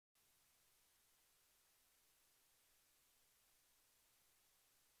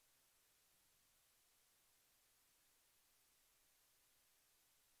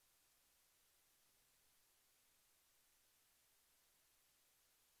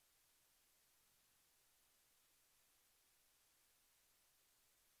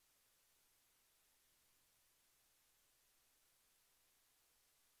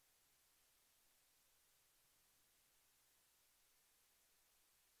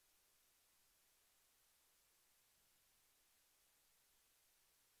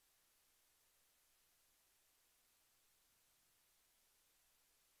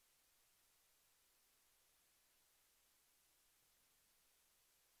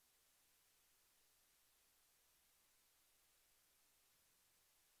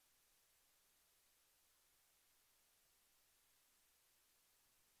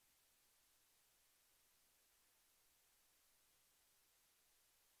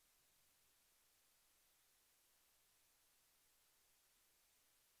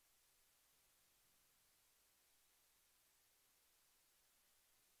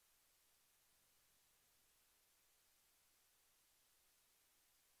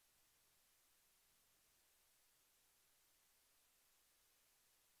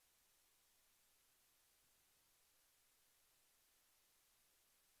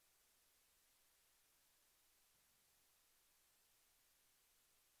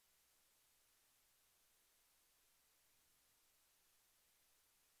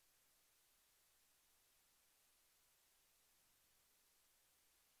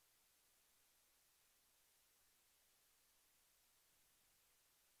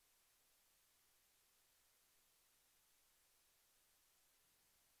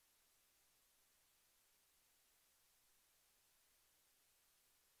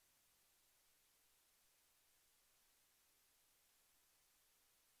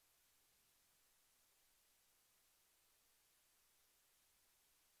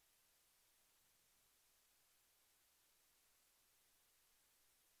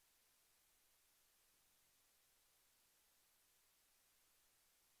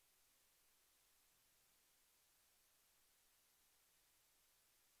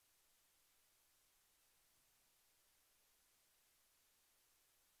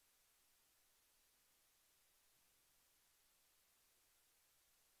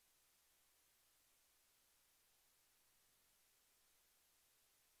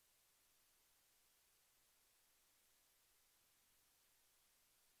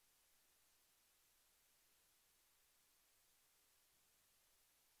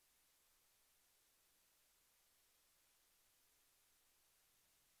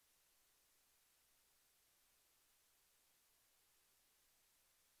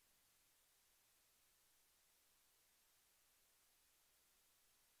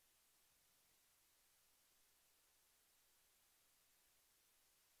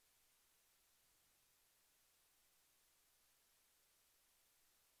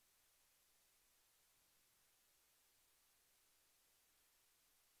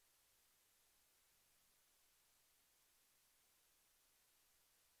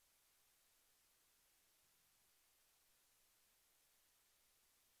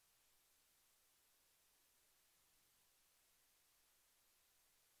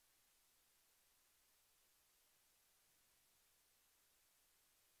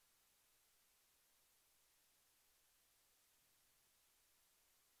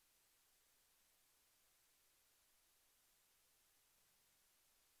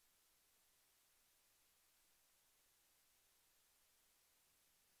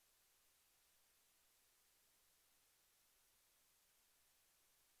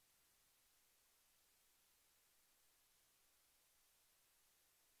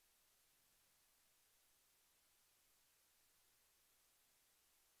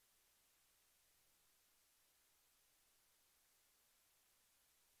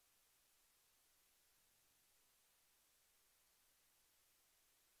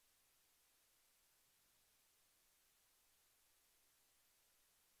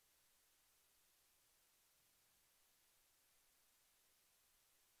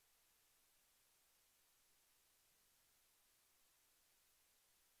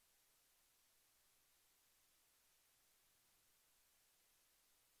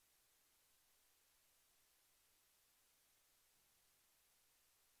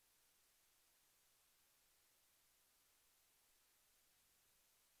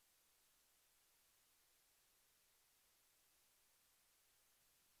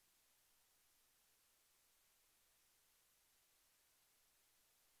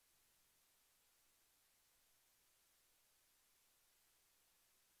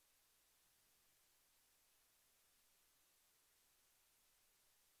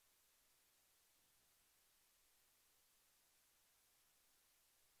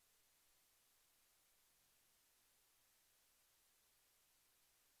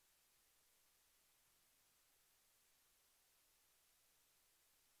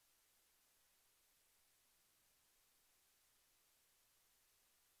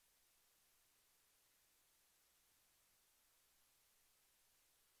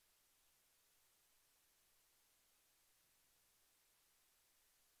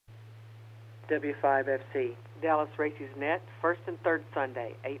W5FC. Dallas Races Net, first and third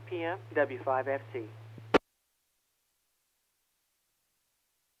Sunday, 8 p.m., W5FC.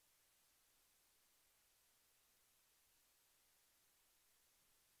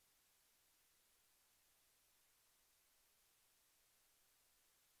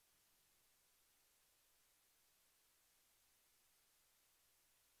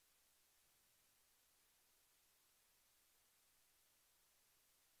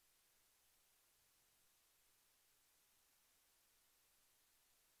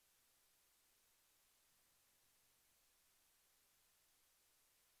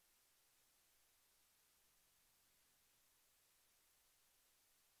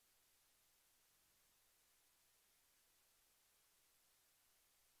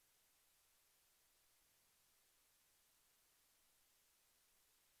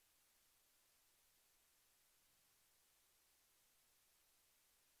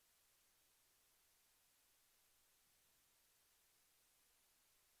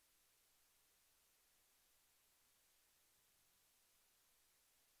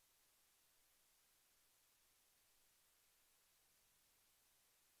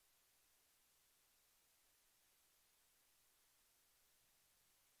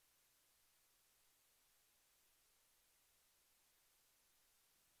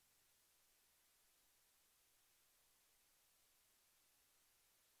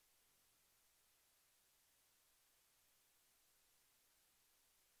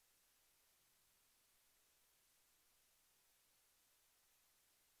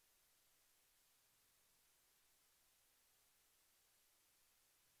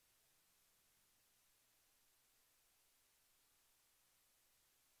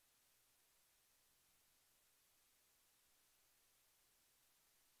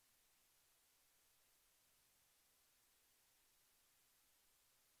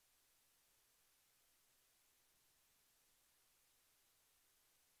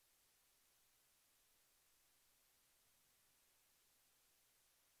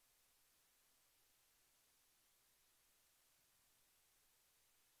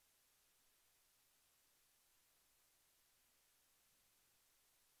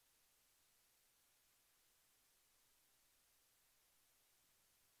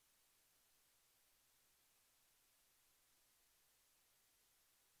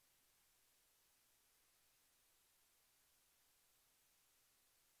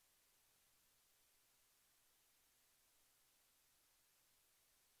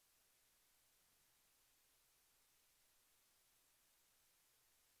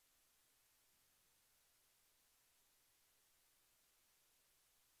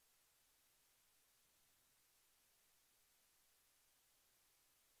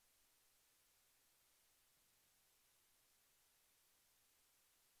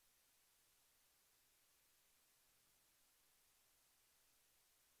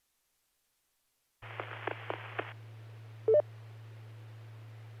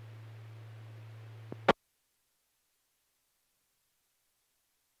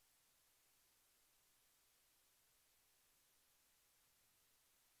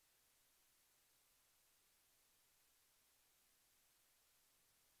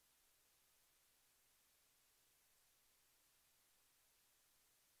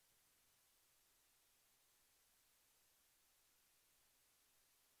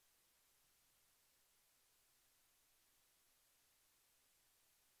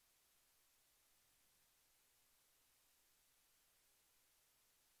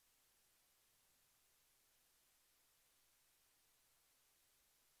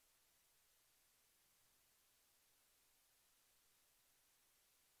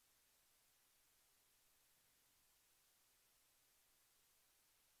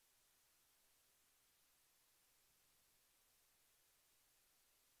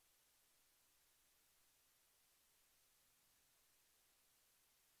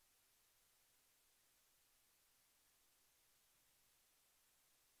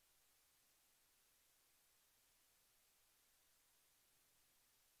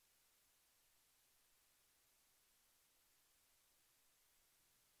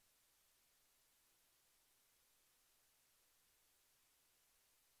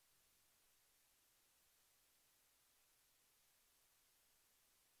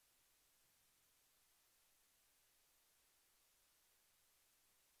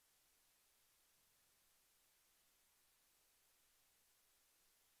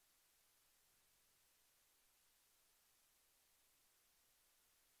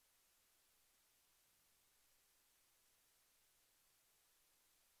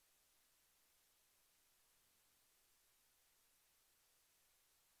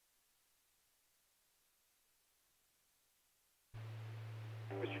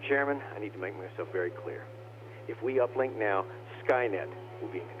 Chairman, I need to make myself very clear. If we uplink now, Skynet will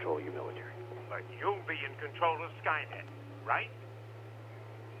be in control of your military. But you'll be in control of Skynet, right?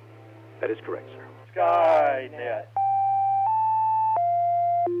 That is correct, sir. Skynet.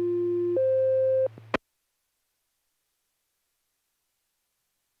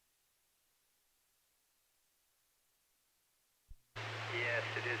 Yes,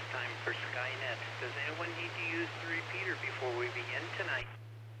 it is time for Skynet. Does anyone need to use the repeater before we begin tonight?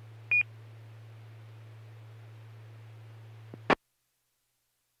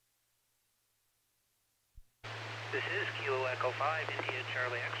 This is Kilo Echo 5, India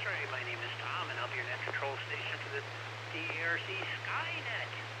Charlie X-Ray. My name is Tom, and I'll be your net control station for the DARC Skynet.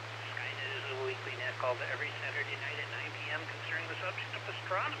 Skynet is a weekly net call every Saturday night at 9 p.m. concerning the subject of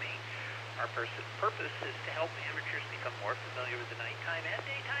astronomy. Our purpose is to help amateurs become more familiar with the nighttime and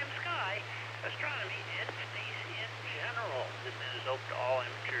daytime sky, astronomy, and space in general. This net is open to all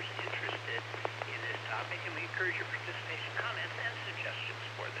amateurs interested in this topic, and we encourage your participation, comments, and suggestions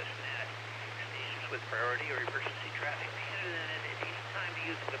for this net. Stations with priority or emergency traffic may enter the net at any time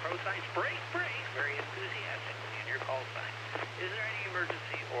using the pro signs break, very enthusiastically in your call sign. Is there any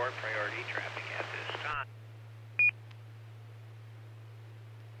emergency or priority traffic at this time?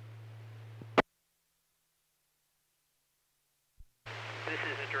 This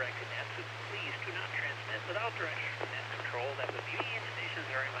is a directed net, so please do not transmit without direction from net control. That would be and stations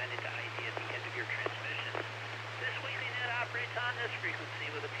are reminded to ID at the end of your transmissions. This weekly net operates on this frequency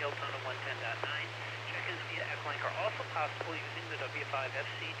with a tail tone of 110.9. Check-ins via Echolink are also possible using the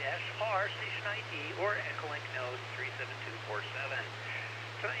W5FC-R station ID or Echolink node 37247.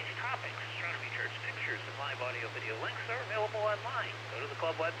 Tonight's topics, astronomy charts, pictures, and live audio-video links are available online. Go to the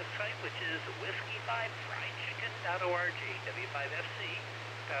club website, which is whiskey5friedchicken.org,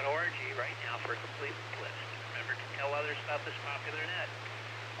 w5fc.org right now for a complete list. Remember to tell others about this popular net.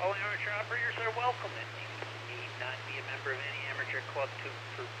 All amateur operators are welcome, and you need not be a member of any amateur club to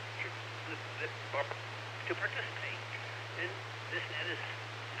participate. And this net is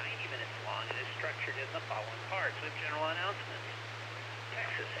 90 minutes long and is structured in the following parts with general announcements.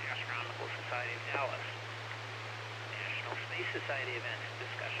 Texas Astronomical Society of Dallas. National Space Society event.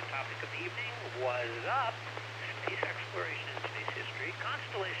 Discussion topic of the evening was up. Space exploration and space history.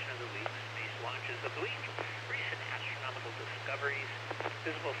 Constellation of the week. Space launches of the week. Recent astronomical discoveries.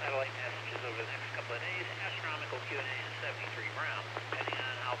 Visible satellite messages over the next couple of days. Astronomical Q&A and 73 rounds. Depending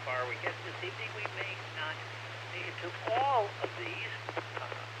on how far we get this evening, we may not make it to all of these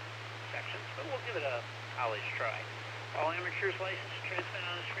sections, but we'll give it a college try. All amateurs licensed to transmit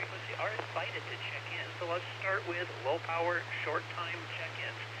on this frequency are invited to check in. So let's start with low power, short time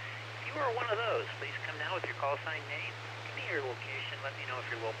check-ins. If you are one of those, please come now with your call sign name. Give me your location. Let me know if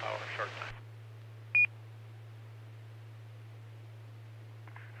you're low power or short time.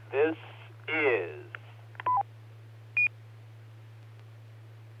 This is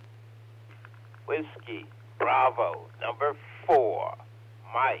Whiskey Bravo number 4,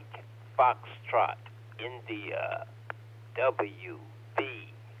 Mike Foxtrot, India,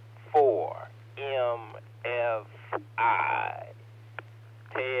 WB4MFI,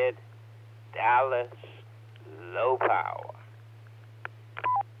 Ted, Dallas, low power.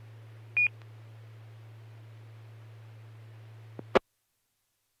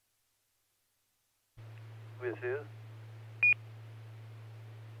 This is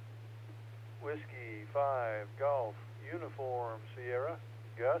Whiskey 5 Golf Uniform Sierra,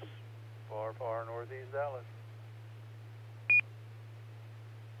 Gus, far northeast Dallas.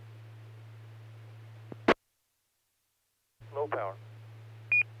 Low power.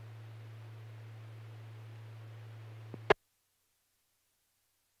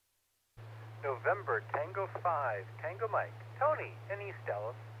 November Tango 5, Tango Mike, Tony in East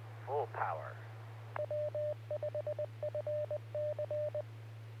Dallas, full power.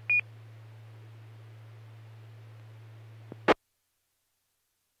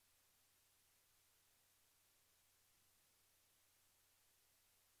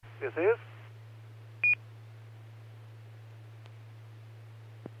 This is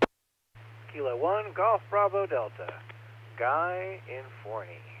Kilo 1, Golf Bravo Delta, Guy in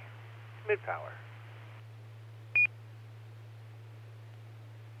Forney, mid-power.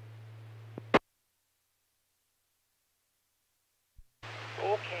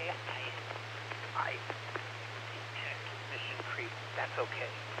 Okay, I detect mission creep. That's okay.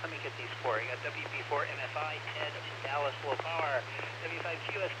 Let me get these four. I got WB4 MFI, Ted in Dallas, low power.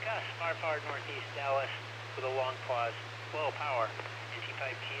 W5QS Gus, far northeast Dallas with a long pause, low power.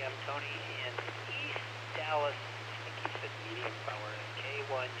 NT5TM Tony in East Dallas, I think he said medium power.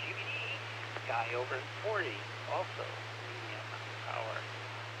 K1 GBD, Guy over in 40, also medium power.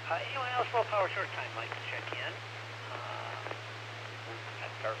 Full power short time, Mike, check in.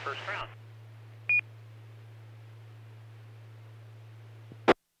 That's our first round.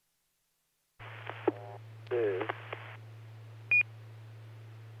 Is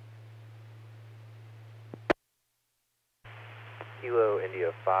Kilo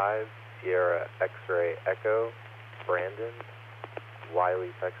India 5, Sierra X-Ray Echo, Brandon,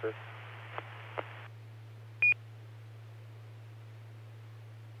 Wiley, Texas.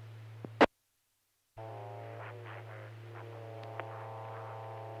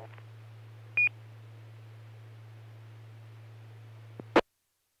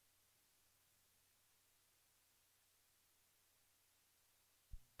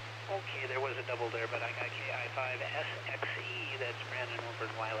 Okay, there was a double there, but I got KI5SXE, that's Brandon over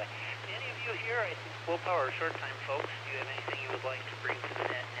in Wiley. Any of you here, I think full power short time, folks, do you have anything you would like to bring to the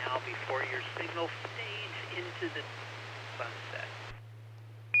net now before your signal fades into the sunset?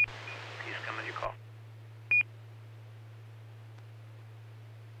 Please come with your call.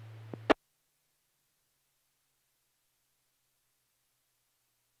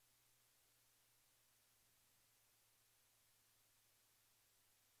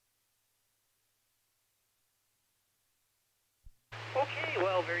 Okay,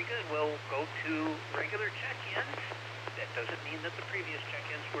 well, very good. We'll go to regular check-ins. That doesn't mean that the previous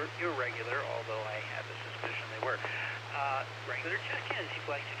check-ins were irregular, although I have a suspicion they were. Regular check-ins, if you'd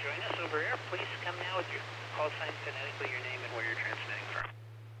like to join us over here, please come now with your call sign, phonetically, your name, and where you're transmitting from.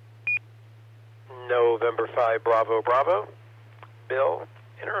 November 5, Bravo, Bravo. Bill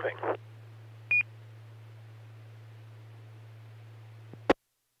in Irving.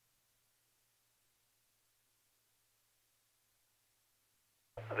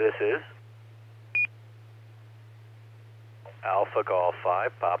 This is Alpha Golf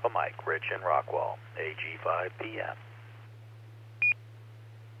 5, Papa Mike, Rich in Rockwall, AG 5 p.m.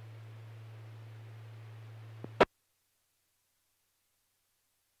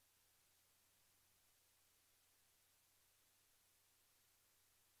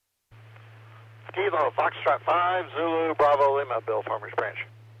 Kilo, Foxtrot 5, Zulu, Bravo, Lima, Bill, Farmers Branch.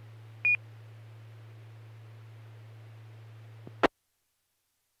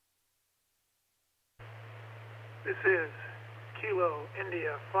 This is Kilo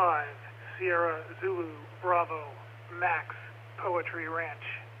India 5, Sierra Zulu Bravo, Max, Poetry Ranch.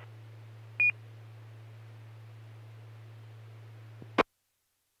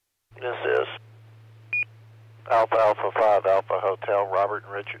 This is Alpha Alpha 5, Alpha Hotel, Robert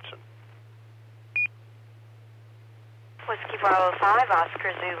and Richardson. Whiskey Bravo 5,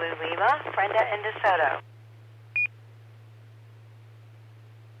 Oscar Zulu Lima, Brenda in DeSoto.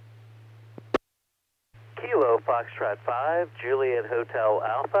 Kilo Foxtrot 5, Juliet Hotel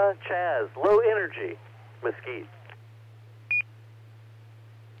Alpha, Chaz, Low Energy, Mesquite.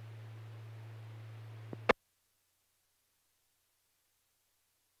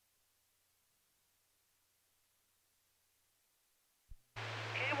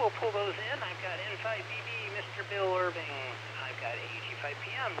 Okay, we'll pull those in. I've got N5BB, Mr. Bill Irving. I've got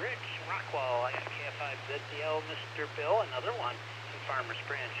AG5PM, Rich Rockwall. I got KF5ZDL, Mr. Bill, another one in Farmers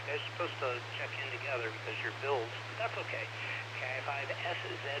Branch. You guys are supposed to check in together because you're bills, but that's okay.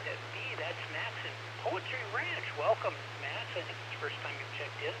 KI5SZB, that's Max in Poetry Ranch. Welcome, Max. I think it's the first time you've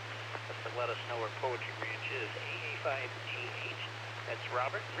checked in. Just to let us know where Poetry Ranch is. AA5GH, that's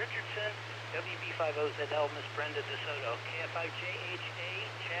Robert Richardson. WB50ZL, Miss Brenda DeSoto. KF5JHA,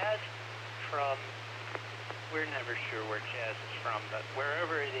 Chaz from, we're never sure where Chaz is from, but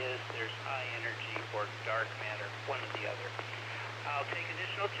wherever it is, there's high energy or dark matter, one or the other. I'll take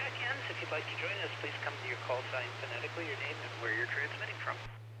additional check-ins. If you'd like to join us, please come to your call sign phonetically, your name, and where you're transmitting from.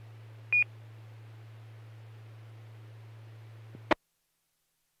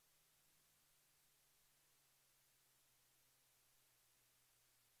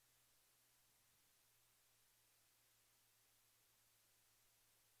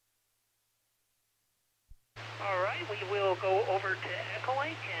 All right, we will go over to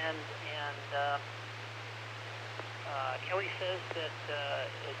Echolink, and Kelly says that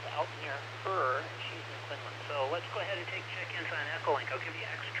it's out near her, and she's in Quinlan. So let's go ahead and take check-ins on Echolink. I'll give you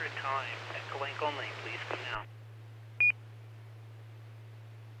extra time. Echolink only, please come now.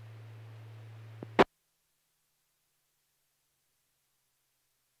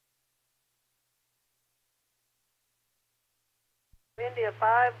 India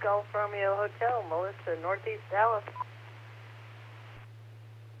 5, Gulf Romeo Hotel, Melissa, Northeast Dallas.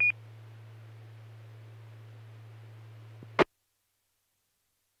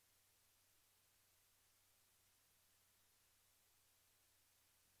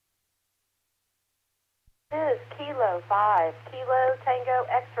 Is is Kilo 5, Kilo Tango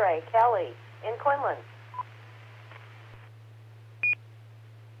X-Ray, Kelly, in Quinlan.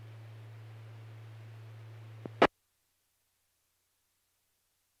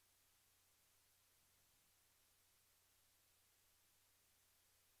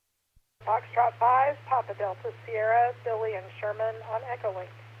 Foxtrot 5, Papa Delta Sierra, Billy and Sherman on Echo Link.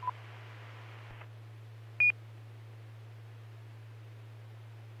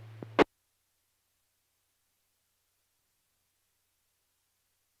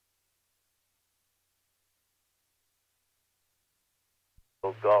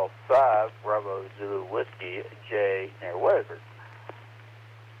 Golf 5, Bravo Zulu Whiskey, J near Weatherford.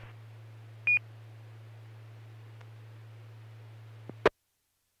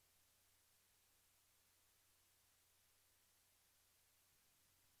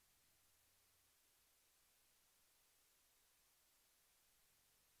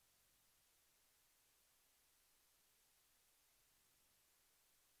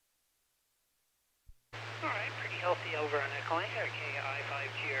 All right, pretty healthy over on Echo Link.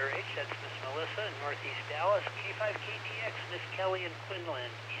 KI5GRH, that's Miss Melissa in Northeast Dallas. K5KTX, Miss Kelly in Quinlan.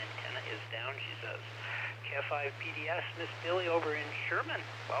 Antenna is down, she says. K5PDS, Miss Billy over in Sherman.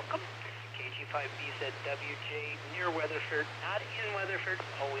 Welcome. KG5BZWJ near Weatherford, not in Weatherford,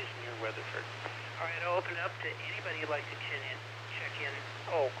 always near Weatherford. All right, I'll open it up to anybody who'd like to check in.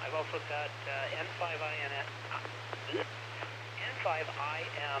 Oh, I've also got N5IMS,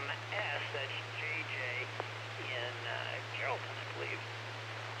 that's JJ in Carrollton, I believe.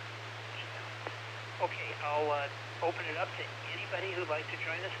 Okay, I'll open it up to anybody who'd like to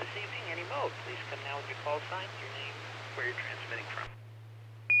join us this evening, any mode. Please come now with your call sign, your name, where you're transmitting from.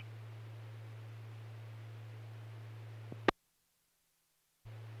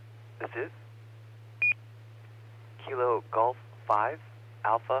 This is Kilo Golf 5,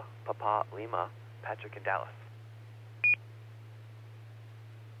 Alpha Papa Lima, Patrick in Dallas.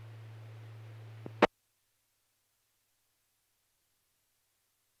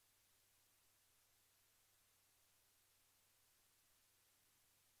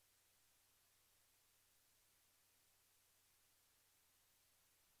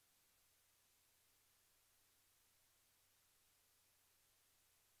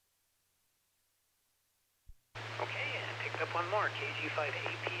 Okay, and I picked up one more.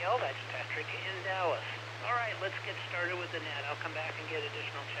 KG5APL, that's Patrick in Dallas. All right, let's get started with the net. I'll come back and get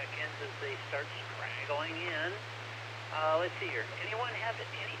additional check-ins as they start straggling in. Let's see here. Anyone have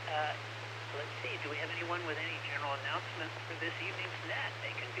any, let's see, do we have anyone with any general announcements for this evening's net?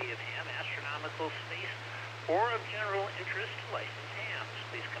 They can be of ham, astronomical, space, or of general interest to licensed hams.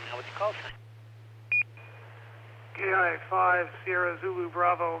 Please come now with your call sign. KI5, Sierra Zulu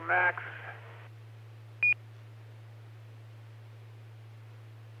Bravo Max.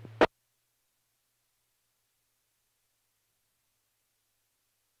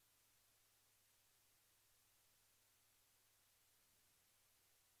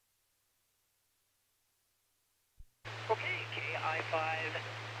 Okay, KI5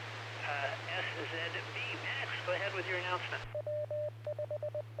 SZB Max, go ahead with your announcement.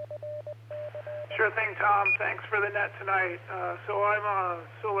 Sure thing, Tom. Thanks for the net tonight. So I'm a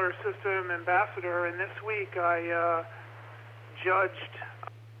solar system ambassador, and this week I judged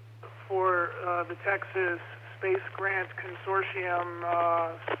for the Texas Space Grant Consortium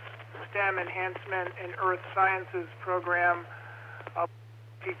STEM Enhancement in Earth Sciences Program,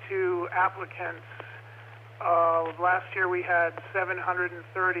 52 applicants. Last year we had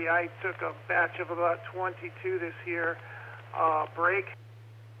 730. I took a batch of about 22 this year. Break.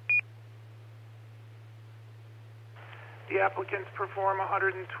 The applicants perform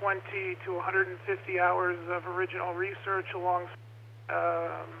 120 to 150 hours of original research alongside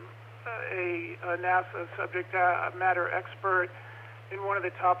a NASA subject matter expert in one of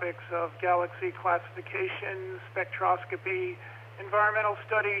the topics of galaxy classification, spectroscopy, environmental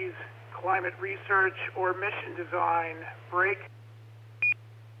studies, climate research, or mission design. Break.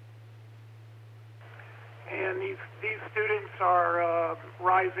 And these students are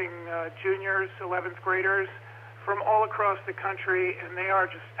rising juniors, 11th graders from all across the country, and they are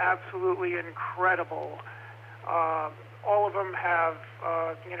just absolutely incredible. All of them have,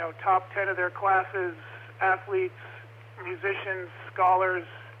 top 10 of their classes, athletes, musicians, scholars,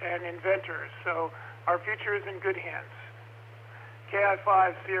 and inventors. So our future is in good hands.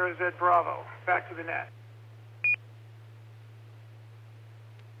 KI5 Sierra Z Bravo, back to the net.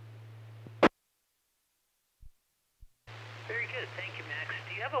 Very good, thank you, Max.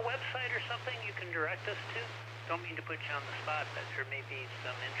 Do you have a website or something you can direct us to? Don't mean to put you on the spot, but there may be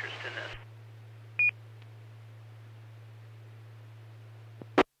some interest in this.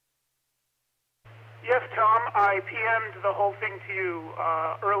 Yes, Tom, I PM'd the whole thing to you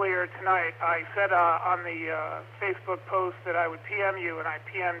earlier tonight. I said on the Facebook post that I would PM you, and I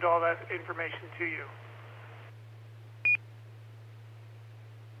PM'd all that information to you.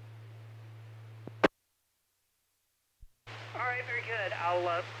 All right, very good.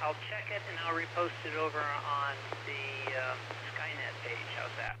 I'll check it and I'll repost it over on the Skynet page.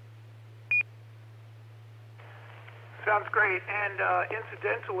 How's that? Sounds great. And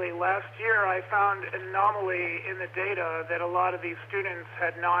incidentally, last year I found an anomaly in the data that a lot of these students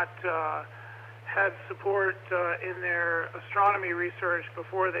had not had support in their astronomy research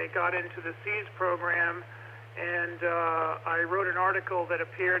before they got into the SEAS program. And I wrote an article that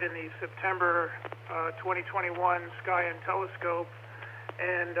appeared in the September 2021 Sky and Telescope,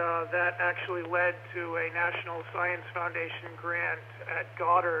 and that actually led to a National Science Foundation grant at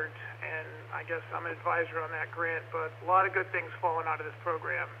Goddard, and I guess I'm an advisor on that grant, but a lot of good things falling out of this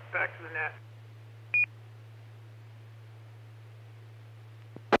program. Back to the net.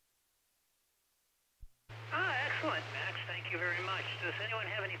 Excellent, Max. Thank you very much. Does anyone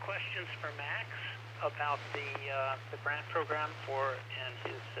have any questions for Max about the grant program and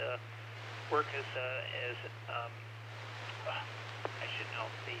his work as I should know,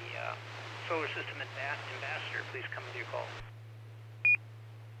 the Solar System Ambassador? Please come with your call.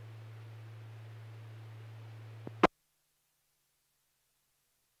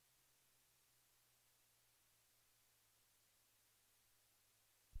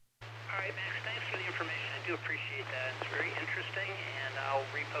 All right, Max, thanks for the information. I do appreciate that. It's very interesting, and I'll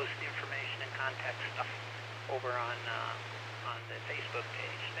repost the information and contact stuff over on the Facebook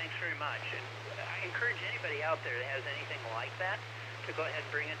page. Thanks very much. And I encourage anybody out there that has anything like that to go ahead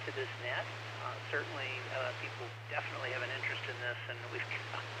and bring it to this net. Certainly, people definitely have an interest in this, and we've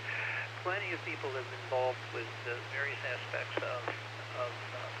got plenty of people that have been involved with the various aspects of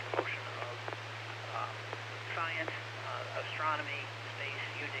promotion of science, astronomy, space,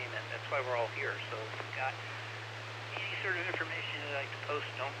 you name it. That's why we're all here. So if you've got any sort of information you'd like to post,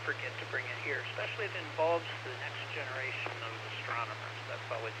 don't forget to bring it here, especially if it involves the next generation of astronomers. That's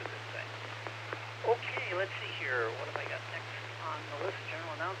always a good thing. Okay, let's see here. What have I got next on the list?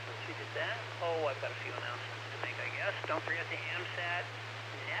 General announcements. We did that. Oh, I've got a few announcements to make, I guess. Don't forget the AMSAT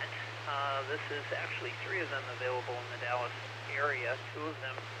net. This is actually 3 of them available in the Dallas area, 2 of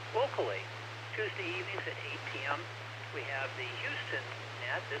them locally. Tuesday evenings at 8 p.m. We have the Houston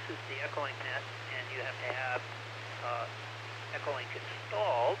net. This is the Echolink net, and you have to have Echolink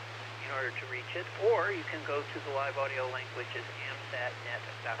installed in order to reach it, or you can go to the live audio link, which is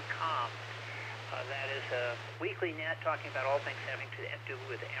amsatnet.com. That is a weekly net talking about all things having to do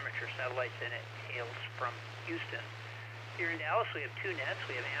with amateur satellites, and it hails from Houston. Here in Dallas, we have 2 nets.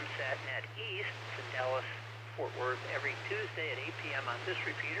 We have AMSAT Net East. It's in Dallas, Fort Worth, every Tuesday at 8 p.m. on this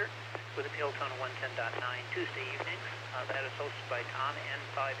repeater with a pale tone of 110.9 Tuesday evenings. That is hosted by Tom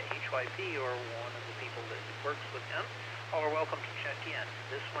N5HYP, or one of the people that works with him. All are welcome to check in.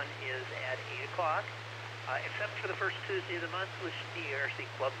 This one is at 8 o'clock, except for the first Tuesday of the month, which is the ERC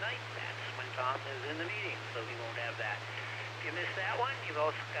Club Night. That's when Tom is in the meeting, so he won't have that. If you missed that one, you've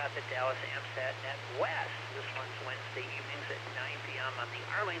also got the Dallas AMSAT Net West. This one's Wednesday evenings at 9 p.m. on the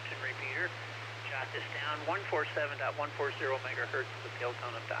Arlington repeater. Jot this down, 147.140 megahertz with a pale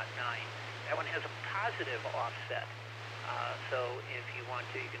tone of .9. That one has a positive offset. So if you want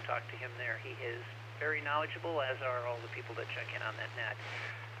to, you can talk to him there. He is very knowledgeable, as are all the people that check in on that net.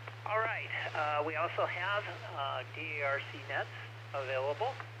 All right, we also have DARC nets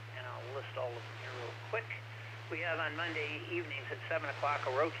available, and I'll list all of them here real quick. We have on Monday evenings at 7 o'clock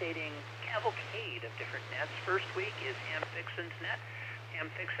a rotating cavalcade of different nets. First week is Ham Fixin's net. Ham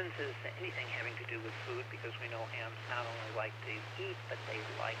Fixin's is anything having to do with food, because we know hams not only like to eat, but they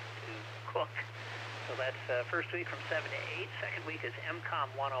like to cook. So that's first week from 7 to 8. Second week is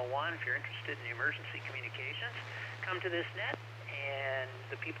MCOM 101. If you're interested in emergency communications, come to this net, and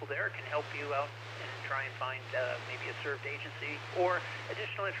the people there can help you out and try and find maybe a served agency or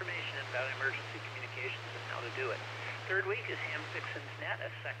additional information about emergency communications and how to do it. Third week is Ham Fixin's net,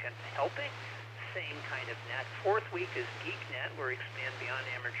 a second helping. Same kind of net. Fourth week is GeekNet, where we expand beyond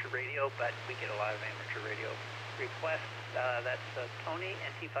amateur radio, but we get a lot of amateur radio requests. That's Tony,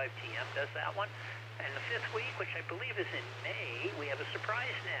 NT5TM does that one. And the fifth week, which I believe is in May, we have a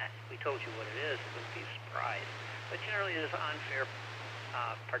surprise net. We told you what it is. It wouldn't be a surprise. But generally it is unfair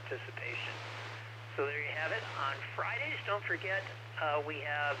participation. So there you have it. On Fridays, don't forget, we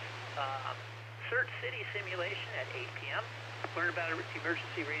have CERT City simulation at 8 p.m. Learn about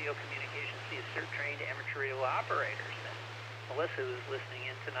emergency radio communications via CERT-trained amateur radio operators. And Melissa, who's listening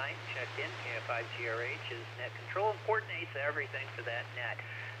in tonight, checked in. KF5GRH is net control and coordinates everything for that net.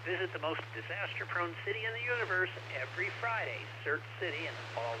 Visit the most disaster-prone city in the universe every Friday. Search City, and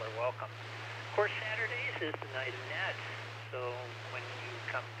all are welcome. Of course, Saturdays is the night of net. So when you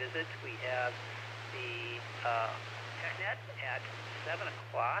come visit, we have the TechNet at 7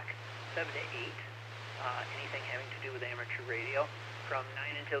 o'clock, 7 to 8. Anything having to do with amateur radio. From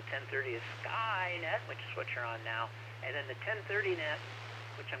 9 until 10:30 is Skynet, which is what you're on now. And then the 10:30 net,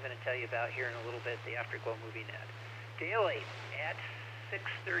 which I'm going to tell you about here in a little bit, the Afterglow Movie Net. Daily at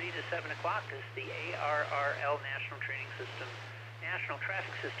 6:30 to 7 o'clock is the ARRL National National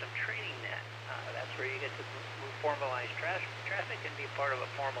Traffic System Training Net. That's where you get to move formalized traffic and be part of a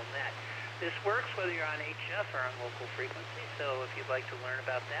formal net. This works whether you're on HF or on local frequency, so if you'd like to learn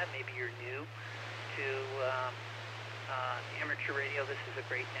about that, maybe you're new to amateur radio, this is a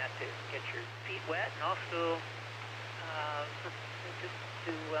great net to get your feet wet and also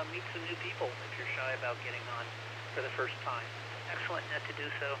to meet some new people if you're shy about getting on for the first time. Excellent net to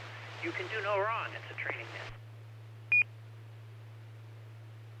do so. You can do no wrong. It's a training net.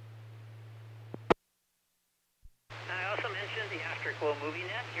 I also mentioned the Afterglow Movie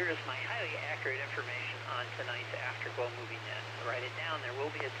Net. Here is my highly accurate information on tonight's Afterglow Movie Net. Write it down. There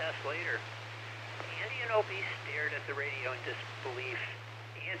will be a test later. Andy and Opie stared at the radio in disbelief.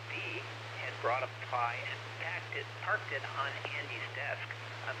 Aunt B had brought a pie and parked it on Andy's desk.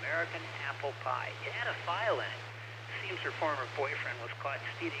 American apple pie. It had a file in it. Seems her former boyfriend was caught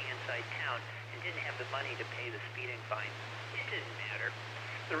speeding inside town and didn't have the money to pay the speeding fine. It didn't matter.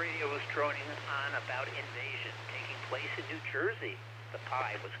 The radio was droning on about invasion taking place in New Jersey. The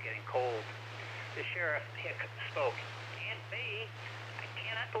pie was getting cold. The sheriff Hick spoke. Aunt B, I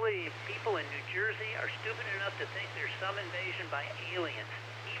cannot believe people in New Jersey are stupid enough to think there's some invasion by aliens.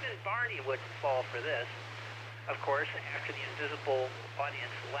 Even Barney wouldn't fall for this. Of course, after the invisible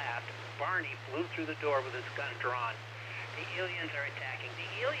audience laughed, Barney blew through the door with his gun drawn. The aliens are attacking. The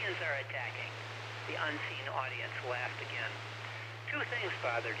aliens are attacking. The unseen audience laughed again. Two things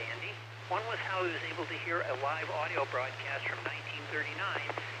bothered Andy. One was how he was able to hear a live audio broadcast from 1939.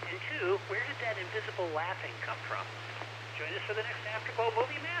 And two, where did that invisible laughing come from? Join us for the next Afterglow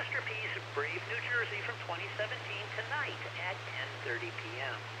Movie Masterpiece, Brave New Jersey, from 2017 tonight at 10:30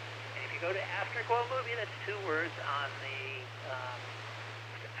 p.m. And if you go to Afterglow Movie, that's 2 words on the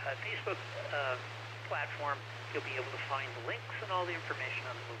Facebook platform, you'll be able to find the links and all the information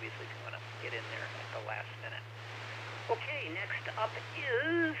on the movies if you want to get in there at the last minute. Okay, next up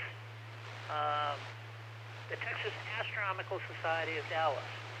is the Texas Astronomical Society of Dallas.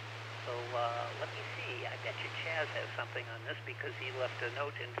 So let me see. I bet you Chaz has something on this because he left a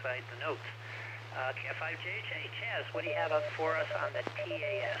note inside the notes. KF5JJ, Chaz, what do you have up for us on the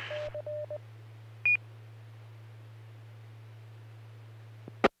TAS?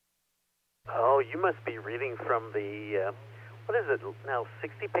 Oh, you must be reading from the, what is it now,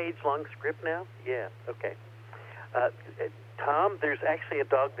 60-page long script now? Yeah, okay. Tom, there's actually a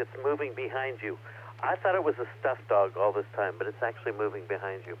dog that's moving behind you. I thought it was a stuffed dog all this time, but it's actually moving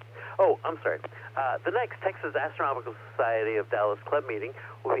behind you. Oh, I'm sorry. The next Texas Astronomical Society of Dallas Club meeting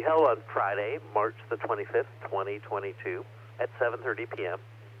will be held on Friday, March the 25th, 2022 at 7:30 p.m.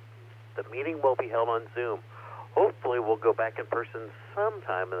 The meeting will be held on Zoom. Hopefully we'll go back in person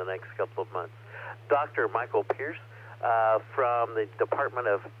sometime in the next couple of months. Dr. Michael Pierce from the Department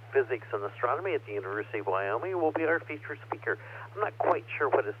of Physics and Astronomy at the University of Wyoming will be our featured speaker. I'm not quite sure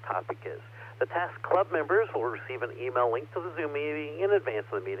what his topic is. The TAS Club members will receive an email link to the Zoom meeting in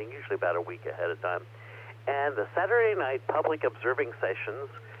advance of the meeting, usually about a week ahead of time. And the Saturday night public observing sessions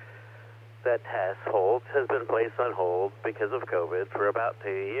that TAS holds has been placed on hold because of COVID for about 2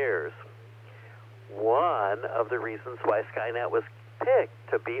 years. One of the reasons why Skynet was picked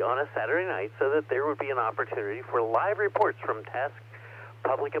to be on a Saturday night so that there would be an opportunity for live reports from TAS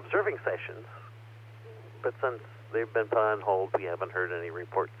public observing sessions. But since they've been put on hold, we haven't heard any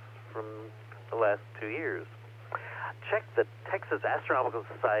reports from the last 2 years. Check the Texas Astronomical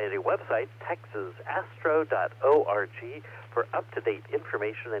Society website, texasastro.org, for up-to-date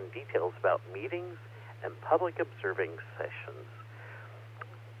information and details about meetings and public observing sessions.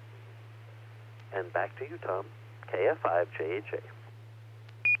 And back to you, Tom. KF5JHA.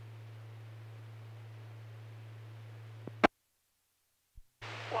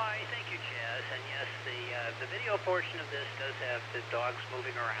 Why, thank you, Chaz. And yes, the video portion of this does have the dogs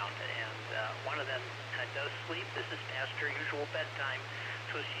moving around, and one of them does sleep. This is past her usual bedtime,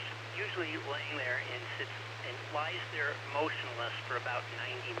 so she's usually laying there and sits and lies there motionless for about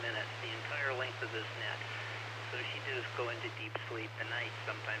 90 minutes, the entire length of this net. So she does go into deep sleep, and I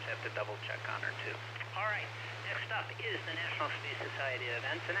sometimes have to double check on her too. All right, Next up is the National Space Society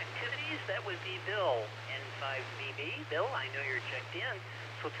events and activities. That would be Bill, N5BB. Bill, I know you're checked in,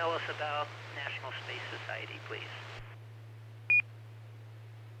 so tell us about National Space Society, please.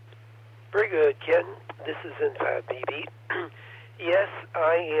 Very good, Ken. This is N5BB. Yes,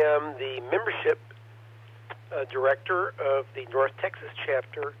 I am the membership director of the North Texas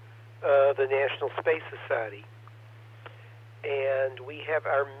chapter of the National Space Society. And we have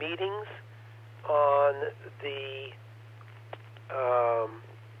our meetings on the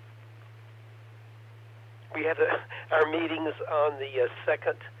our meetings on the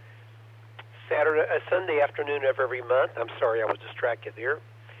second Sunday afternoon of every month. I'm sorry, I was distracted there.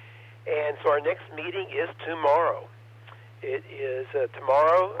 And so our next meeting is tomorrow. It is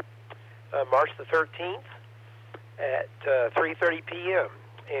tomorrow, March the 13th at 3:30 p.m.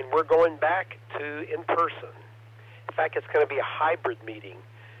 And we're going back to in person. In fact, it's going to be a hybrid meeting.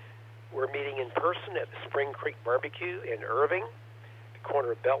 We're meeting in person at the Spring Creek Barbecue in Irving, the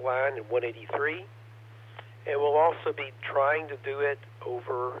corner of Beltline and 183. And we'll also be trying to do it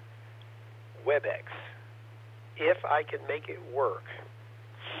over WebEx, if I can make it work.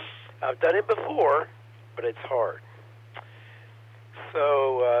 I've done it before, but it's hard.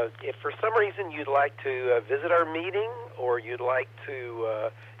 So if for some reason you'd like to visit our meeting, or you'd like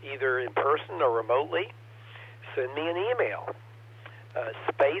to either in person or remotely, send me an email,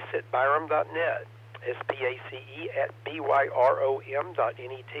 space@byrom.net,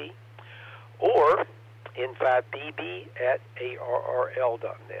 space@byrom.net, or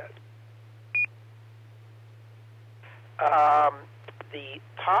n5bb@arrl.net. The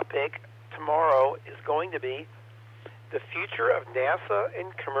topic tomorrow is going to be the future of NASA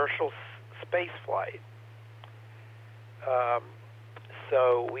and commercial space flight.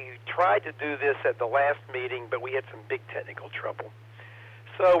 So we tried to do this at the last meeting, but we had some big technical trouble.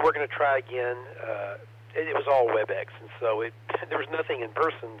 So we're going to try again. It was all WebEx, and so there was nothing in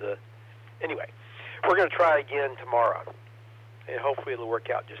person to... Anyway, we're going to try again tomorrow, and hopefully it'll work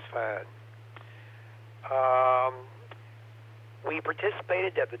out just fine. We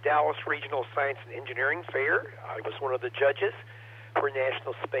participated at the Dallas Regional Science and Engineering Fair. I was one of the judges for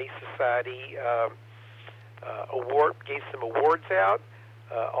National Space Society award, gave some awards out,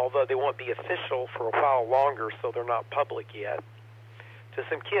 although they won't be official for a while longer, so they're not public yet, to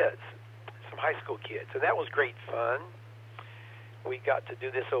some kids, some high school kids. And that was great fun. We got to do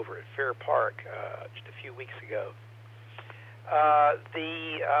this over at Fair Park just a few weeks ago.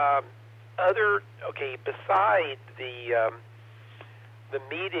 Beside the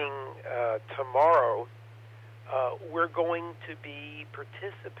meeting tomorrow, we're going to be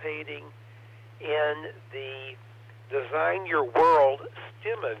participating in the Design Your World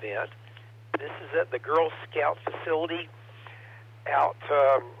STEM event. This is at the Girl Scout facility out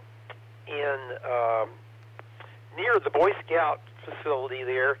near the Boy Scout facility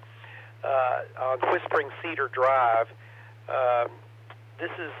there on Whispering Cedar Drive.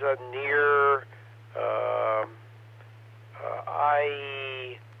 This is near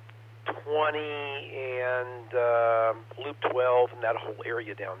I-20 and Loop 12 and that whole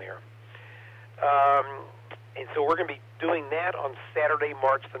area down there. And so we're going to be doing that on Saturday,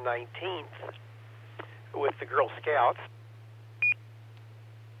 March the 19th with the Girl Scouts.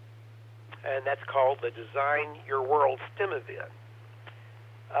 And that's called the Design Your World STEM event.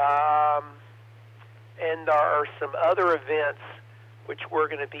 And there are some other events which we're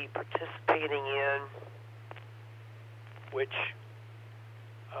going to be participating in, which,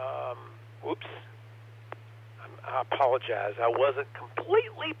 I apologize. I wasn't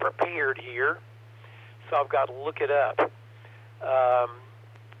completely prepared here, so I've got to look it up.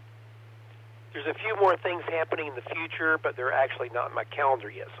 There's a few more things happening in the future, but they're actually not in my calendar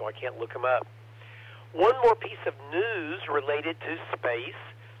yet, so I can't look them up. One more piece of news related to space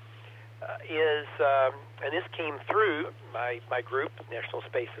is, and this came through my group, National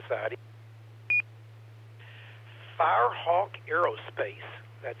Space Society, Firehawk Aerospace.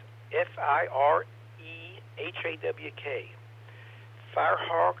 That's F-I-R-E-H-A-W-K.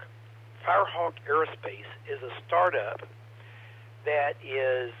 Firehawk Aerospace is a startup that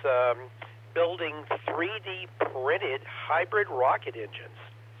is building 3D printed hybrid rocket engines.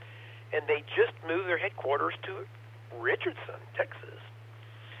 And they just moved their headquarters to Richardson, Texas.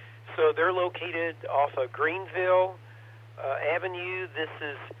 So they're located off of Greenville Avenue. This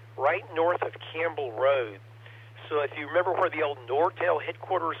is right north of Campbell Road. So if you remember where the old Nortel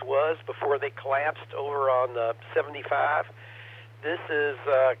headquarters was before they collapsed over on 75, this is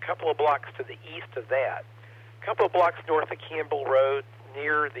a couple of blocks to the east of that. A couple of blocks north of Campbell Road,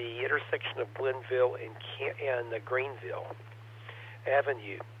 near the intersection of Glenville and Greenville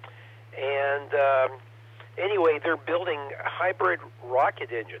Avenue. And Anyway, they're building hybrid rocket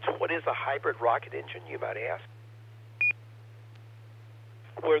engines. What is a hybrid rocket engine, you might ask?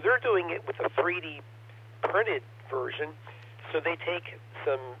 Well, they're doing it with a 3D printed version, so they take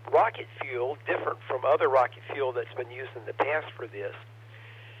some rocket fuel different from other rocket fuel that's been used in the past for this,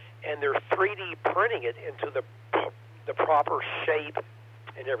 and they're 3D printing it into the proper shape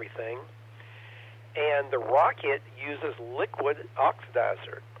and everything. And the rocket uses liquid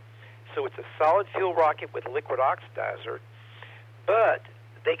oxidizer. So it's a solid fuel rocket with liquid oxidizer, but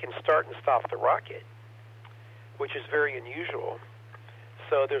they can start and stop the rocket, which is very unusual.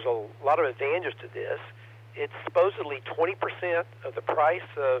 So there's a lot of advantages to this. It's supposedly 20% of the price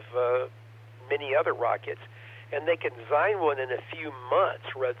of many other rockets, and they can design one in a few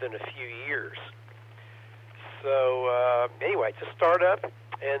months rather than a few years. So anyway, it's a startup,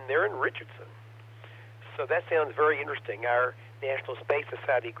 and they're in Richardson. So that sounds very interesting. Our National Space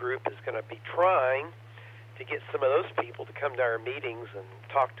Society group is going to be trying to get some of those people to come to our meetings and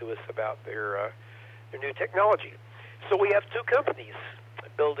talk to us about their new technology. So we have two companies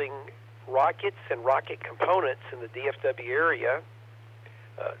building rockets and rocket components in the DFW area,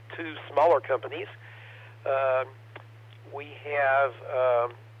 two smaller companies. We have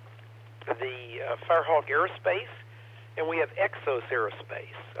the Firehawk Aerospace, and we have Exos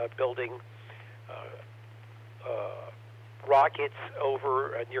Aerospace building rockets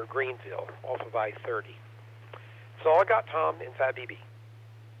over near Greenville off of I-30. That's all I got, Tom, inside BB.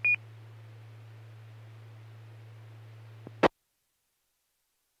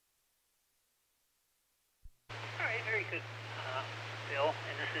 All right, very good, Bill.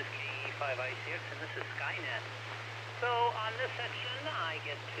 And this is KE5ICX, and this is Skynet. So on this section, I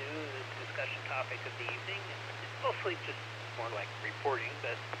get to the discussion topic of the evening. It's mostly just more like reporting,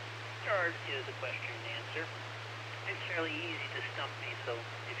 but start is a question and answer. It's fairly easy to stump me, so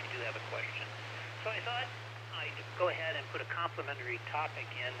if you do have a question. So I thought I'd go ahead and put a complimentary topic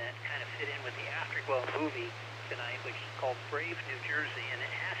in that kind of fit in with the Afterglow movie tonight, which is called Brave New Jersey, and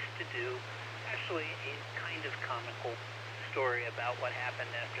it has to do, actually, a kind of comical story about what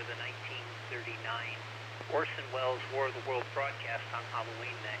happened after the 1939 Orson Welles' War of the Worlds broadcast on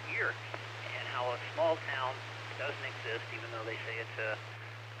Halloween that year, and how a small town doesn't exist, even though they say it's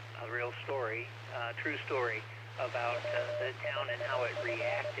a real story, true story, about the town and how it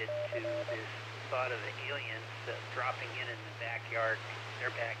reacted to this thought of aliens dropping in the backyard,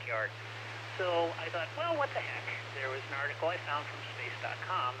 their backyard. So I thought, well, what the heck? There was an article I found from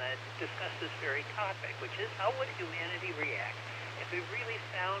space.com that discussed this very topic, which is how would humanity react if we really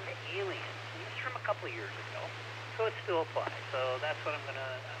found aliens? And this is from a couple of years ago, so it still applies. So that's what I'm going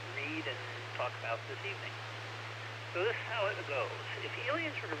to read and talk about this evening. So this is how it goes. If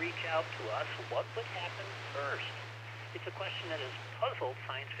aliens were to reach out to us, what would happen first? It's a question that has puzzled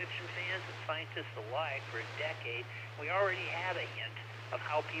science fiction fans and scientists alike for a decade. We already had a hint of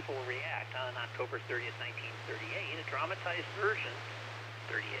how people will react. On October 30th, 1938, a dramatized version,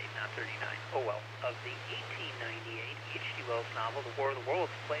 38, not 39, oh well, of the 1898 H.G. Wells novel, The War of the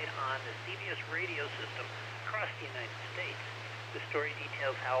Worlds, played on the CBS radio system across the United States. The story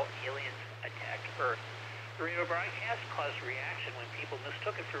details how aliens attacked Earth. The radio broadcast caused a reaction when people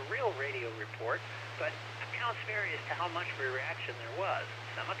mistook it for a real radio report, but accounts vary as to how much of a reaction there was.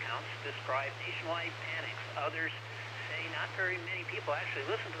 Some accounts describe nationwide panics. Others say not very many people actually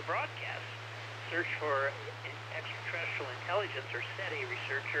listened to the broadcast. Search for extraterrestrial intelligence, or SETI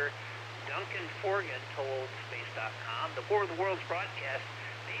researcher Duncan Forgan told Space.com, the War of the Worlds broadcast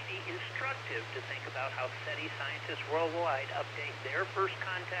may be instructive to think about how SETI scientists worldwide update their first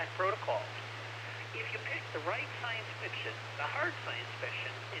contact protocols. If you pick the right science fiction, the hard science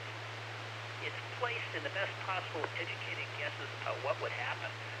fiction, it's placed in the best possible educated guesses about what would happen,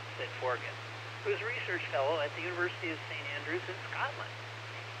 said Forgan, who is a research fellow at the University of St. Andrews in Scotland.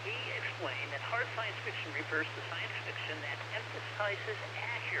 He explained that hard science fiction refers to science fiction that emphasizes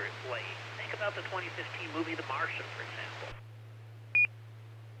accurately. Think about the 2015 movie The Martian, for example.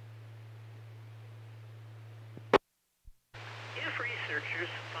 If researchers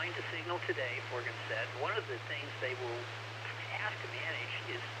find a signal today, Forgan said, one of the things they will have to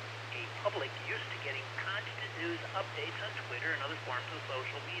manage is a public used to getting constant news updates on Twitter and other forms of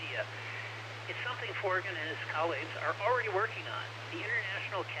social media. It's something Forgan and his colleagues are already working on. The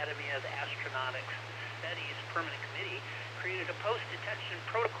International Academy of Astronautics Studies Permanent Committee created a post-detection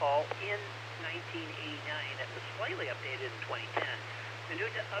protocol in 1989 that was slightly updated in 2010. The new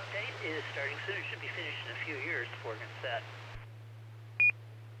update is starting soon. It should be finished in a few years, Forgan said.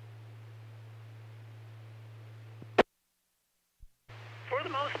 For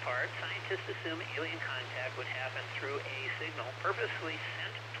the most part, scientists assume alien contact would happen through a signal purposely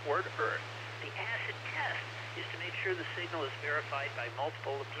sent toward Earth. The acid test is to make sure the signal is verified by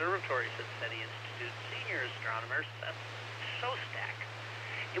multiple observatories at SETI Institute. Senior astronomers, that's SOSTAC.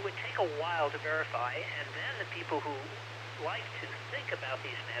 It would take a while to verify, and then the people who like to think about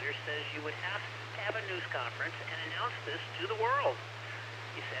these matters says you would have to have a news conference and announce this to the world,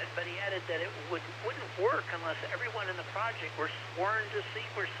 he said, but he added that it wouldn't work unless everyone in the project were sworn to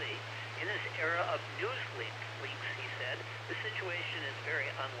secrecy. In this era of news leaks, he said, the situation is very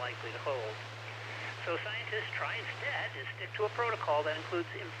unlikely to hold. So scientists try instead to stick to a protocol that includes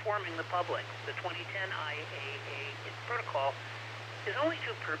informing the public. The 2010 IAA protocol is only 2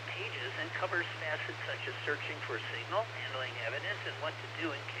 pages and covers facets such as searching for a signal, handling evidence, and what to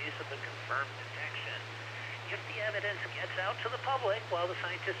do in case of a confirmed detection. If the evidence gets out to the public while the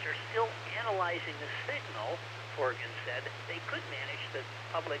scientists are still analyzing the signal, Forgan said, they could manage the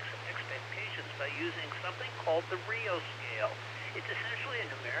public's expectations by using something called the Rio scale. It's essentially a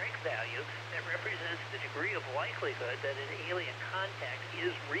numeric value that represents the degree of likelihood that an alien contact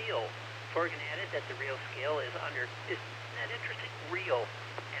is real. Forgan added that the Rio scale is isn't that interesting? Real.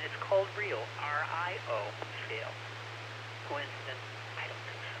 And it's called Rio, R-I-O scale. Coincidence? I don't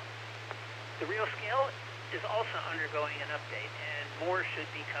think so. The Rio scale is also undergoing an update, and more should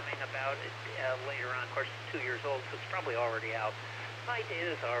be coming about later on. Of course, it's 2 years old, so it's probably already out. My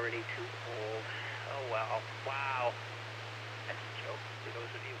data is already too old. Oh, well. Wow. That's a joke for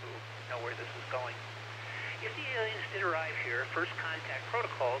those of you who know where this is going. If the aliens did arrive here, first contact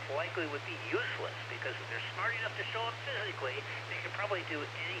protocols likely would be useless because if they're smart enough to show up physically, they could probably do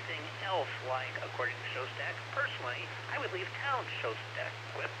anything else like, according to Shostak, personally, I would leave town Shostak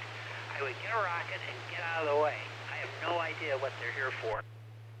equipped. I would get a rocket and get out of the way. I have no idea what they're here for.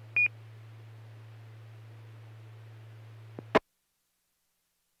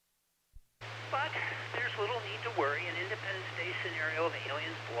 But there's little need to worry. An Independence Day scenario of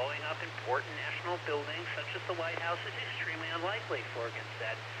aliens blowing up important national buildings such as the White House is extremely unlikely, Forgan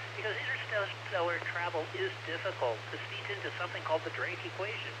said, because interstellar travel is difficult. This feeds into something called the Drake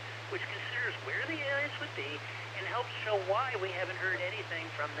equation, which considers where the aliens would be and helps show why we haven't heard anything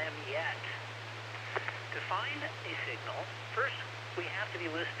from them yet. To find a signal, first we have to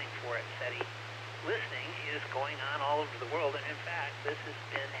be listening for it, SETI. Listening is going on all over the world, and in fact, this has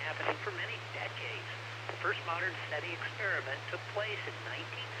been happening for many decades. The first modern SETI experiment took place in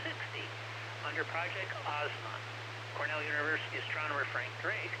 1960 under Project Ozma. Cornell University astronomer Frank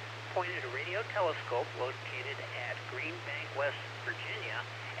Drake pointed a radio telescope located at Green Bank, West Virginia,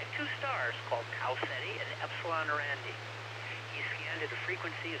 at 2 stars called Tau Ceti and Epsilon Arandi. He scanned at a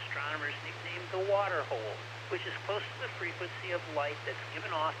frequency astronomers nicknamed the water hole, which is close to the frequency of light that's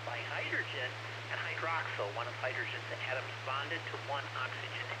given off by hydrogen and hydroxyl, one of hydrogen's atoms bonded to one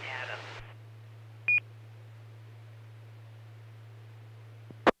oxygen atom.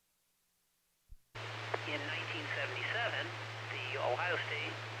 In 1977, the Ohio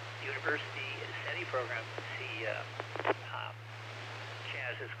State University SETI program,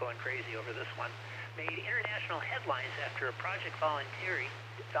 Chaz is going crazy over this one, made international headlines after a project volunteer,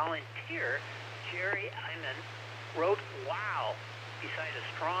 Jerry Hyman, wrote "Wow" beside a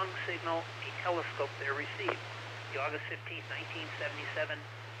strong signal a telescope there received. The August 15, 1977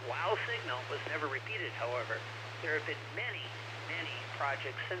 "Wow" signal was never repeated, however. There have been many, many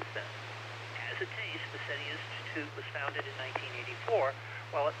projects since then. As a taste, the SETI Institute was founded in 1984.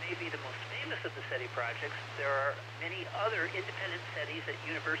 While it may be the most famous of the SETI projects, there are many other independent SETIs at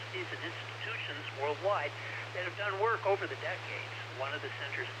universities and institutions worldwide that have done work over the decades. One of the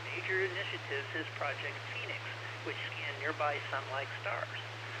center's major initiatives is Project Phoenix, which scanned nearby sun-like stars.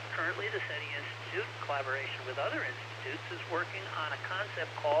 Currently, the SETI Institute, in collaboration with other institutes, is working on a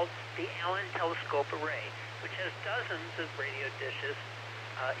concept called the Allen Telescope Array, which has dozens of radio dishes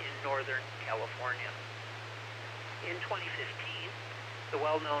in Northern California. In 2015, the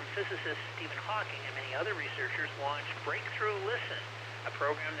well-known physicist Stephen Hawking and many other researchers launched Breakthrough Listen, a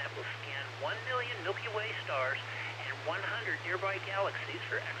program that will scan 1 million Milky Way stars and 100 nearby galaxies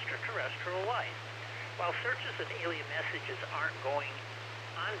for extraterrestrial life. While searches of alien messages aren't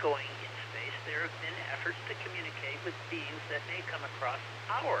ongoing in space, there have been efforts to communicate with beings that may come across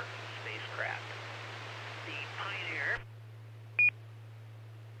our spacecraft. The Pioneer,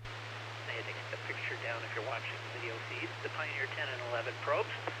 I had to get the picture down if you're watching the video feed, the Pioneer 10 and 11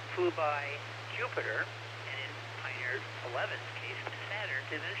 probes flew by Jupiter, and in Pioneer 11's case, Saturn,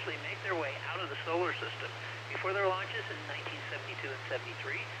 to eventually make their way out of the solar system. Before their launches in 1972 and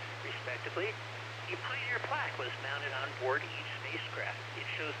 73, respectively, a Pioneer plaque was mounted on board each spacecraft. It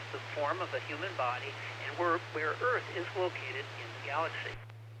shows the form of a human body and where Earth is located in the galaxy.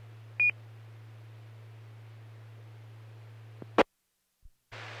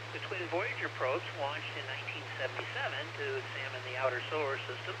 The twin twin Voyager probes launched in 1977 to examine the outer solar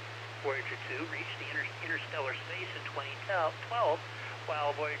system. Voyager 2 reached the interstellar space in 2012, while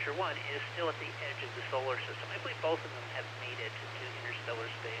Voyager 1 is still at the edge of the solar system. I believe both of them have made it to interstellar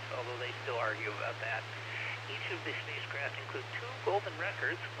space, although they still argue about that. Each of the spacecraft include 2 golden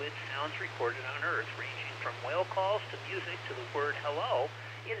records with sounds recorded on Earth, ranging from whale calls to music to the word hello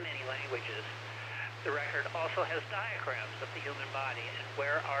in many languages. The record also has diagrams of the human body and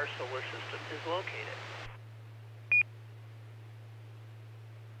where our solar system is located.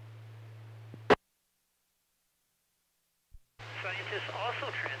 Scientists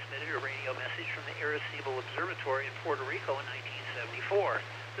also transmitted a radio message from the Arecibo Observatory in Puerto Rico in 1974.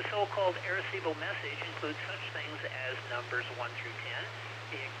 The so-called Arecibo message includes such things as numbers 1 through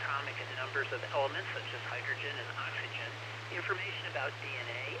 10, the atomic numbers of elements such as hydrogen and oxygen, information about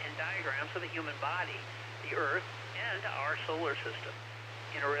DNA, and diagrams of the human body, the Earth, and our solar system.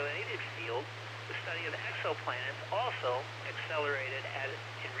 In a related field, the study of exoplanets also accelerated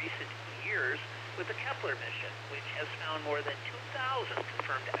in recent years with the Kepler mission, which has found more than 2,000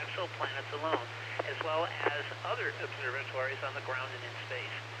 confirmed exoplanets alone, as well as other observatories on the ground and in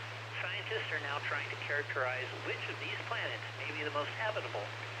space. Scientists are now trying to characterize which of these planets may be the most habitable.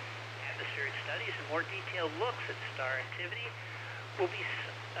 Atmospheric studies and more detailed looks at star activity will be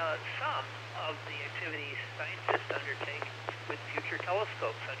some of the activities scientists undertake with future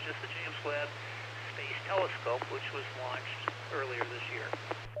telescopes, such as the James Webb Space Telescope, which was launched earlier this year.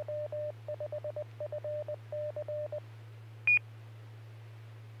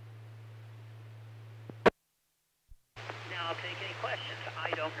 Now, I'll take any questions. I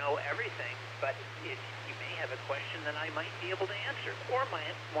don't know everything, but if you may have a question that I might be able to answer, or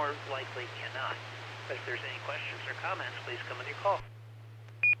might more likely cannot. But if there's any questions or comments, please come with your call.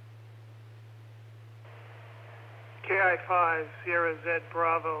 KI-5, Sierra Z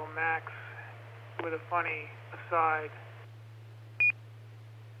Bravo, Max, with a funny aside.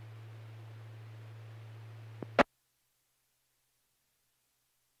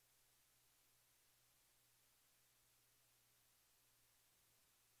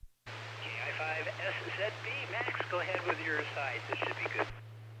 KI-5SZB, Max, go ahead with your aside. This should be good.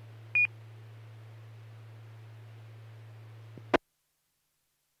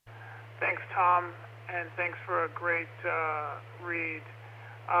 Thanks, Tom, and thanks for a great read.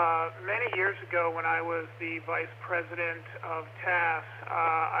 Many years ago, when I was the vice president of TAS,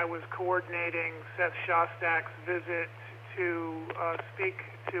 I was coordinating Seth Shostak's visit to speak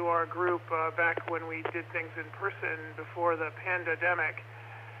to our group back when we did things in person before the pandemic.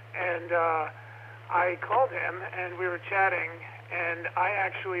 And I called him, and we were chatting, and I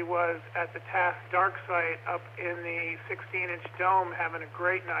actually was at the TAS dark site up in the 16-inch dome having a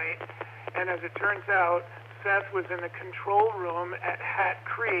great night. And as it turns out, Seth was in the control room at Hat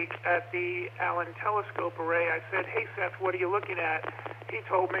Creek at the Allen Telescope Array. I said, "Hey, Seth, what are you looking at?" He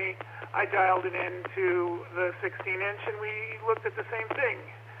told me. I dialed it into the 16-inch, and we looked at the same thing.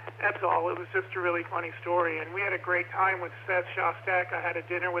 That's all. It was just a really funny story, and we had a great time with Seth Shostak. I had a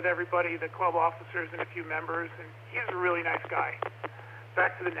dinner with everybody, the club officers and a few members, and he's a really nice guy.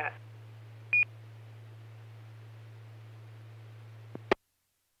 Back to the net.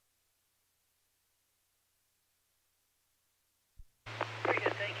 Very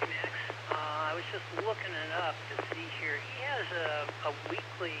good. Thank you, Max. I was just looking it up to see here. He has a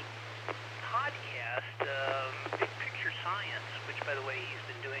weekly podcast, Big Picture Science, which, by the way, he's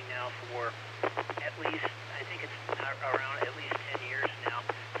been doing now for at least, I think it's around at least 10 years now.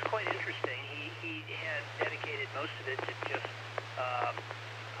 It's quite interesting. He had dedicated most of it to just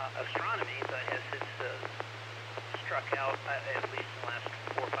astronomy, but has since struck out, at least in the last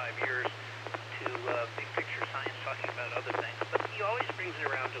 4 or 5 years, to Big Picture Science, talking about other things. But he always brings it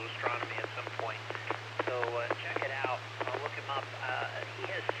around to astronomy at some point. So check it out. Look him up. He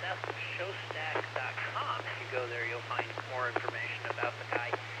has SethShostak.com. If you go there, you'll find more information about the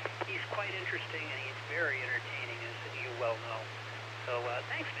guy. He's quite interesting, and he's very entertaining, as you well know. So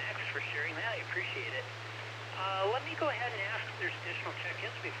thanks, Max, for sharing that. I appreciate it. Let me go ahead and ask if there's additional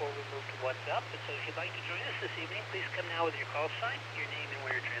check-ins before we move to what's up. And so if you'd like to join us this evening, please come now with your call sign, your name, and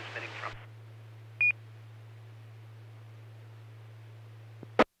where you're transmitting from.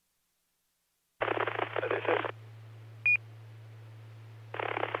 This is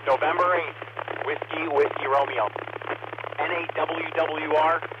November 8th, Whiskey Romeo.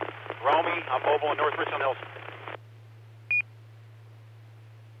 NAWWR, Romy, I'm mobile in North Richland Hills.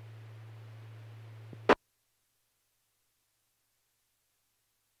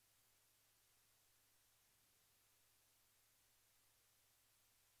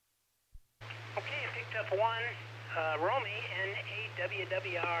 Okay, I picked up one. Romy,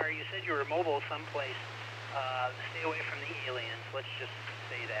 NAWWR, you said you were mobile someplace. Stay away from the aliens. Let's just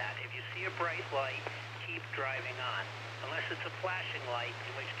say that. If you see a bright light, keep driving on. Unless it's a flashing light,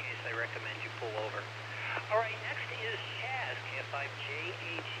 in which case I recommend you pull over. All right, next is Chaz,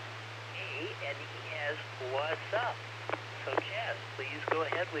 KF5JHA, and he has What's Up? So Chaz, please go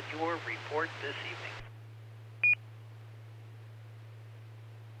ahead with your report this evening.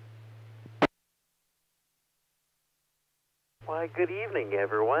 Why, good evening,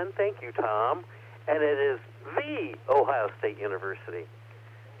 everyone. Thank you, Tom. And it is the Ohio State University.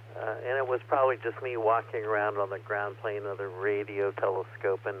 And it was probably just me walking around on the ground plane of the radio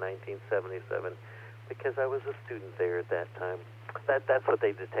telescope in 1977 because I was a student there at that time. That's what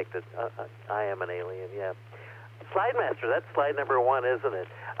they detected. I am an alien, yeah. Slide Master, that's slide number 1, isn't it?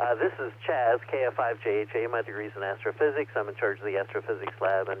 This is Chaz, KF5JHA. My degree's in astrophysics. I'm in charge of the astrophysics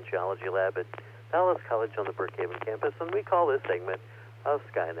lab and geology lab at Dallas College on the Brookhaven campus, and we call this segment of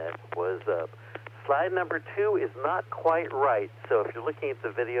Skynet What's Up. Slide number 2 is not quite right, so if you're looking at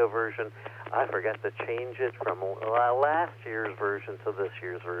the video version, I forgot to change it from last year's version to this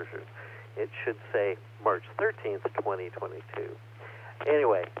year's version. It should say March 13th, 2022.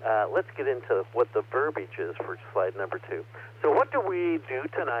 Anyway, let's get into what the verbiage is for slide number 2. So what do we do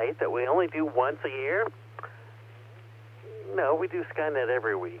tonight that we only do once a year? No, we do Skynet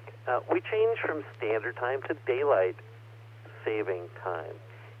every week. We change from standard time to daylight saving time.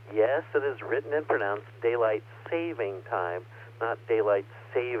 Yes, it is written and pronounced daylight saving time, not daylight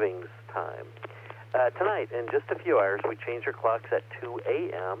savings time. Tonight, in just a few hours, we change our clocks at 2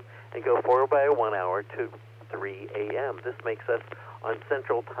 a.m. and go forward by 1 hour to 3 a.m. This makes us on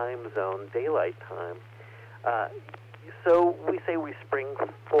Central Time Zone daylight time. So we say we spring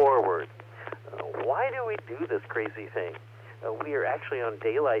forward. Why do we do this crazy thing? We are actually on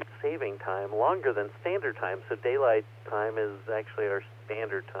daylight saving time longer than standard time, so daylight time is actually our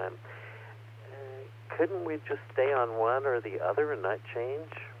standard time. Couldn't we just stay on one or the other and not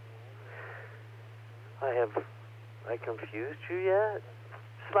change? I confused you yet?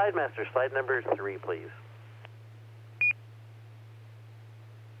 Slide Master, slide number 3, please.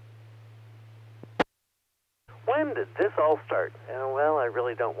 When did this all start? Well, I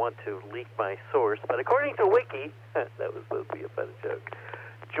really don't want to leak my source, but according to Wiki, that was supposed to be a fun joke,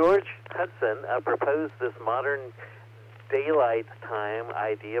 George Hudson proposed this modern daylight time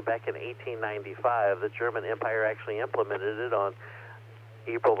idea back in 1895. The German Empire actually implemented it on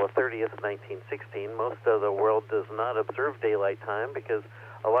April the 30th, 1916. Most of the world does not observe daylight time because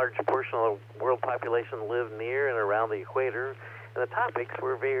a large portion of the world population live near and around the equator. And the topics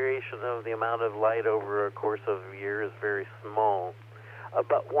were variation of the amount of light over a course of a year is very small.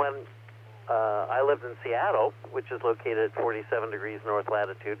 But when I lived in Seattle, which is located at 47 degrees north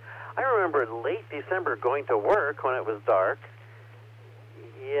latitude, I remember late December going to work when it was dark.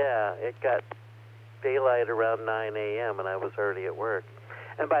 Yeah, it got daylight around 9 a.m. and I was already at work.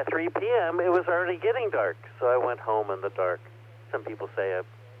 And by 3 p.m. it was already getting dark, so I went home in the dark. Some people say I've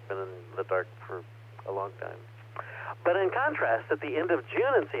been in the dark for a long time. But in contrast, at the end of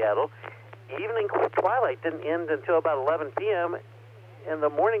June in Seattle, evening twilight didn't end until about 11 p.m., and the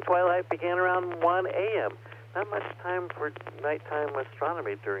morning twilight began around 1 a.m. Not much time for nighttime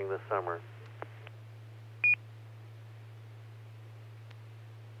astronomy during the summer.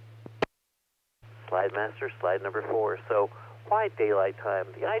 Slide Master, slide number 4. So, why daylight time?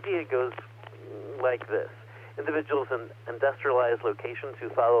 The idea goes like this. Individuals in industrialized locations who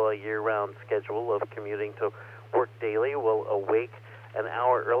follow a year-round schedule of commuting to work daily will awake an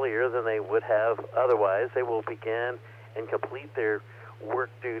hour earlier than they would have otherwise. They will begin and complete their work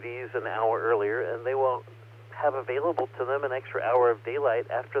duties an hour earlier, and they will have available to them an extra hour of daylight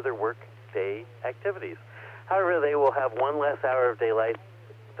after their work day activities. However, they will have one less hour of daylight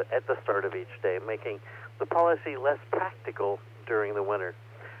at the start of each day, making the policy less practical during the winter.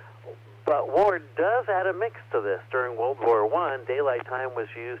 But war does add a mix to this. During World War I, daylight time was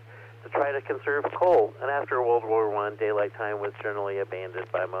used to try to conserve coal, and after World War I, daylight time was generally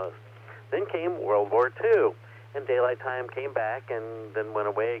abandoned by most. Then came World War II, and daylight time came back and then went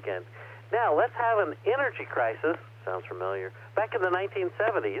away again. Now, let's have an energy crisis. Sounds familiar. Back in the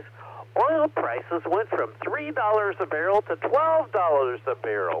 1970s, oil prices went from $3 a barrel to $12 a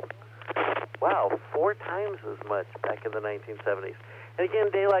barrel. Wow, 4 times as much back in the 1970s. And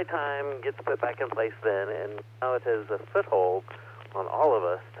again, daylight time gets put back in place then, and now it has a foothold on all of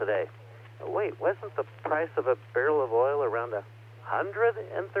us today. Wait, wasn't the price of a barrel of oil around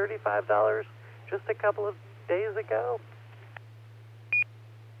 $135 just a couple of days ago?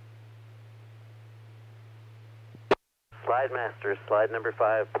 Slide Master, slide number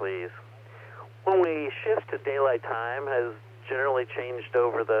 5, please. When we shift to daylight time has generally changed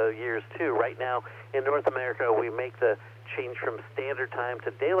over the years too. Right now in North America, we make the change from standard time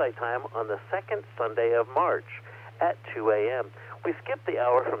to daylight time on the second Sunday of March at 2 a.m. We skip the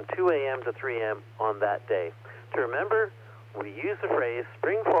hour from 2 a.m. to 3 a.m. on that day. To remember, we use the phrase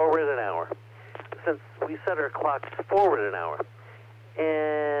spring forward an hour, since we set our clocks forward an hour.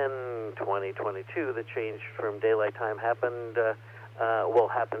 In 2022, the change from daylight time will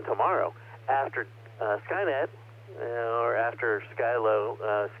happen tomorrow after Skynet or after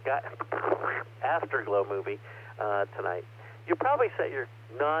Afterglow movie tonight. You probably set your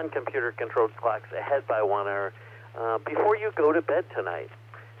non-computer controlled clocks ahead by 1 hour before you go to bed tonight.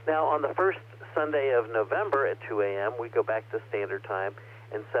 Now, on the first Sunday of November at 2 a.m., we go back to standard time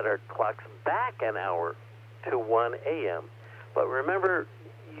and set our clocks back an hour to 1 a.m. But remember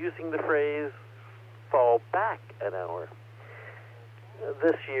using the phrase fall back an hour.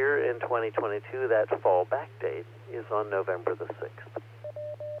 This year in 2022, that fall back date is on November the 6th.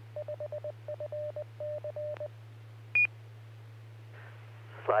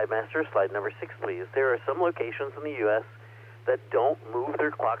 Slide Master, slide number 6, please. There are some locations in the U.S. that don't move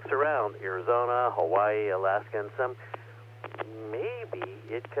their clocks around. Arizona, Hawaii, Alaska, and some. Maybe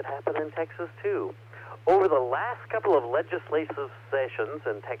it could happen in Texas, too. Over the last couple of legislative sessions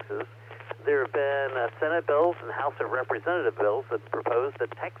in Texas, there have been Senate bills and House of Representative bills that propose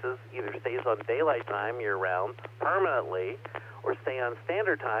that Texas either stays on daylight time year-round permanently or stay on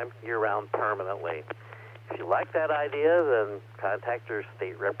standard time year-round permanently. If you like that idea, then contact your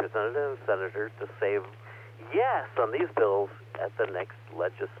state representative and senator to say yes on these bills at the next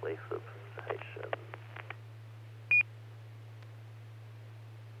legislative session.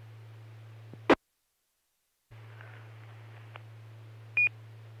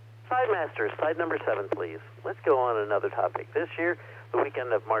 Slide Master, slide number 7, please. Let's go on another topic. This year, the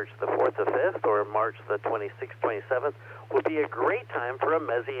weekend of March the 4th to 5th, or March the 26th, 27th, would be a great time for a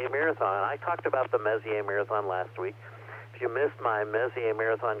Messier Marathon. I talked about the Messier Marathon last week. If you missed my Messier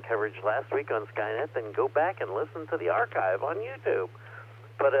Marathon coverage last week on Skynet, then go back and listen to the archive on YouTube.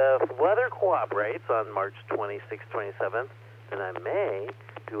 But if weather cooperates on March 26th, 27th, then I may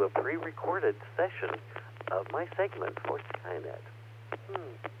do a pre-recorded session of my segment for Skynet.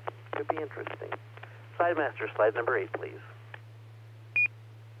 Could be interesting. Slide Master, slide number 8, please.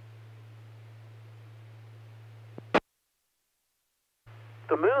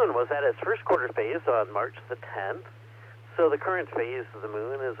 The moon was at its first quarter phase on March the 10th, so the current phase of the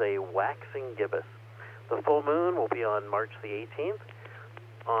moon is a waxing gibbous. The full moon will be on March the 18th.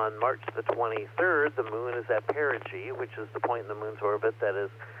 On March the 23rd, the moon is at perigee, which is the point in the moon's orbit that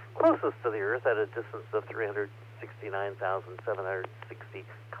is closest to the Earth at a distance of 369,760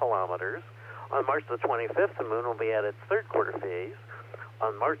 kilometers. On March the 25th, the moon will be at its third quarter phase.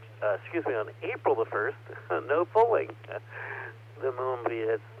 On April the 1st, no pulling. The moon will be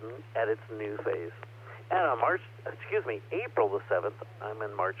at its new phase. And on April the 7th, I'm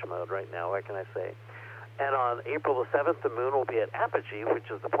in March mode right now, what can I say? And on April the 7th, the moon will be at apogee, which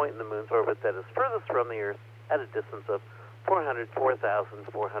is the point in the moon's orbit that is furthest from the Earth at a distance of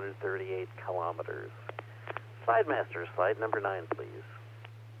 404,438 kilometers. Slide Master, slide number 9, please.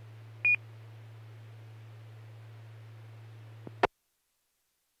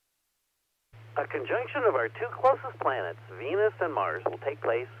 A conjunction of our two closest planets, Venus and Mars, will take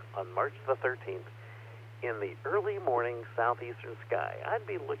place on March the 13th in the early morning southeastern sky. I'd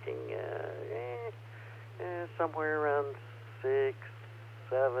be looking somewhere around 6,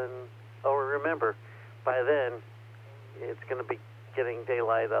 7. Oh, remember, by then, it's going to be getting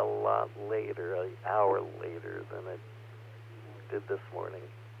daylight a lot later, an hour later than it did this morning.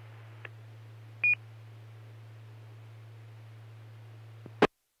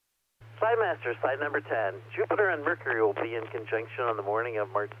 Slide Master, slide number 10. Jupiter and Mercury will be in conjunction on the morning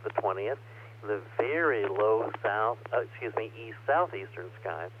of March the 20th in the very low east-southeastern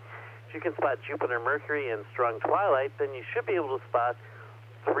sky. If you can spot Jupiter and Mercury in strong twilight, then you should be able to spot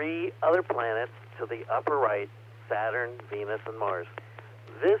 3 other planets to the upper right, Saturn, Venus, and Mars.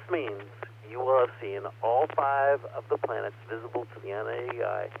 This means you will have seen all 5 of the planets visible to the unaided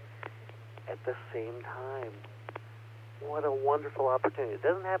eye at the same time. What a wonderful opportunity. It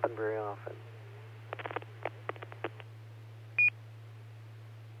doesn't happen very often.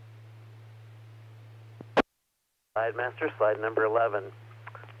 Slide Master, slide number 11.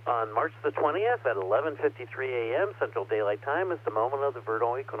 On March the 20th at 11:53 a.m. Central Daylight Time is the moment of the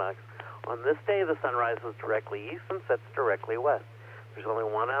vernal equinox. On this day, the sun rises directly east and sets directly west. There's only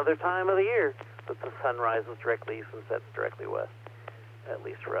one other time of the year that the sun rises directly east and sets directly west, at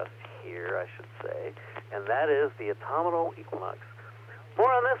least for us here, I should say, and that is the autumnal equinox.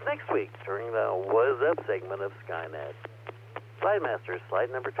 More on this next week during the What's Up segment of Skynet. Slide Master,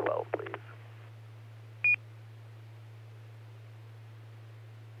 slide number 12, please.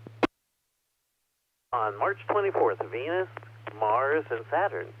 On March 24th, Venus, Mars, and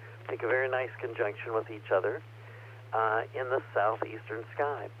Saturn make a very nice conjunction with each other in the southeastern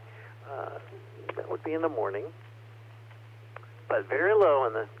sky. That would be in the morning. But very low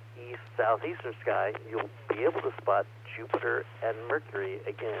in the southeastern sky, you'll be able to spot Jupiter and Mercury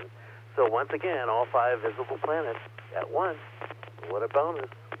again. So once again, all 5 visible planets at once. What a bonus.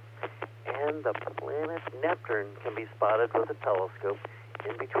 And the planet Neptune can be spotted with a telescope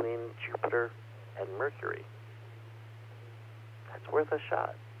in between Jupiter and Mercury. That's worth a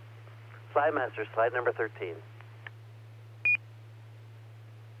shot. Slide Master, slide number 13.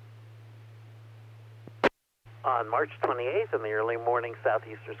 On March 28th, in the early morning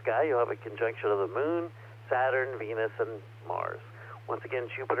southeastern sky, you'll have a conjunction of the Moon, Saturn, Venus, and Mars. Once again,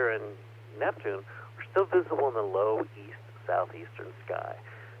 Jupiter and Neptune are still visible in the low east-southeastern sky.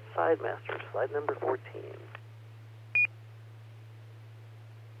 Slide Master, slide number 14.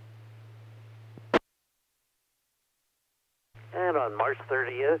 And on March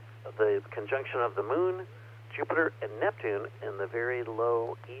 30th, the conjunction of the Moon, Jupiter, and Neptune in the very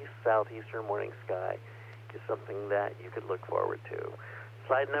low east-southeastern morning sky is something that you could look forward to.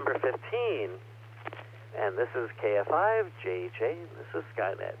 Slide number 15, and this is KF5, JHA, and this is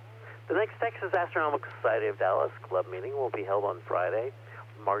Skynet. The next Texas Astronomical Society of Dallas Club meeting will be held on Friday,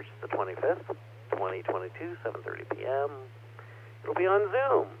 March the 25th, 2022, 7:30 p.m. It'll be on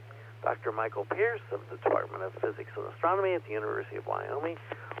Zoom. Dr. Michael Pierce of the Department of Physics and Astronomy at the University of Wyoming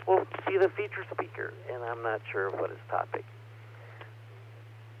will be the featured speaker, and I'm not sure of what his topic.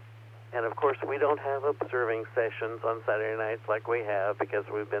 And of course, we don't have observing sessions on Saturday nights like we have because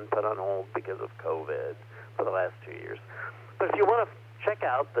we've been put on hold because of COVID for the last 2 years. But if you want to check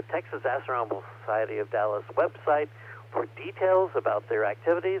out the Texas Astronomical Society of Dallas website for details about their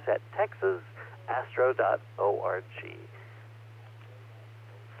activities at texasastro.org.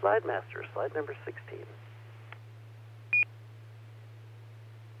 Slide Master, slide number 16.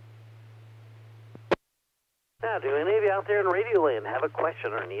 Now, do any of you out there in Radio Land have a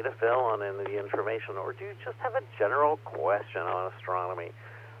question or need a fill on any of the information, or do you just have a general question on astronomy?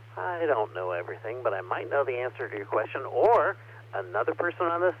 I don't know everything, but I might know the answer to your question, or another person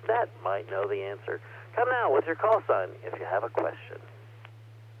on this net might know the answer. Come now with your call sign if you have a question.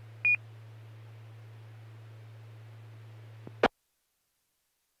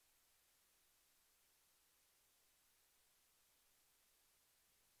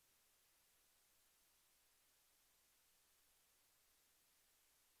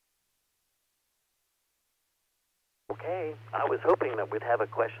 Okay, I was hoping that we'd have a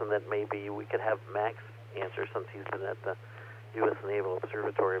question that maybe we could have Max answer since he's been at the U.S. Naval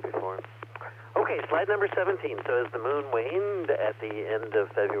Observatory before. Okay, slide number 17. So as the moon waned at the end of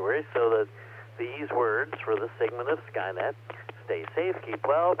February, so that these words for this segment of Skynet: stay safe, keep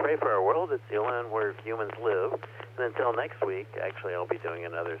well, pray for our world. It's the only one where humans live. And until next week, actually I'll be doing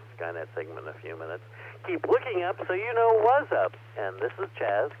another Skynet segment in a few minutes. Keep looking up so you know what's up. And this is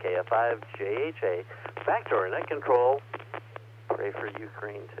Chaz, KF5JHA, back to our net control. Pray for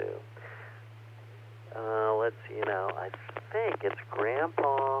Ukraine, too. Let's see now. I think it's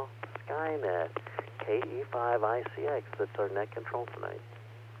Grandpa Skynet, KE5ICX, that's our net control tonight.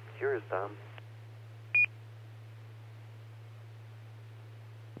 It's yours, Tom.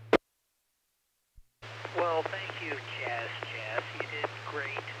 Well, thank you, Chaz. You did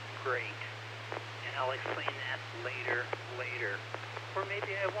great. And I'll explain that later. Or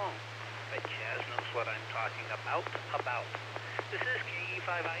maybe I won't. But Chaz knows what I'm talking about. This is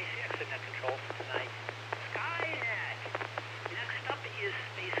KE5ICX, the net control for tonight. Skynet! Next up is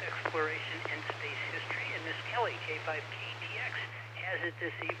space exploration and space history, and Miss Kelly, K5KTX, has it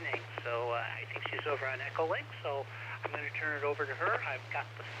this evening. So I think she's over on Echolink, so I'm going to turn it over to her. I've got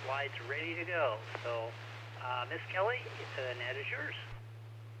the slides ready to go. So, Miss Kelly, the net is yours.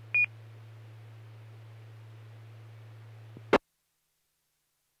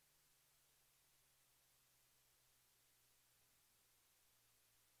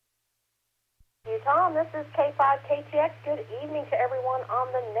 Tom, this is K5KTX. Good evening to everyone on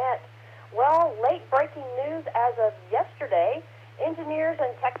the net. Well, late breaking news as of yesterday. Engineers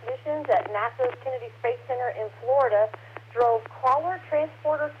and technicians at NASA's Kennedy Space Center in Florida drove Crawler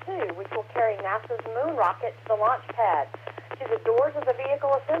Transporter 2, which will carry NASA's moon rocket to the launch pad, to the doors of the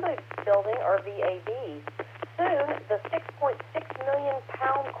Vehicle Assembly Building, or VAB. Soon, the 6.6 million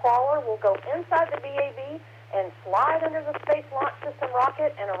pound crawler will go inside the VAB and slide under the Space Launch System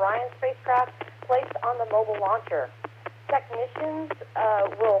rocket and Orion spacecraft placed on the mobile launcher. technicians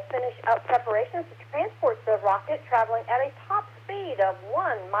will finish up preparations to transport the rocket traveling at a top speed of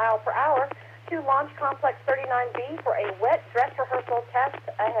 1 mile per hour to Launch Complex 39B for a wet dress rehearsal test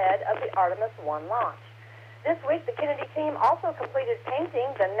ahead of the Artemis 1 launch. This week, the Kennedy team also completed painting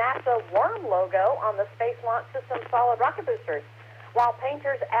the NASA worm logo on the Space Launch System solid rocket boosters. While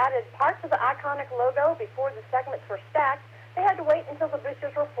painters added parts of the iconic logo before the segments were stacked, they had to wait until the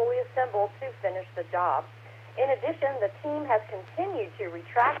boosters were fully assembled to finish the job. In addition, the team has continued to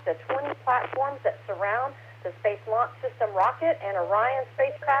retract the 20 platforms that surround the Space Launch System rocket and Orion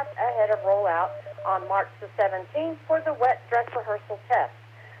spacecraft ahead of rollout on March the 17th for the wet dress rehearsal test.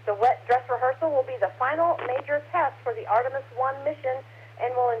 The wet dress rehearsal will be the final major test for the Artemis 1 mission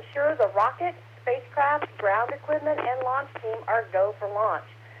and will ensure the rocket, spacecraft, ground equipment, and launch team are go for launch.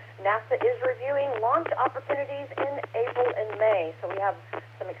 NASA is reviewing launch opportunities in April and May, so we have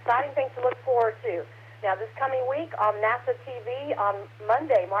some exciting things to look forward to. Now, this coming week on NASA TV on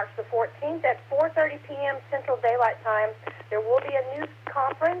Monday, March the 14th at 4:30 p.m. Central Daylight Time, there will be a news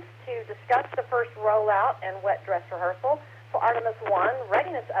conference to discuss the first rollout and wet dress rehearsal for Artemis 1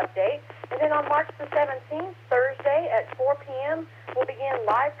 readiness update. And then on March the 17th, Thursday at 4 p.m., we'll begin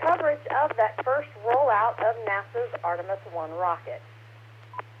live coverage of that first rollout of NASA's Artemis 1 rocket.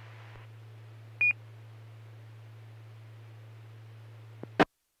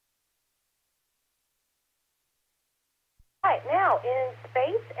 Right, now in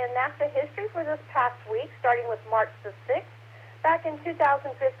space and NASA history for this past week, starting with March the 6th, back in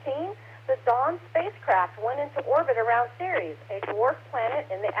 2015, the Dawn spacecraft went into orbit around Ceres, a dwarf planet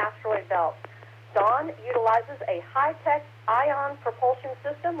in the asteroid belt. Dawn utilizes a high-tech ion propulsion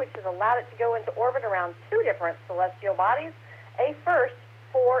system, which has allowed it to go into orbit around 2 different celestial bodies, a first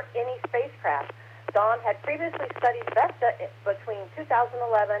for any spacecraft. Dawn had previously studied Vesta between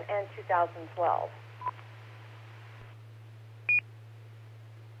 2011 and 2012.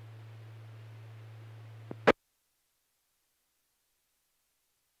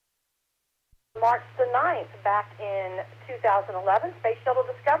 March the 9th, back in 2011, Space Shuttle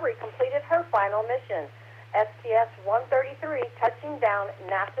Discovery completed her final mission. STS-133 touching down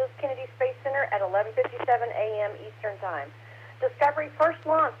NASA's Kennedy Space Center at 11:57 a.m. Eastern Time. Discovery first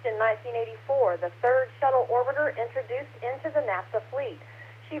launched in 1984, the third shuttle orbiter introduced into the NASA fleet.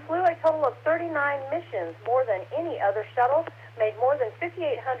 She flew a total of 39 missions, more than any other shuttle, made more than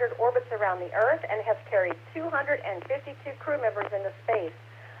 5,800 orbits around the Earth, and has carried 252 crew members into space.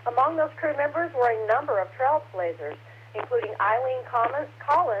 Among those crew members were a number of trailblazers, including Eileen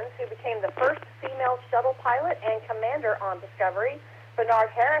Collins, who became the first female shuttle pilot and commander on Discovery. Bernard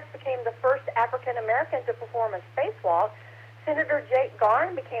Harris became the first African-American to perform a spacewalk. Senator Jake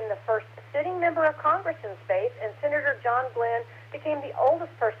Garn became the first sitting member of Congress in space, and Senator John Glenn became the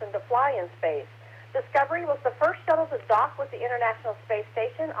oldest person to fly in space. Discovery was the first shuttle to dock with the International Space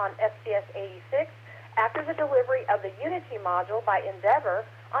Station on STS-86 after the delivery of the Unity module by Endeavour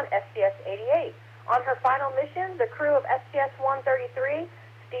on STS-88. On her final mission, the crew of STS-133,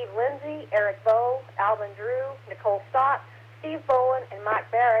 Steve Lindsay, Eric Bowe, Alvin Drew, Nicole Stott, Steve Bowen, and Mike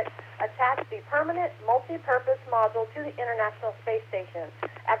Barrett attached the permanent multi-purpose module to the International Space Station.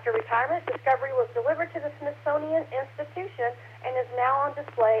 After retirement, Discovery was delivered to the Smithsonian Institution and is now on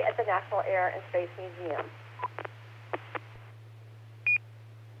display at the National Air and Space Museum.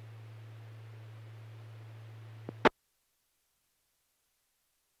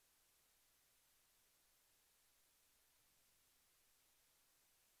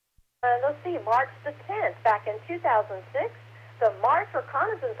 Let's see, March the 10th, back in 2006, the Mars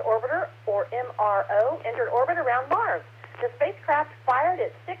Reconnaissance Orbiter, or MRO, entered orbit around Mars. The spacecraft fired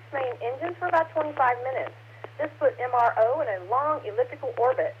its 6 main engines for about 25 minutes. This put MRO in a long elliptical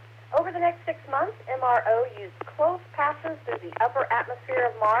orbit. Over the next 6 months, MRO used close passes through the upper atmosphere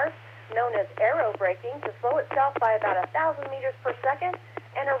of Mars, known as aerobraking, to slow itself by about 1,000 meters per second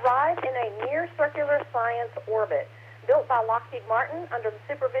and arrived in a near-circular science orbit. Built by Lockheed Martin under the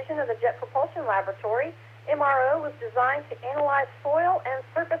supervision of the Jet Propulsion Laboratory, MRO was designed to analyze soil and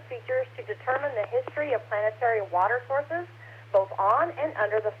surface features to determine the history of planetary water sources, both on and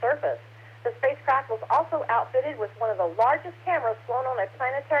under the surface. The spacecraft was also outfitted with one of the largest cameras flown on a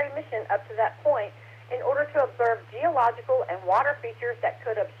planetary mission up to that point in order to observe geological and water features that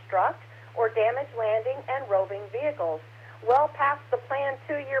could obstruct or damage landing and roving vehicles. Well past the planned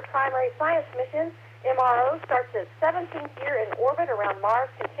 2-year primary science mission, MRO starts its 17th year in orbit around Mars,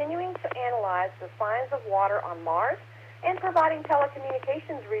 continuing to analyze the signs of water on Mars and providing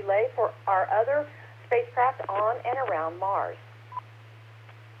telecommunications relay for our other spacecraft on and around Mars.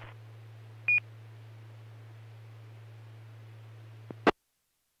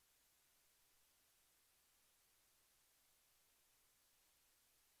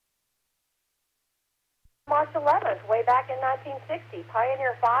 March 11th, way back in 1960,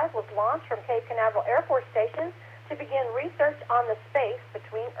 Pioneer 5 was launched from Cape Canaveral Air Force Station to begin research on the space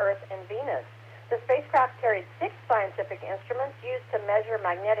between Earth and Venus. The spacecraft carried 6 scientific instruments used to measure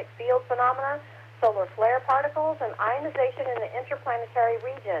magnetic field phenomena, solar flare particles, and ionization in the interplanetary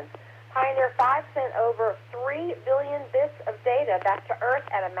region. Pioneer 5 sent over 3 billion bits of data back to Earth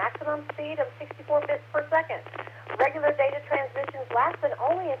at a maximum speed of 64 bits per second. Regular data transmissions lasted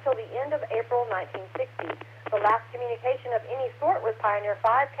only until the end of April 1960. The last communication of any sort with Pioneer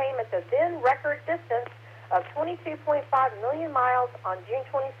 5 came at the then record distance of 22.5 million miles on June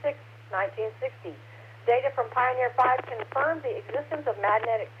 26, 1960. Data from Pioneer 5 confirmed the existence of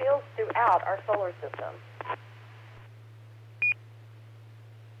magnetic fields throughout our solar system.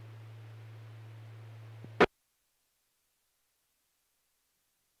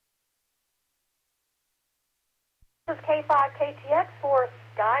 This is K5KTX for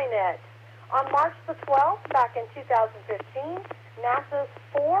Skynet. On March the 12th, back in 2015, NASA's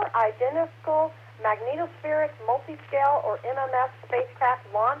 4 identical magnetospheric multiscale, or MMS, spacecraft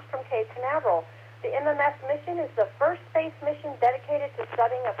launched from Cape Canaveral. The MMS mission is the first space mission dedicated to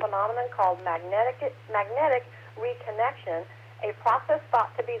studying a phenomenon called magnetic reconnection, a process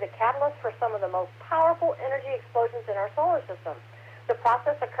thought to be the catalyst for some of the most powerful energy explosions in our solar system. The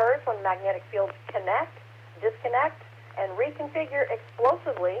process occurs when magnetic fields connect, disconnect, and reconfigure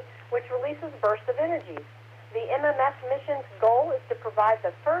explosively, which releases bursts of energy. The MMS mission's goal is to provide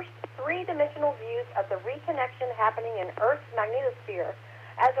the first 3-dimensional views of the reconnection happening in Earth's magnetosphere.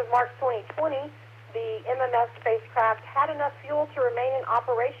 As of March 2020, the MMS spacecraft had enough fuel to remain in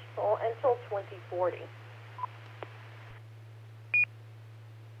operational until 2040.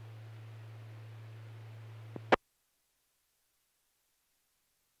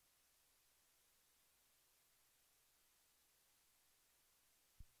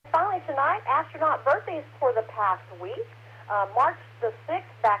 Finally tonight, astronaut birthdays for the past week. March the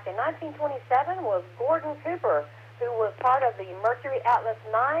 6th, back in 1927, was Gordon Cooper, who was part of the Mercury Atlas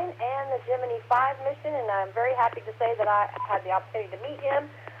 9 and the Gemini 5 mission, and I'm very happy to say that I had the opportunity to meet him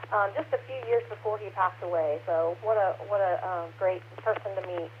just a few years before he passed away. So what a great person to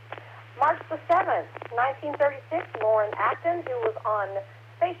meet. March the 7th, 1936, Lauren Acton, who was on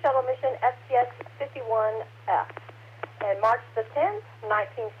Space Shuttle mission STS-51F. And March the 10th,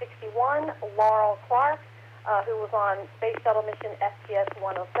 1961, Laurel Clark, who was on Space Shuttle mission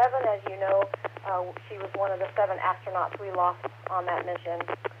STS-107. As you know, she was one of the 7 astronauts we lost on that mission.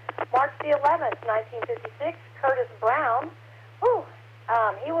 March the 11th, 1956, Curtis Brown,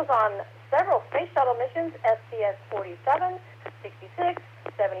 he was on several Space Shuttle missions, STS-47, 66,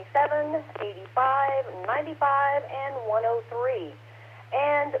 77, 85, 95, and 103.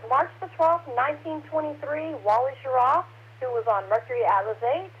 And March the 12th, 1923, Wally Schirra, who was on Mercury Atlas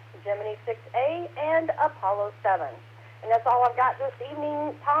 8, Gemini 6A, and Apollo 7. And that's all I've got this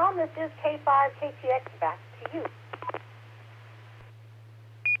evening, Tom. This is K5KTX. Back to you.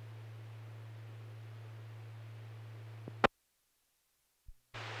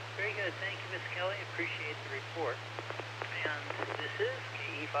 Very good. Thank you, Miss Kelly. Appreciate the report. And this is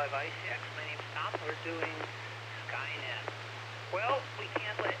KE5ICX. My name's Tom. We're doing Skynet. Well, we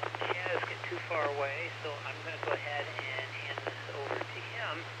can't let Chaz get too far away, so I'm going to go ahead and hand this over to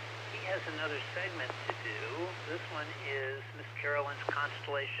him. He has another segment to do. This one is Miss Carolyn's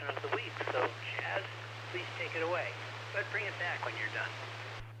Constellation of the Week. So, Chaz, please take it away. But bring it back when you're done.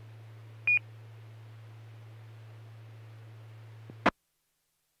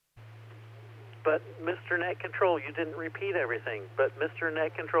 But Mr. Net Control, you didn't repeat everything. But Mr.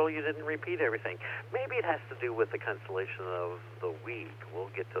 Net Control, you didn't repeat everything. Maybe it has to do with the constellation of the week. We'll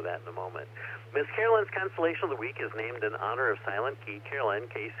get to that in a moment. Miss Carolyn's Constellation of the Week is named in honor of Silent Key Carolyn,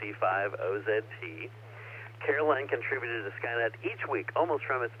 KC5OZT. Carolyn contributed to Skynet each week, almost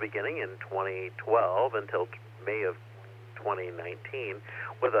from its beginning in 2012 until May of 2019,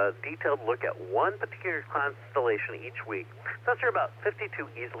 with a detailed look at one particular constellation each week. Thus, there are about 52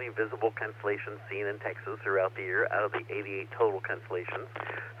 easily visible constellations seen in Texas throughout the year out of the 88 total constellations.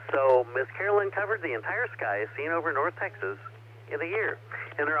 So, Miss Carolyn covered the entire sky seen over North Texas in a year.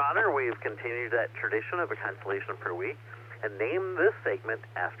 In her honor, we've continued that tradition of a constellation per week and named this segment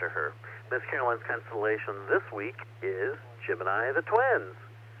after her. Miss Carolyn's constellation this week is Gemini the Twins.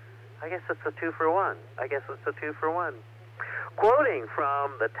 I guess it's a 2-for-1. Quoting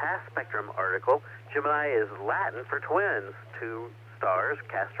from the Task Spectrum article, Gemini is Latin for twins. 2 stars,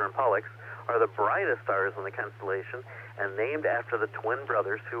 Castor and Pollux, are the brightest stars in the constellation and named after the twin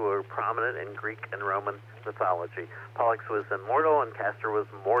brothers who were prominent in Greek and Roman mythology. Pollux was immortal and Castor was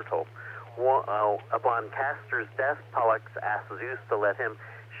mortal. Upon Castor's death, Pollux asked Zeus to let him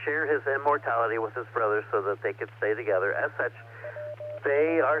share his immortality with his brother so that they could stay together. As such,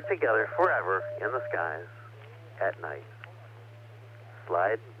 they are together forever in the skies at night.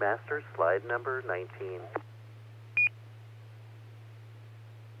 Slide master, slide number 19.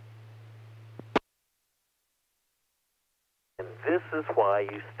 And this is why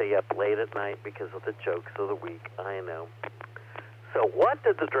you stay up late at night, because of the jokes of the week, I know. So what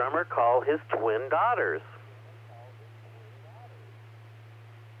did the drummer call his twin daughters?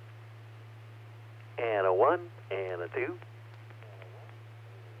 And a 1 and a 2.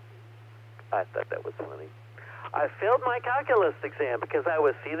 I thought that was funny. I failed my calculus exam because I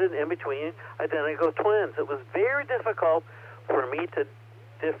was seated in between identical twins. It was very difficult for me to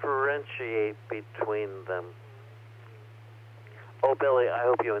differentiate between them. Oh, Billy, I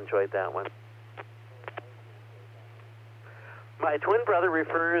hope you enjoyed that one. My twin brother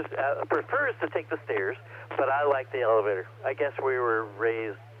prefers to take the stairs, but I like the elevator. I guess we were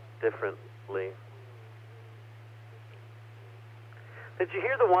raised differently. Did you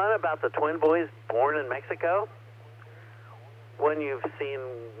hear the one about the twin boys born in Mexico? When you've seen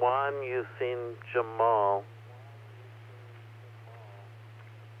Juan, you've seen Jamal.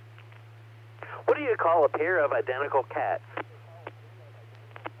 What do you call a pair of identical cats?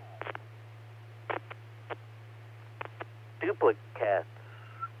 Duplicates.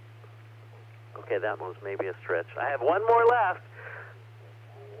 Okay, that one's maybe a stretch. I have one more left.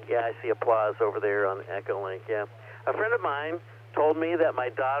 Yeah, I see applause over there on Echo Link, yeah. A friend of mine told me that my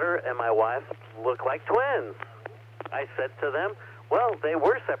daughter and my wife look like twins. I said to them, well, they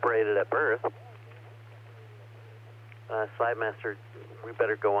were separated at birth. Slide master, we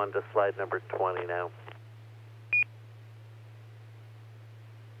better go on to slide number 20 now.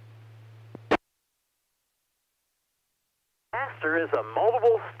 Castor is a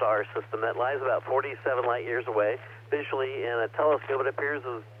multiple star system that lies about 47 light years away. Visually, in a telescope, it appears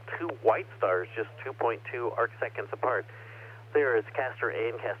as two white stars, just 2.2 arc seconds apart. There is Castor A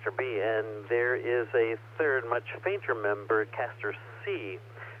and Castor B, and there is a third, much fainter member, Castor C,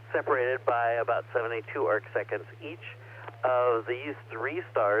 separated by about 72 arc seconds. Each of these three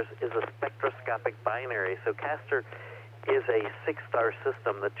stars is a spectroscopic binary, so Castor is a six-star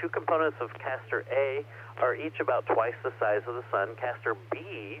system. The two components of Castor A are each about twice the size of the Sun. Castor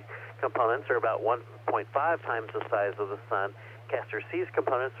B components are about 1.5 times the size of the Sun. Castor C's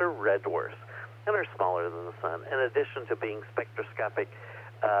components are red dwarfs and are smaller than the Sun. In addition to being spectroscopic,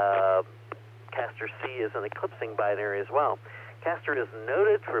 Castor C is an eclipsing binary as well. Castor is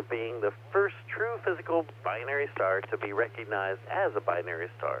noted for being the first true physical binary star to be recognized as a binary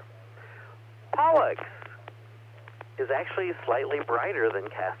star. Pollux is actually slightly brighter than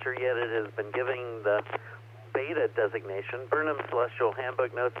Castor, yet it has been given the beta designation. Burnham's Celestial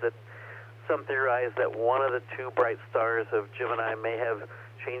Handbook notes that some theorize that one of the two bright stars of Gemini may have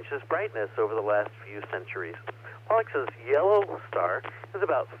changed its brightness over the last few centuries. Pollux's yellow star is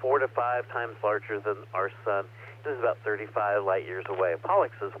about 4 to 5 times larger than our Sun. It is about 35 light years away.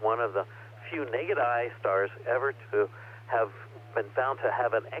 Pollux is one of the few naked eye stars ever to have been found to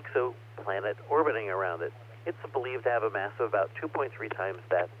have an exoplanet orbiting around it. It's believed to have a mass of about 2.3 times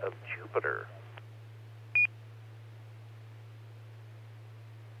that of Jupiter.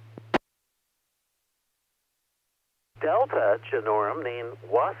 Delta Genorum, named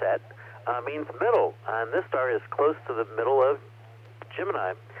Wasat, means middle, and this star is close to the middle of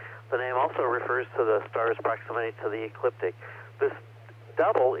Gemini. The name also refers to the star's proximity to the ecliptic. This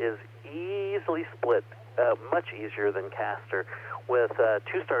double is easily split, much easier than Castor, with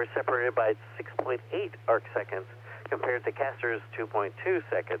two stars separated by 6.8 arc seconds compared to Castor's 2.2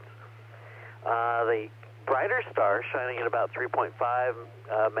 seconds. The brighter star, shining at about 3.5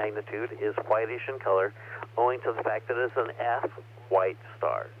 magnitude, is whitish in color, owing to the fact that it is an F white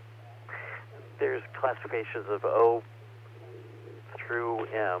star. There's classifications of O through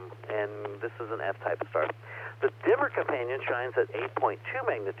M, and this is an F-type star. The dimmer companion shines at 8.2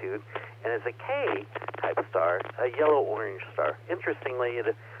 magnitude and is a K-type star, a yellow-orange star. Interestingly,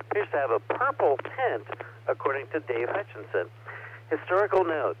 it appears to have a purple tint, according to Dave Hutchinson. Historical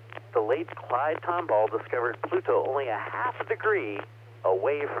note, the late Clyde Tombaugh discovered Pluto only a half a degree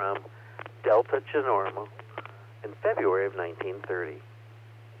away from Delta Genorum in February of 1930.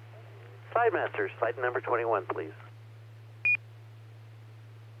 Slide Master, slide number 21, please.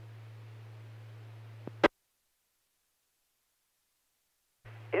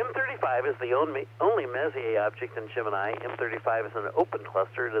 M35 is the only Messier object in Gemini. M35 is an open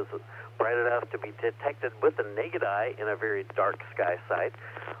cluster. It is bright enough to be detected with the naked eye in a very dark sky site.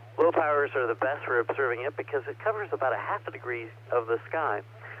 Low powers are the best for observing it because it covers about a half a degree of the sky.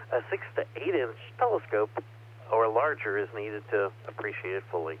 A 6 to 8 inch telescope or larger is needed to appreciate it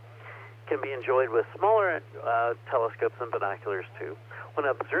fully. It can be enjoyed with smaller telescopes and binoculars too. When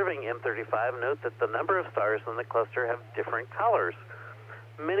observing M35, note that the number of stars in the cluster have different colors.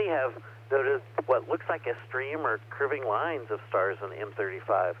 Many have noticed what looks like a stream or curving lines of stars in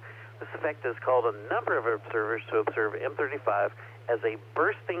M35. This effect has called a number of observers to observe M35 as a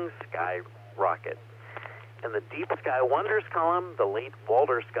bursting sky rocket. In the Deep Sky Wonders column, the late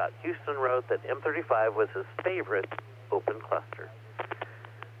Walter Scott Houston wrote that M35 was his favorite open cluster.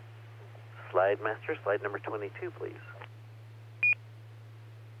 Slide master, slide number 22, please.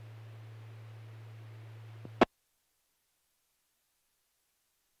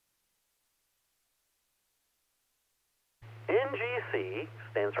 NGC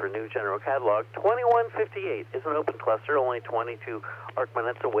stands for New General Catalog. 2158 is an open cluster only 22 arc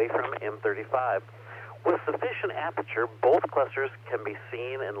minutes away from M35. With sufficient aperture, both clusters can be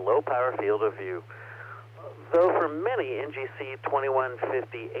seen in low power field of view. Though for many, NGC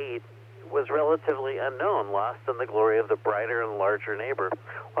 2158 was relatively unknown, lost in the glory of the brighter and larger neighbor.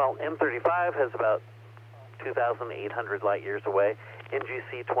 While M35 has about 2,800 light years away,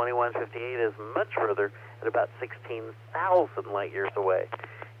 NGC 2158 is much further at about 16,000 light years away.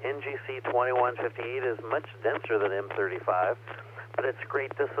 NGC 2158 is much denser than M35, but its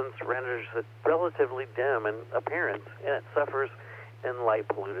great distance renders it relatively dim in appearance, and it suffers in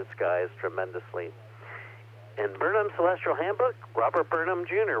light-polluted skies tremendously. In Burnham's Celestial Handbook, Robert Burnham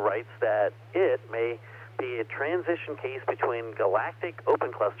Jr. writes that it may be a transition case between galactic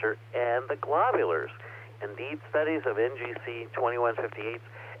open cluster and the globulars. Indeed, studies of NGC 2158's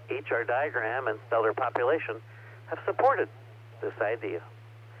HR diagram and stellar population have supported this idea.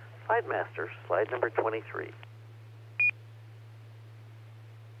 Slide master, slide number 23.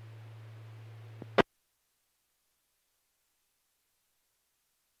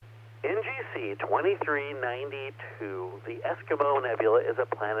 NGC 2392, the Eskimo Nebula, is a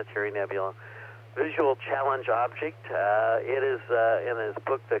planetary nebula. Visual challenge object. It is in his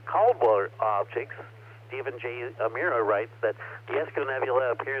book, The Caldwell Objects. Stephen J. Amira writes that the Eskimo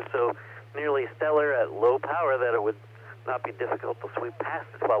Nebula appears so nearly stellar at low power that it would not be difficult to sweep past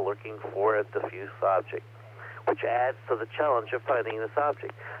it while looking for a diffuse object, which adds to the challenge of finding this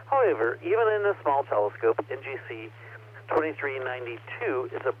object. However, even in a small telescope, NGC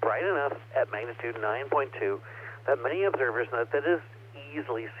 2392 is bright enough at magnitude 9.2 that many observers note that it is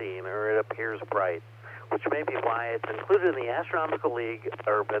easily seen, or it appears bright, which may be why it's included in the Astronomical League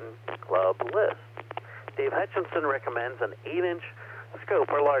Urban Club list. Dave Hutchinson recommends an 8-inch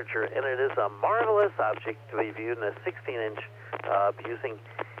scope or larger, and it is a marvelous object to be viewed in a 16-inch using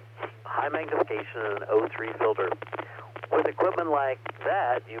high magnification and an O3 filter. With equipment like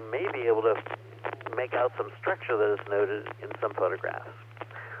that, you may be able to make out some structure that is noted in some photographs.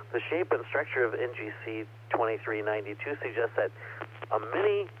 The shape and structure of NGC 2392 suggests that a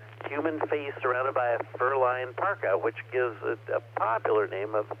mini human face surrounded by a fur-lined parka, which gives it a popular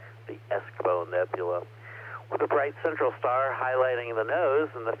name of the Eskimo Nebula. With a bright central star highlighting the nose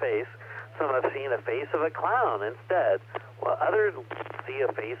and the face, some have seen a face of a clown instead, while others see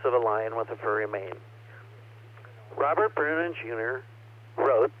a face of a lion with a furry mane. Robert Burnham Jr.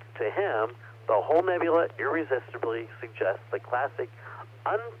 wrote to him, the whole nebula irresistibly suggests the classic,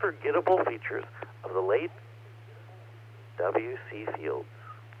 unforgettable features of the late W.C. Fields.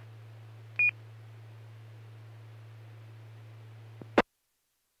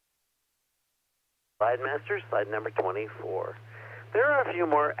 Slide master, slide number 24. There are a few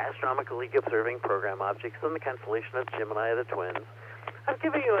more Astronomical League observing program objects in the constellation of Gemini the Twins. I've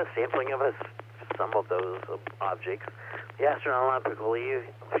given you a sampling of some of those objects. The Astronomical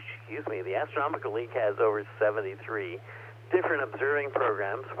League, the Astronomical League has over 73 different observing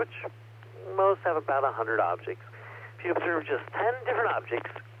programs, which most have about 100 objects. If you observe just 10 different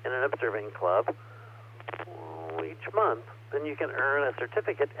objects in an observing club each month, then you can earn a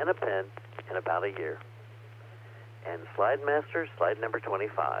certificate and a pen in about a year. And slide master, slide number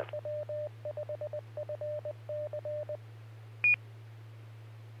 25.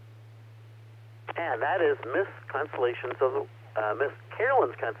 And that is Miss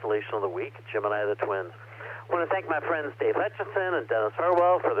Carolyn's constellation of the week, Gemini the Twins. I want to thank my friends Dave Hutchinson and Dennis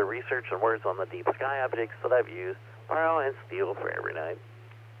Harwell for the research and words on the deep sky objects that I've used, borrow, and steal for every night,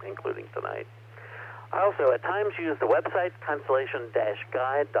 including tonight. I also at times use the website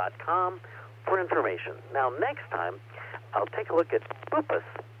constellation-guide.com for information. Now, next time, I'll take a look at Boopus,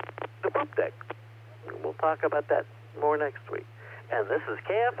 the Boop Deck. We'll talk about that more next week. And this is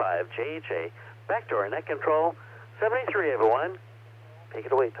KF5JHA, back to our net control, 73, everyone. Take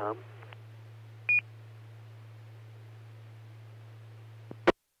it away, Tom.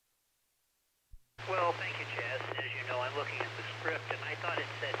 Well, thank you, Chaz. looking at the script, and I thought it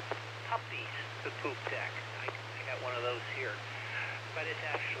said puppies, the poop deck. I got one of those here. But it's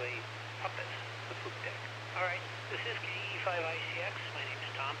actually puppets, the poop deck. All right, this is KE5ICX. My name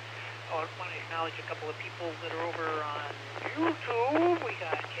is Tom. I want to acknowledge a couple of people that are over on YouTube. We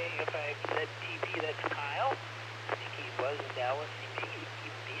got KE5ZTV, that's Kyle. I think he was in Dallas. He may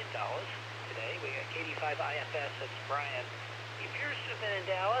even be in Dallas today. We got KD5IFS, that's Brian. He appears to have been in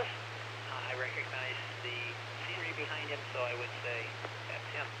Dallas. I recognize the scenery behind him, so I would say that's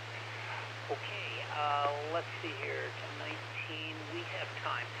him. Okay, let's see here. 10:19, we have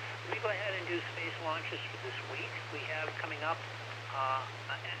time. Let me go ahead and do space launches for this week. We have coming up,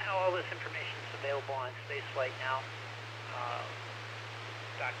 and all this information is available on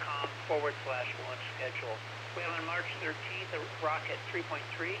spaceflightnow.com/launch schedule. We have on March 13th a rocket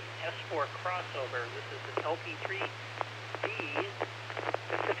 3.3 S4 crossover. This is an LP-3D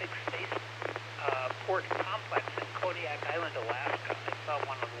Pacific Space Port Complex in Kodiak Island, Alaska. I saw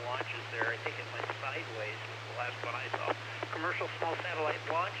one of the launches there. I think it went sideways, was the last one I saw. Commercial small satellite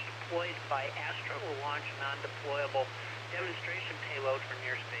launch deployed by Astra will launch non-deployable demonstration payload for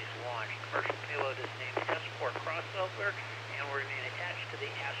near space launch. Commercial payload is named S4 crossover and will remain attached to the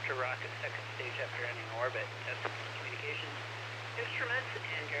Astra rocket second stage after ending orbit, testing communications instruments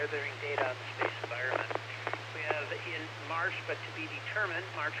and gathering data on the space environment. We have in March, but to be determined,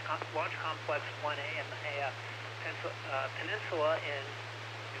 Launch Complex 1A in Mahia Peninsula in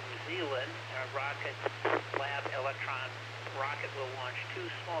New Zealand. Rocket Lab Electron rocket will launch 2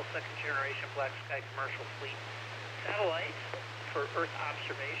 small second-generation Black Sky commercial fleet satellites for Earth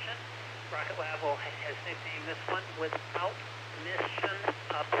observation. Rocket Lab has nicknamed this one Without Mission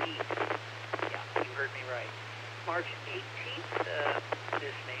Upbeat. Yeah, you heard me right. March 18th,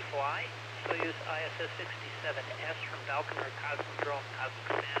 this may fly. Soyuz ISS-67S from Baikonur Cosmodrome,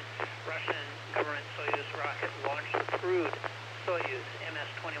 Kazakhstan. Russian government Soyuz rocket launched the crewed Soyuz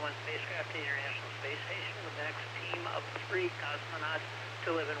MS-21 spacecraft to the International Space Station with the next team of 3 cosmonauts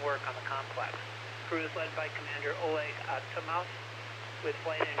to live and work on the complex. Crew is led by Commander Oleg Atomov with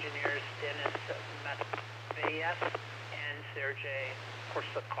flight engineers Denis Matveyev and Sergei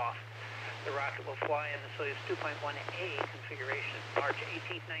Korsakov. The rocket will fly in the Soyuz 2.1A configuration. March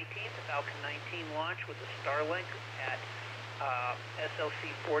 18th, 19th, the Falcon 19 launch with the Starlink at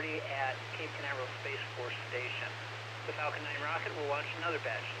SLC-40 at Cape Canaveral Space Force Station. The Falcon 9 rocket will launch another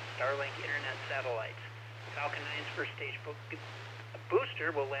batch of Starlink Internet satellites. The Falcon 9's first stage booster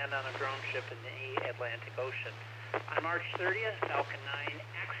will land on a drone ship in the Atlantic Ocean. On March 30th, Falcon 9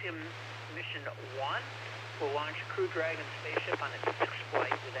 Axiom Mission 1 will launch a Crew Dragon spaceship on its 6th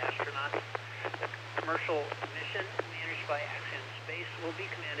flight with astronauts. The commercial mission, managed by Axiom Space, will be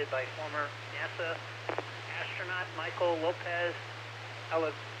commanded by former NASA astronaut Michael Lopez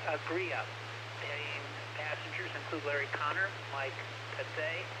Alegria. Paying passengers include Larry Connor, Mike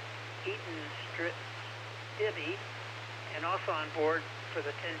Pate, Eaton Stibbe, and also on board for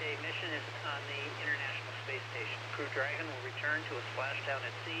the 10-day mission is on the International Space Station. Crew Dragon will return to a splashdown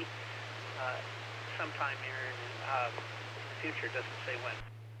at sea sometime here in the future. Doesn't say when.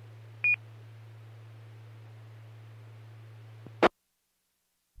 And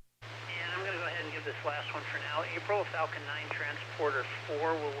I'm going to go ahead and give this last one for now. April, Falcon 9 Transporter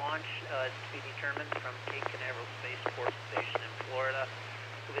 4 will launch to be determined from Cape Canaveral Space Force Station in Florida.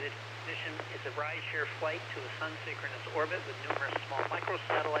 The mission is a ride-share flight to a sun-synchronous orbit with numerous small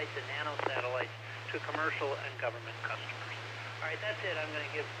microsatellites and nanosatellites to commercial and government customers. All right, that's it. I'm going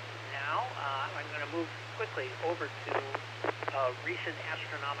to give now. I'm going to move quickly over to recent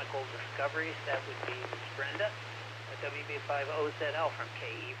astronomical discoveries. That would be Ms. Brenda at WB5OZL from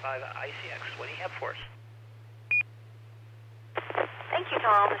KE5ICX. What do you have for us? Thank you,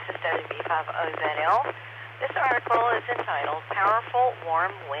 Tom. This is WB5OZL. This article is entitled Powerful Warm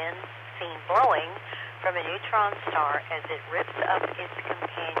Wind Seen Blowing from a Neutron Star as it Rips Up Its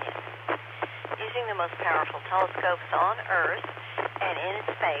Companion. Using the most powerful telescopes on Earth and in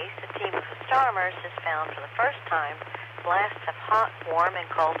space, a team of astronomers has found for the first time blasts of hot, warm, and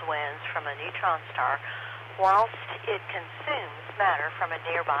cold winds from a neutron star whilst it consumes matter from a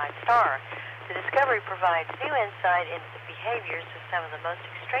nearby star. The discovery provides new insight into the behaviors of some of the most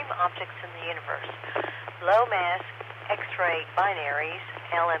extreme objects in the universe. Low-mass X-ray binaries,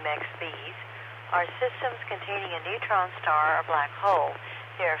 LMXBs, are systems containing a neutron star or black hole.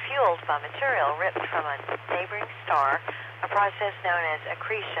 They are fueled by material ripped from a neighboring star, a process known as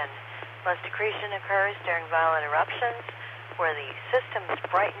accretion. Most accretion occurs during violent eruptions, where the systems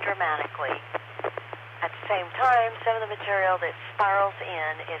brighten dramatically. At the same time, some of the material that spirals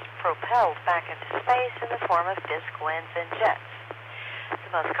in is propelled back into space in the form of disk winds and jets.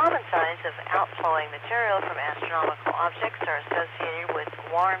 The most common signs of outflowing material from astronomical objects are associated with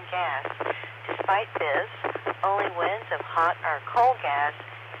warm gas. Despite this, only winds of hot or cold gas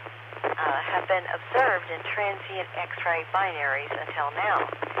have been observed in transient X-ray binaries until now.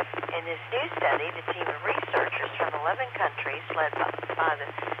 In this new study, the team of researchers from 11 countries, led by the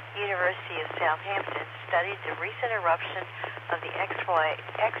University of Southampton, studied the recent eruption of the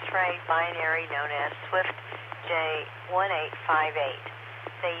X-ray binary known as Swift J1858.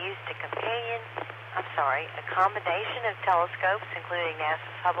 They used a combination of telescopes, including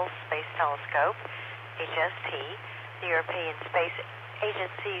NASA's Hubble Space Telescope, HST, the European Space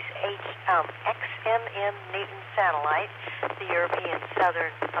Agency's XMM Newton satellite, the European Southern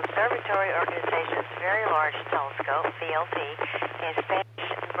Observatory Organization's Very Large Telescope, VLT, and Spanish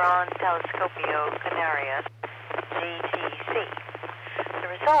Gran Telescopio Canarias, GTC. The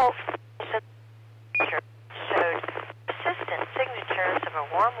results showed persistent signatures of a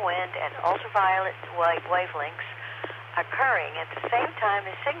warm wind and ultraviolet wavelengths occurring at the same time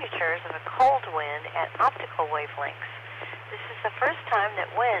as signatures of a cold wind and optical wavelengths. This is the first time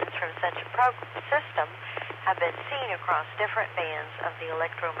that winds from such a system have been seen across different bands of the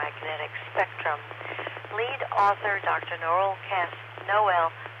electromagnetic spectrum. Lead author Dr. Noel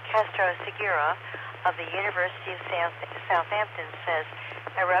Castro-Segura of the University of Southampton says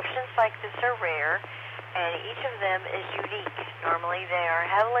eruptions like this are rare, and each of them is unique. Normally they are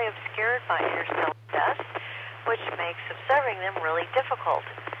heavily obscured by interstellar dust, which makes observing them really difficult.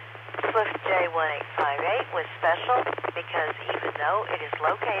 Swift J1858 was special because even though it is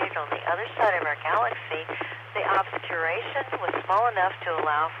located on the other side of our galaxy, the obscuration was small enough to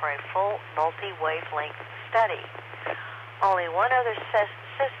allow for a full multi-wavelength study. Only one other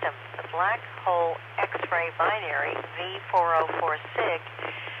system, the black hole X-ray binary V404 SIG,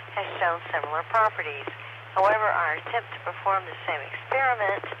 has shown similar properties. However, our attempt to perform the same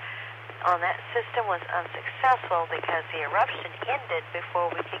experiment on that system was unsuccessful because the eruption ended before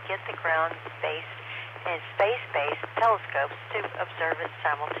we could get the ground-based and space-based telescopes to observe it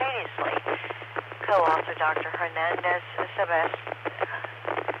simultaneously. Co-author Dr. Hernandez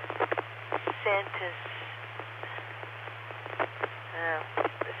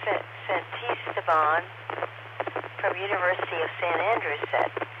Santisteban from University of San Andreas said,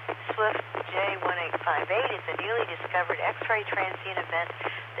 Swift J1858 is a newly discovered X-ray transient event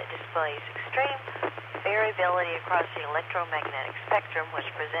that displays extreme variability across the electromagnetic spectrum, which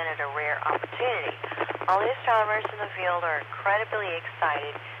presented a rare opportunity. All the astronomers in the field are incredibly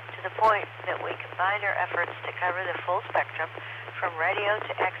excited to the point that we combined our efforts to cover the full spectrum from radio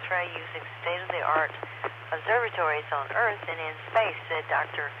to X-ray using state-of-the-art observatories on Earth and in space, said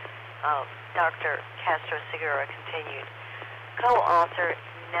Dr. Castro-Segura continued. Co-author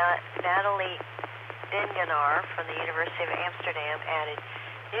Natalie Dingenaar from the University of Amsterdam added,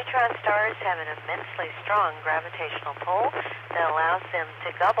 neutron stars have an immensely strong gravitational pull that allows them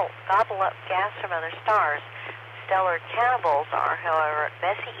to gobble up gas from other stars. Stellar cannibals are, however,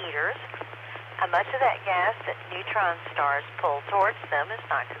 messy eaters, and much of that gas that neutron stars pull towards them is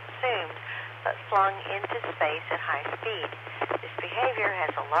not consumed, but flung into space at high speed. This behavior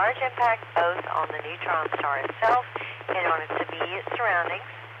has a large impact both on the neutron star itself and on its immediate surroundings.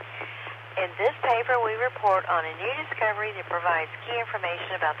 In this paper, we report on a new discovery that provides key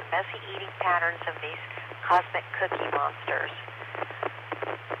information about the messy eating patterns of these cosmic cookie monsters.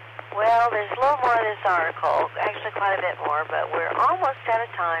 Well, there's a little more of this article, actually quite a bit more, but we're almost out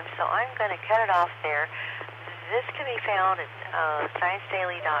of time, so I'm going to cut it off there. This can be found at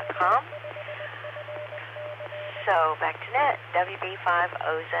ScienceDaily.com. So, back to net,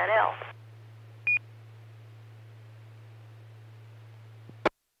 WB5OZL.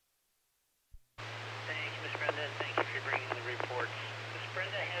 Thank you, Ms. Brenda, and thank you for bringing the reports. Ms.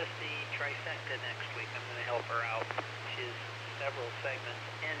 Brenda has the trifecta next week. I'm going to help her out. She has several segments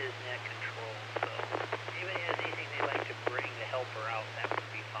and is net control. So, if anybody has anything they'd like to bring to help her out, that would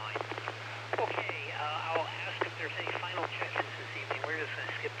be fine. Okay, I'll ask if there's any final check-ins this evening. We're just going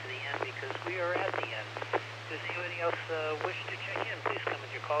to skip to the end because we are at the end. Does anybody else wish to check in? Please come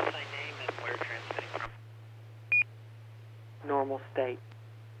with your call sign, name, and where you're transmitting from. Normal state.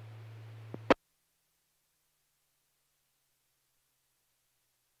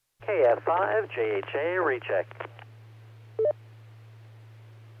 KF5, JHA, recheck.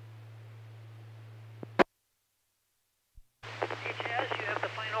 Chaz, you have the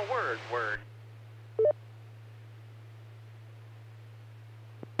final word.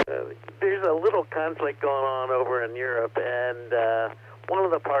 There's a little conflict going on over in Europe, and one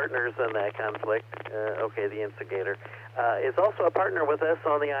of the partners in that conflict, the instigator, is also a partner with us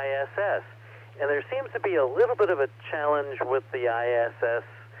on the ISS. And there seems to be a little bit of a challenge with the ISS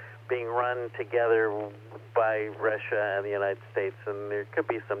being run together by Russia and the United States, and there could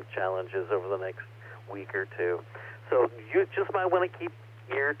be some challenges over the next week or two. So you just might want to keep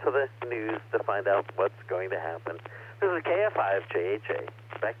ear to the news to find out what's going to happen. This is KF5JHA.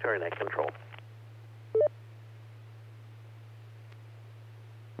 Back to our net control.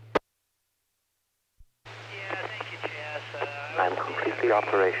 I'm completely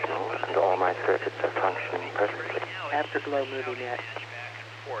operational and all my circuits are functioning perfectly. Afterglow Movie Net. Back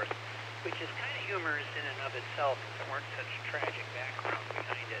and forth, which is kind of humorous in and of itself if there weren't such a tragic background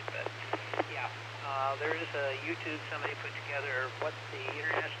behind it. But yeah, there is a YouTube somebody put together what the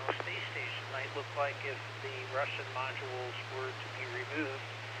International Space Station might look like if the Russian modules were to be removed.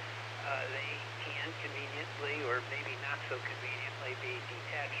 They can conveniently, or maybe not so conveniently, be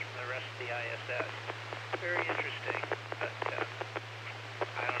detached from the rest of the ISS. Very interesting, but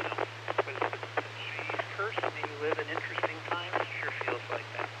I don't know. Was it a Chinese curse? May you live in interesting times? It sure feels like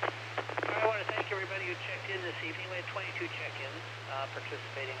that. I want to thank everybody who checked in this evening. We had 22 check-ins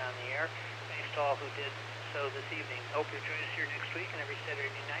participating on the air. Thanks to all who did so this evening. Hope you'll join us here next week and every Saturday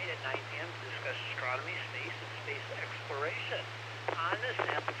night at 9 p.m. to discuss astronomy, space, and space exploration. On this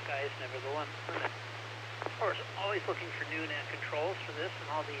net, the sky is never the limit. Of course, always looking for new net controls for this and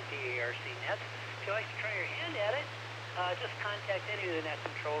all the DARC nets. If you'd like to try your hand at it, just contact any of the net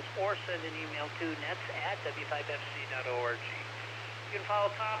controls or send an email to nets@w5fc.org. You can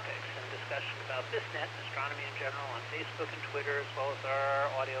follow topics and discussion about this net and astronomy in general on Facebook and Twitter, as well as our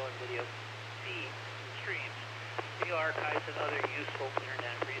audio and video feeds and streams. Video archives and other useful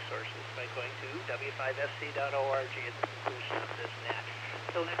internet resources by going to w5fc.org at the conclusion of this net.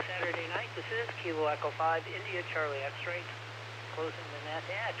 Till next Saturday night, this is Kilo Echo 5, India Charlie X-Ray, closing the net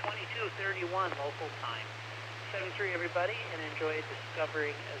at 22:31 local time. 7-3, everybody, and enjoy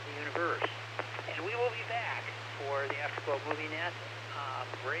discovering the universe. And we will be back for the Afterglow Movie Net,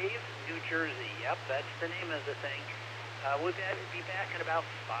 Brave, New Jersey. Yep, that's the name of the thing. We'll be back in about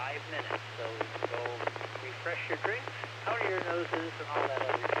 5 minutes, so go refresh your drinks, powder your noses, and all that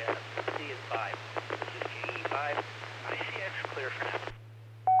other jazz. See you in 5. This is GE5, ICX, clear for now.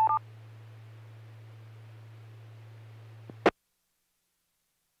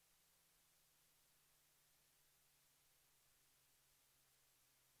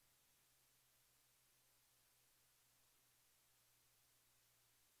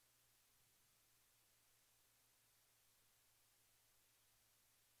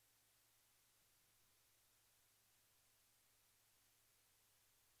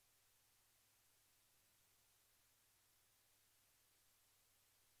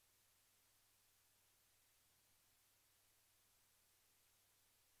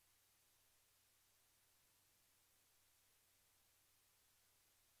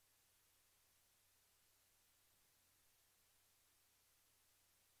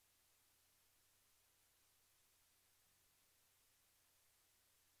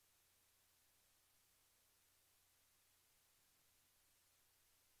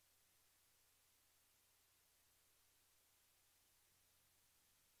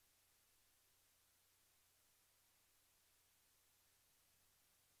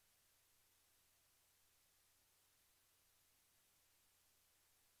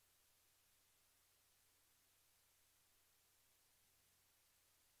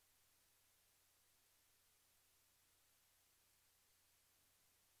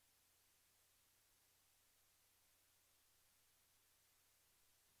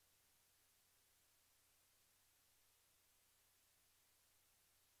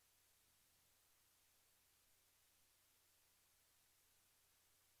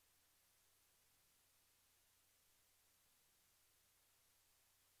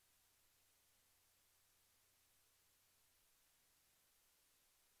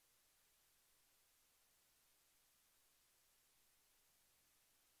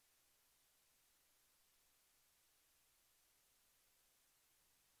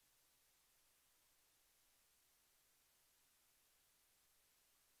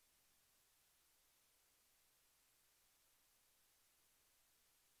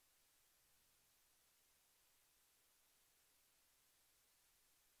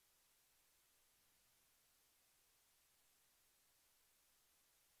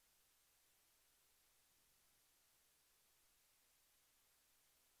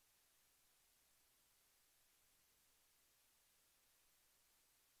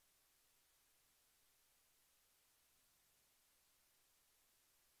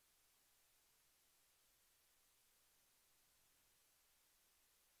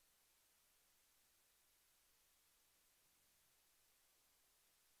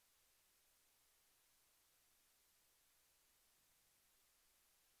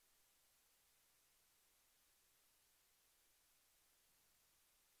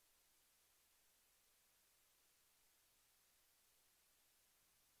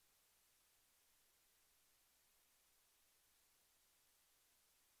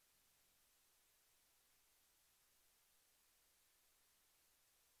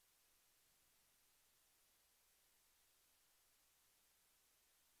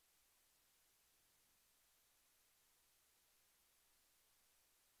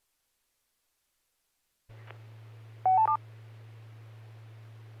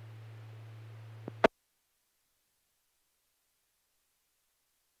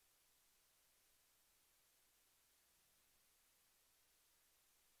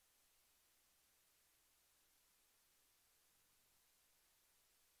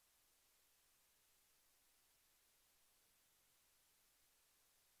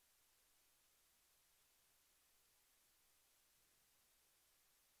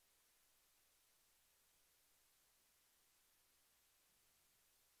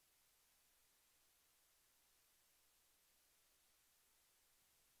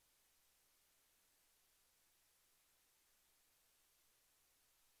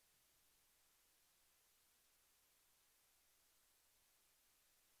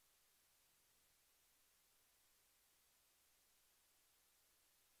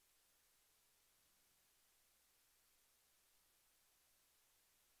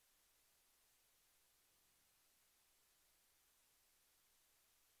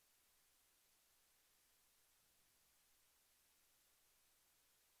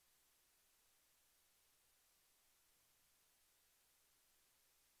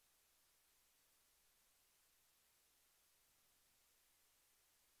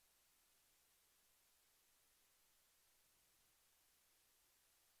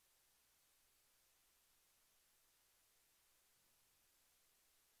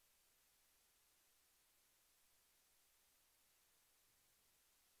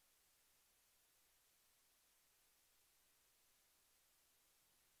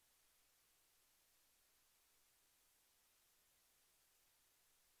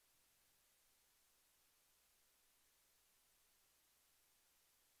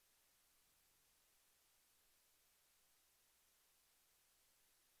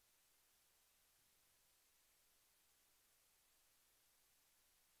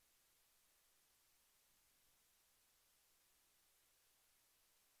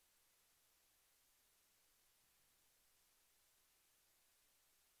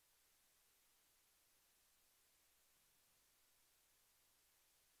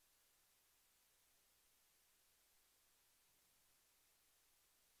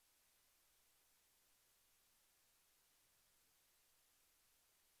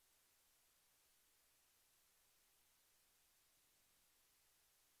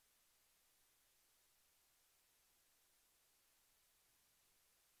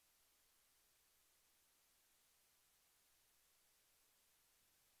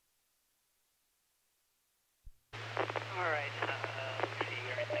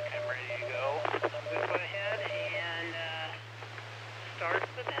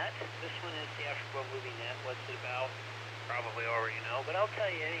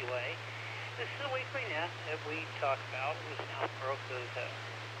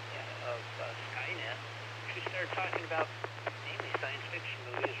 started talking about mainly science fiction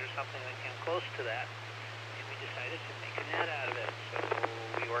movies or something that came close to that, and we decided to make a net out of it. So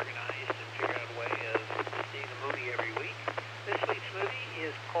we organized and figured out a way of seeing a movie every week. This week's movie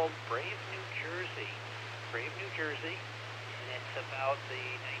is called Brave New Jersey. Brave New Jersey, and it's about the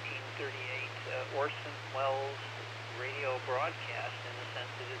 1938 Orson Welles radio broadcast, in the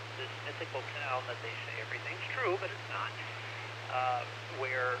sense that it's this mythical town that they say everything's true, but it's not,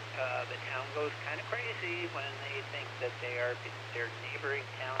 where the town goes kind of crazy when they think that their neighboring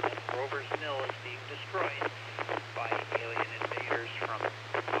town of Grover's Mill is being destroyed by alien invaders from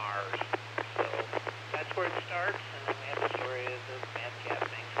Mars. So that's where it starts, and then we have the story of the madcap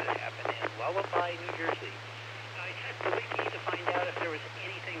things that happen in Lullaby, New Jersey. Now, I checked the wiki to find out if there was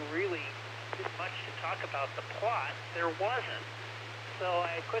anything really much to talk about the plot. There wasn't. So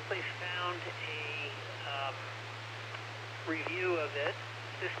I quickly found a review of it.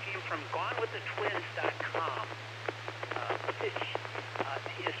 This came from GoneWithTheTwins.com, which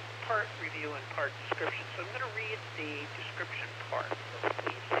is part review and part description. So I'm going to read the description part, so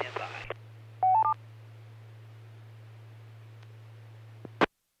please stand by.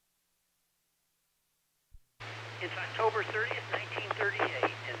 It's October 30th, 1938,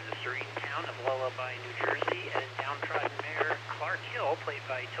 in the serene town of Lullaby, New Jersey, and downtrodden Mayor Clark Hill, played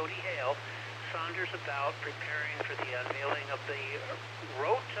by Tony Hale, saunders about preparing for the unveiling of the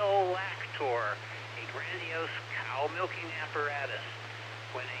Rotolactor, a grandiose cow-milking apparatus,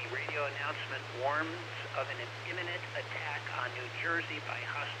 when a radio announcement warns of an imminent attack on New Jersey by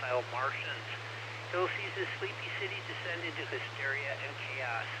hostile Martians. Hill sees his sleepy city descend into hysteria and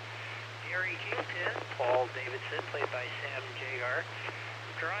chaos. Harry Kingpin, Paul Davidson, played by Sam Jagar,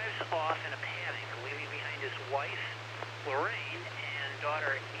 drives off in a panic, leaving behind his wife, Lorraine, and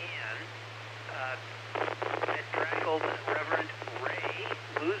daughter, Anne. Bedraggled Reverend Ray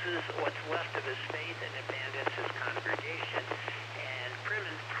loses what's left of his faith and abandons his congregation. And prim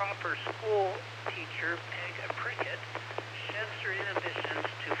and proper school teacher, Peg Prickett, sheds her inhibitions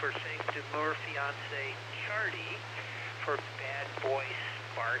to forsake demure fiancé, Chardy, for bad boy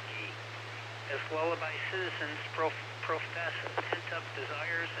Sparky. As Lullaby citizens profess pent-up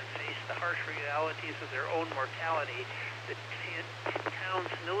desires and face the harsh realities of their own mortality, the town's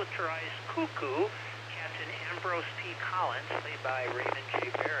militarized cuckoo, Captain Ambrose P. Collins, played by Raymond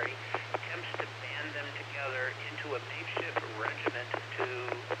J. Barry, attempts to band them together into a makeshift regiment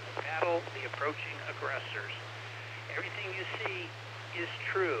to battle the approaching aggressors. Everything you see is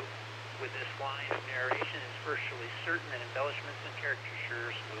true. With this line of narration, it's virtually certain that embellishments and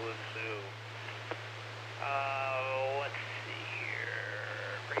caricatures will ensue. Let's see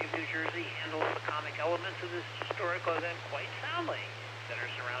here. Brave New Jersey handles the comic elements of this historical event quite soundly. It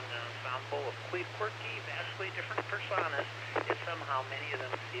centers around an ensemble of quirky, vastly different personas, yet somehow many of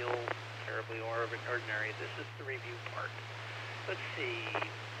them feel terribly ordinary. This is the review part. Let's see.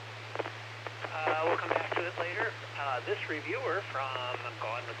 We'll come back to it later. This reviewer from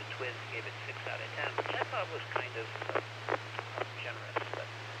Gone with the Twins gave it 6 out of 10, which I thought was kind of generous, but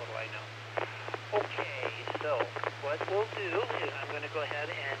what do I know? Okay, so what we'll do is I'm going to go ahead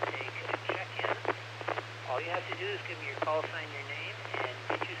and take a check-in. All you have to do is give me your call sign, your name, and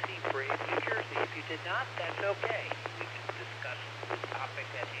did you see Brave New Jersey? If you did not, that's okay. We can discuss the topic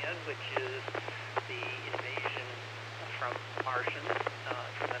at hand, which is the invasion from Martians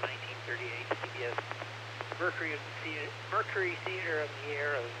from the 1938 CBS Mercury Theater of the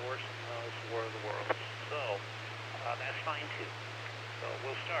Air of Orson Welles' War of the Worlds. So that's fine too. So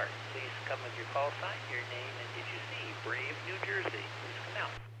we'll start. Please come with your call sign, your name, and did you see Brave New Jersey? Please come out.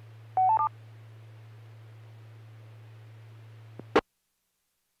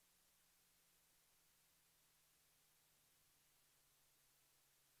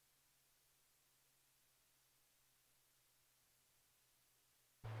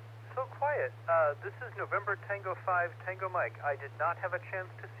 So quiet. This is November Tango 5 Tango Mike. I did not have a chance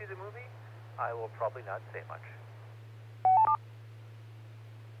to see the movie. I will probably not say much.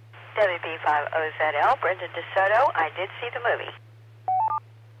 WB50ZL, Brendan DeSoto. I did see the movie.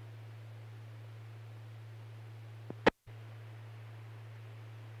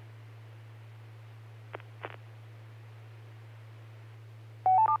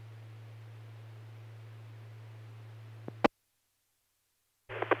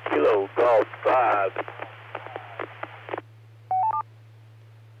 Kilo Golf 5.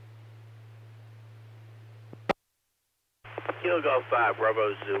 Kilo Golf 5,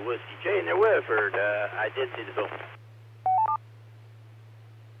 Bravo Zoo, Whiskey. Jay in there, Whitford. I did see the film.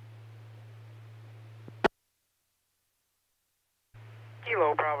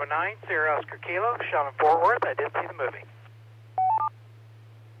 Kilo Bravo 9, Sierra Oscar Kilo, shown in Fort Worth. I did see the movie.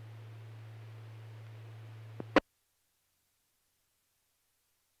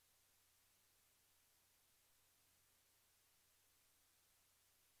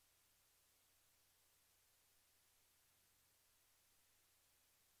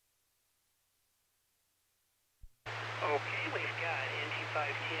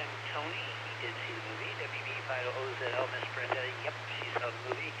 did see the movie. WB5OZL, Miss Brenda, yep, she saw the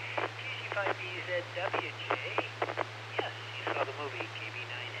movie. KG5BZWJ, yes, she saw the movie.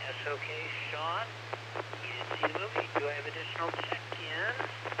 KB9SOK, Sean, he didn't see the movie. Do I have additional check-ins?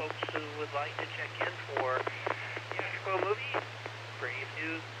 Folks who would like to check in for the Afterglow movie, Brave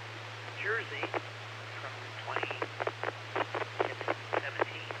New Jersey from 2017.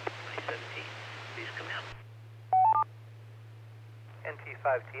 Please come out.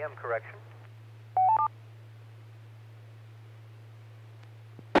 NT5TM, correction.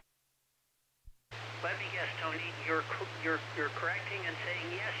 Let me guess, Tony, you're correcting and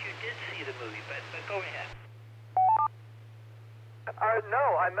saying yes, you did see the movie, but go ahead.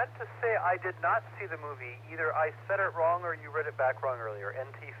 No, I meant to say I did not see the movie. Either I said it wrong or you read it back wrong earlier.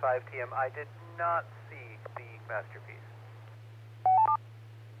 NT5TM, I did not see the masterpiece.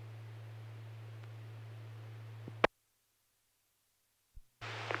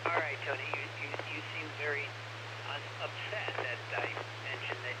 All right, Tony, you seem very upset that I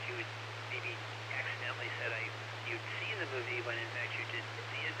mentioned that you had maybe accidentally said you'd seen the movie when in fact you did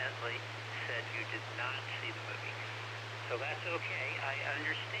vehemently said you did not see the movie. So that's okay. I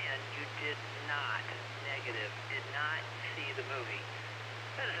understand you did not, negative, did not see the movie.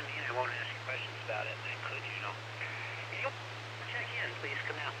 That doesn't mean I won't ask you questions about it. I could, you know. If you check in, please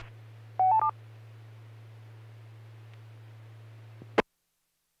come out.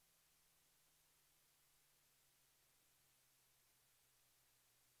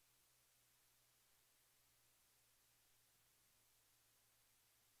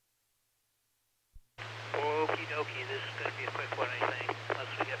 Okie dokie, this is going to be a quick one, I think, unless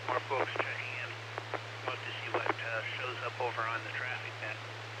we get more folks checking in. We'll have to see what shows up over on the traffic net.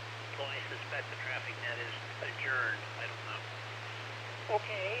 Though I suspect the traffic net is adjourned. I don't know.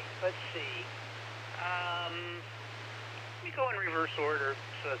 Okay, let's see. Let me go in reverse order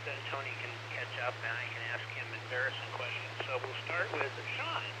so that then Tony can catch up and I can ask him embarrassing questions. So we'll start with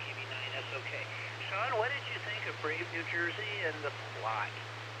Sean, KB9SOK. Sean, what did you think of Brave New Jersey and the plot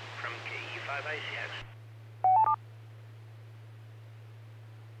from KE5ICX?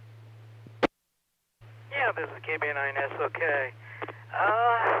 Yeah, this is KB9SOK.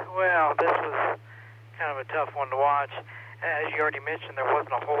 Well, this was kind of a tough one to watch. As you already mentioned, there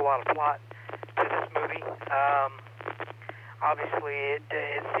wasn't a whole lot of plot to this movie. Obviously,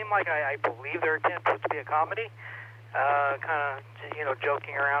 it seemed like I believe their attempt was to be a comedy, kind of,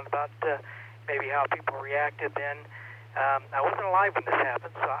 joking around about maybe how people reacted then. I wasn't alive when this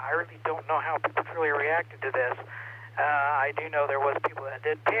happened, so I really don't know how people truly reacted to this. I do know there was people that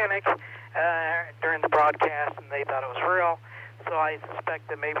did panic during the broadcast, and they thought it was real. So I suspect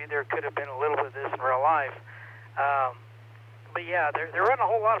that maybe there could have been a little bit of this in real life. But yeah, there wasn't a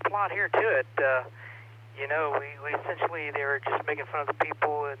whole lot of plot here to it. We essentially, they were just making fun of the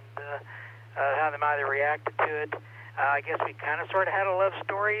people and how they might have reacted to it. I guess we kind of sort of had a love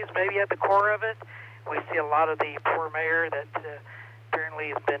story is maybe at the core of it. We see a lot of the poor mayor that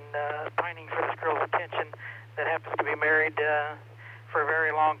apparently has been pining for this girl's attention that happens to be married for a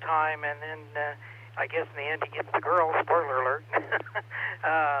very long time, and then I guess in the end he gets the girl, spoiler alert. And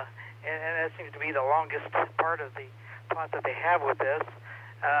that seems to be the longest part of the plot that they have with this.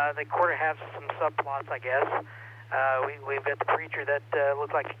 They sort of have some subplots, I guess. We've got the preacher that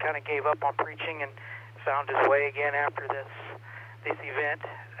looked like he kind of gave up on preaching and found his way again after this event,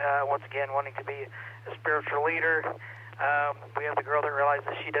 once again wanting to be a spiritual leader. We have the girl that realizes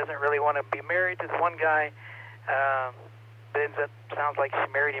she doesn't really want to be married to the one guy. Ends up, sounds like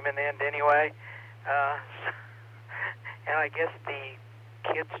she married him in the end anyway. And I guess the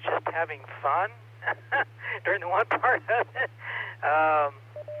kid's just having fun during the one part of it.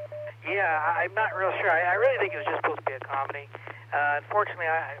 Yeah, I'm not real sure. I really think it was just supposed to be a comedy. Unfortunately,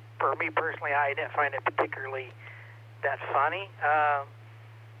 for me personally, I didn't find it particularly that funny.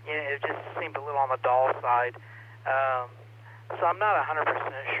 It just seemed a little on the dull side. So I'm not 100%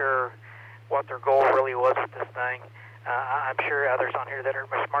 sure what their goal really was with this thing. I'm sure others on here that are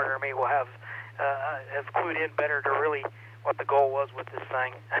much smarter than me will have clued in better to really what the goal was with this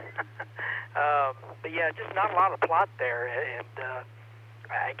thing. But yeah, just not a lot of plot there, and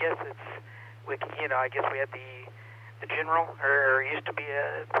I guess I guess we had the general, or used to be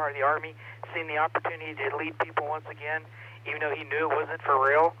a part of the Army, seeing the opportunity to lead people once again, even though he knew it wasn't for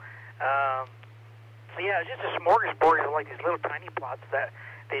real. So yeah, it's just a smorgasbord of like these little tiny plots that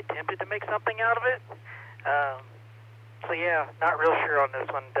they attempted to make something out of it. So yeah, not real sure on this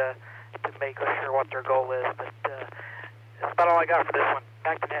one to make sure what their goal is, but that's about all I got for this one.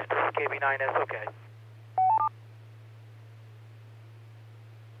 Back to net, this is KB9SOK.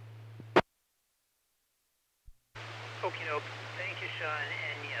 Okie doke. Thank you, Sean.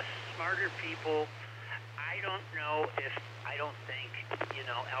 And yes, smarter people. I don't think,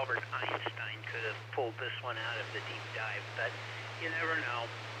 Albert Einstein could have pulled this one out of the deep dive, but you never know.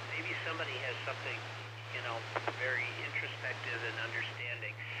 Maybe somebody has something, very introspective and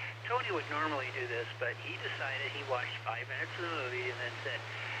understanding. Tony would normally do this, but he decided he watched 5 minutes of the movie and then said,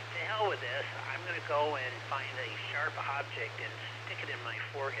 to hell with this, I'm going to go and find a sharp object and stick it in my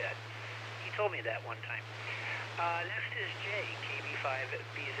forehead. He told me that one time. Next is Jay,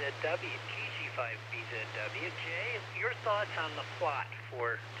 KB5BZW, KG5BZW. Jay, your thoughts on the plot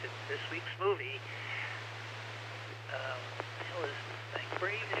for this week's movie? What the hell is this thing?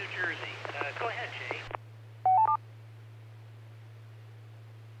 Brave, New Jersey. Go ahead, Jay.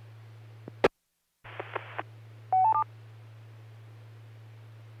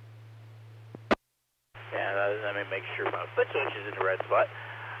 Yeah, let me make sure my foot switch is in the right spot.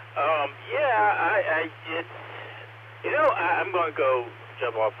 I'm going to go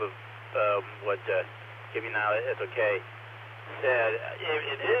jump off of what Kimmy Now, it's okay, said.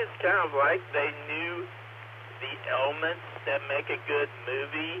 It is kind of like they knew the elements that make a good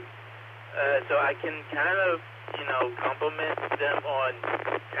movie, so I can kind of, compliment them on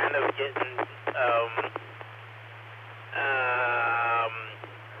kind of getting,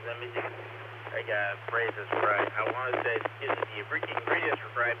 let me just, I gotta phrase this right. I want to say the ingredients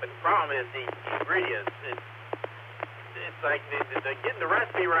are right, but the problem is the ingredients. It's like they're getting the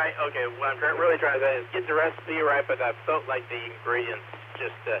recipe right. Okay, what I'm really trying to say is get the recipe right, but I felt like the ingredients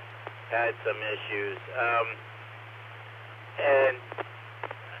just had some issues.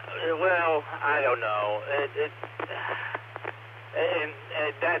 I don't know. And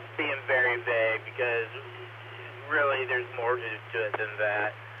that's being very vague because really there's more to it than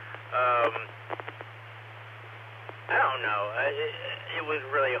that. I don't know. It was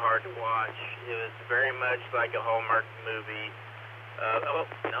really hard to watch. It was very much like a Hallmark movie.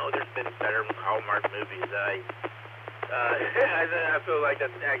 There's been better Hallmark movies. I feel like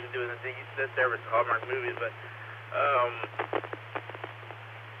that's actually doing the service to Hallmark movies, but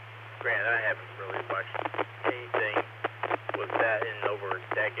granted, I haven't really watched anything with that in over a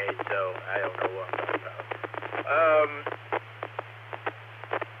decade, so I don't know what I'm talking about.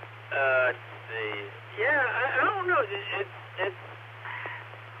 Let's see. Yeah, I don't know. It's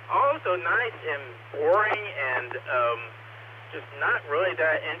also nice and boring and just not really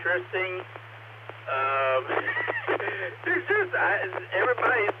that interesting. There's just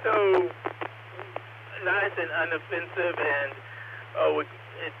everybody's so nice and unoffensive, and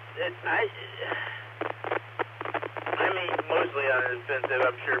mostly unoffensive.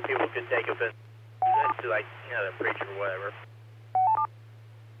 I'm sure people could take offense to the preacher or whatever.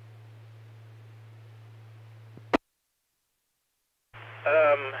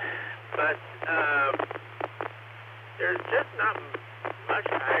 But there's just not much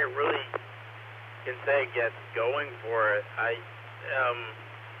I really can say gets going for it. I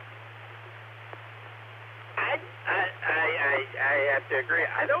have to agree.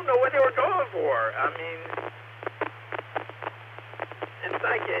 I don't know what they were going for. I mean, it's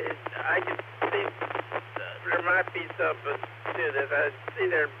like I can see there might be something to this. I see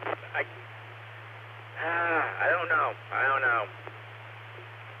there. I don't know.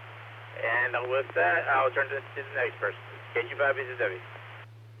 And with that, I'll turn to the next person. KG5BZW.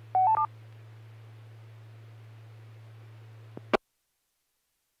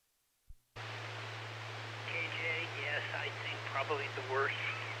 KJ, yes, I think probably the words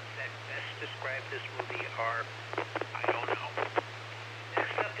that best describe this movie are, I don't know.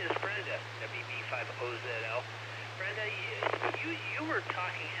 Next up is Brenda, WB50ZL. Brenda, you were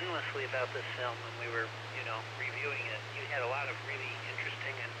talking endlessly about this film when we were, reviewing it. You had a lot of really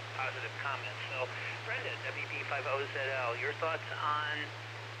interesting and positive comments. So, Brenda, WB50ZL, your thoughts on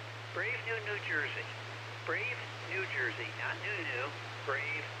Brave New Jersey. Brave New Jersey, not new,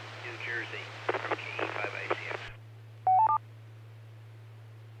 Brave New Jersey, from KE5ICX.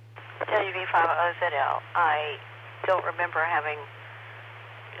 WB50ZL, I don't remember having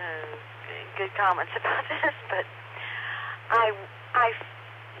good comments about this, but I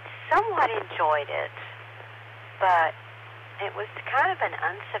somewhat enjoyed it, but it was kind of an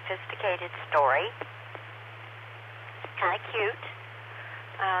unsophisticated story. Kind of cute.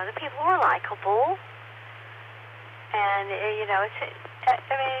 The people were likable, and it's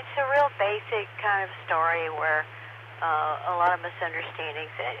a real basic kind of story where a lot of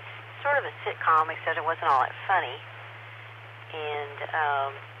misunderstandings. It's sort of a sitcom, except it wasn't all that funny, and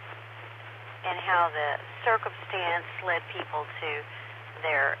how the circumstance led people to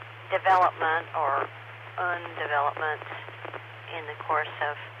their development or undevelopment in the course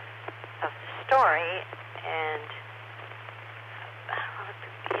of the story, and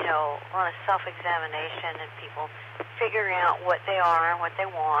a lot of self-examination and people figuring out what they are and what they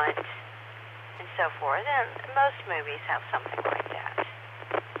want and so forth. And most movies have something like that.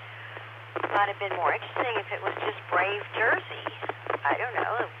 Might have been more interesting if it was just Brave Jersey. I don't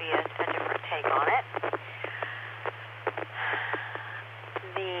know. It would be a different take on it.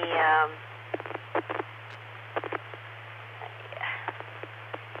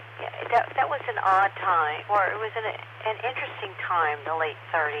 That was an odd time, or it was an interesting time, the late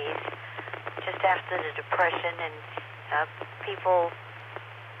 30s, just after the Depression, and people,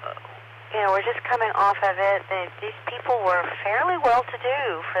 were just coming off of it. These people were fairly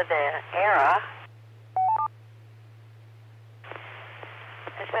well-to-do for the era,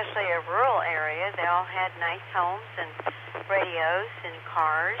 especially a rural area. They all had nice homes and radios and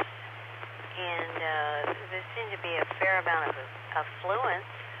cars, and there seemed to be a fair amount of affluence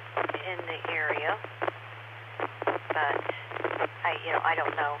in the area, but I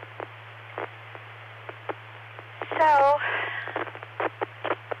don't know. So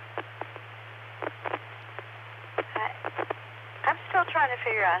I'm still trying to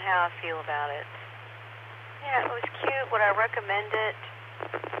figure out how I feel about it. Yeah, it was cute. Would I recommend it?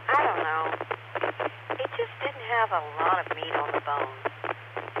 I don't know. It just didn't have a lot of meat on the bone.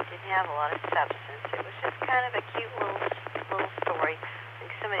 It didn't have a lot of substance. It was just kind of a cute little story.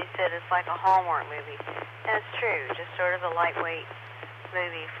 Somebody said it's like a Hallmark movie. That's true. Just sort of a lightweight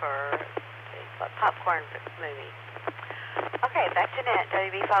movie for a popcorn movie. Okay, back to net.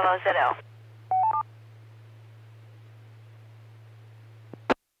 WB50ZL.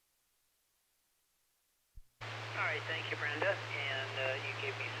 All right, thank you, Brenda. And you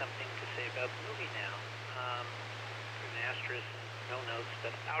gave me something to say about the movie now. An asterisk, no notes,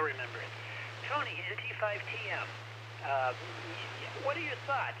 but I'll remember it. Tony, NT5TM. What are your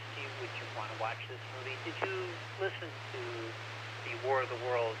thoughts? Would you want to watch this movie? Did you listen to the War of the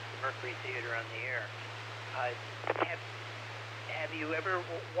Worlds, the Mercury Theater on the Air? Have you ever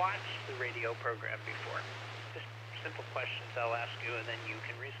watched the radio program before? Just simple questions I'll ask you, and then you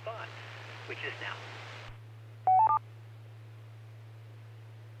can respond, which is now.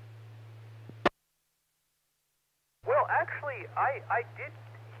 Well, actually, I did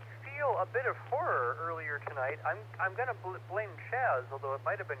feel a bit of horror earlier tonight. I'm going to blame Chaz, although it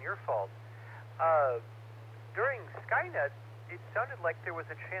might have been your fault. During Skynet, it sounded like there was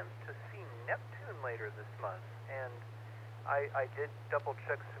a chance to see Neptune later this month, and I did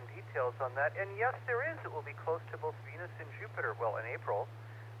double-check some details on that. And yes, there is. It will be close to both Venus and Jupiter, well, in April,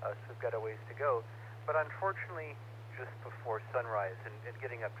 so we've got a ways to go. But unfortunately, just before sunrise, and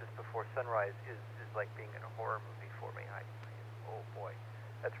getting up just before sunrise is like being in a horror movie for me. Oh, boy.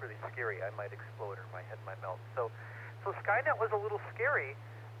 That's really scary. I might explode or my head might melt. So Skynet was a little scary,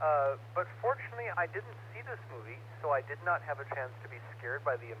 but fortunately I didn't see this movie, so I did not have a chance to be scared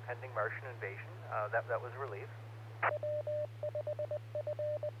by the impending Martian invasion. That was a relief.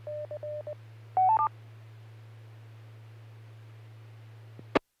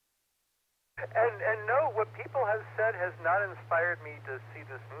 And no, what people have said has not inspired me to see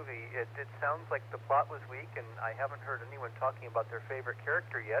this movie. It sounds like the plot was weak, and I haven't heard anyone talking about their favorite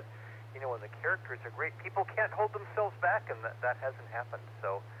character yet. When the characters are great, people can't hold themselves back, and that hasn't happened.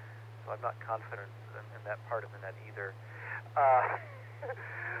 So I'm not confident in that part of the net either.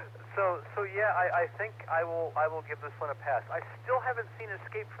 So yeah, I think I will give this one a pass. I still haven't seen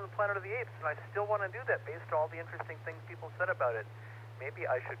Escape from the Planet of the Apes, and I still want to do that based on all the interesting things people said about it. Maybe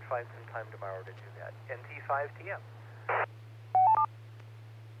I should find some time tomorrow to do that. NT5TM.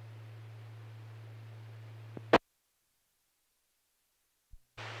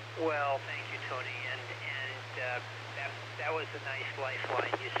 Well, thank you, Tony, and that was a nice lifeline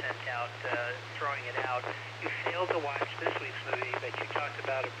you sent out, throwing it out. You failed to watch this week's movie, but you talked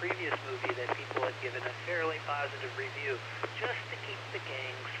about a previous movie that people had given a fairly positive review, just to keep the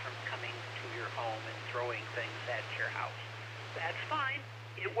gangs from coming to your home and throwing things at your house. That's fine.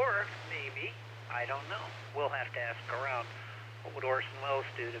 It worked, maybe. I don't know. We'll have to ask around. What would Orson Welles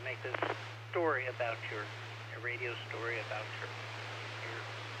do to make this story about your radio story about your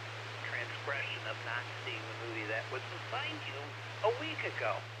transgression of not seeing the movie that was assigned you a week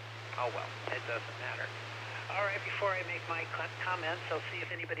ago? Oh well, it doesn't matter. All right, before I make my comments, I'll see if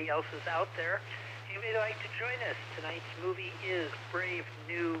anybody else is out there. Anybody like to join us? Tonight's movie is Brave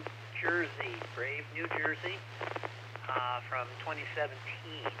New Jersey. Brave New Jersey. From 2017.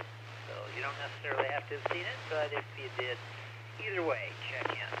 So you don't necessarily have to have seen it, but if you did, either way, check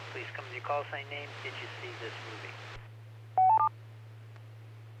in. Please come with your call sign name. Did you see this movie?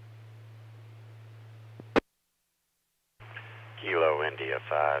 Kilo India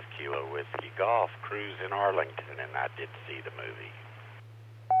 5, Kilo Whiskey Golf, cruise in Arlington, and I did see the movie.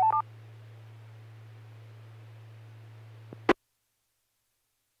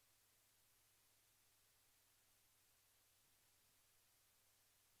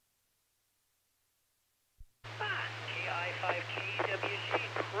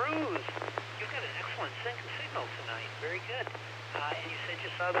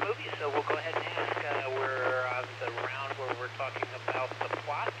 the movie, so we'll go ahead and ask. We're on the round where we're talking about the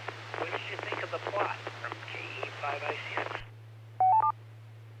plot. What did you think of the plot from KE5ICX?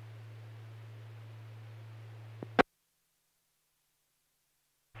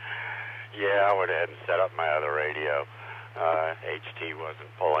 Yeah, I went ahead and set up my other radio. HT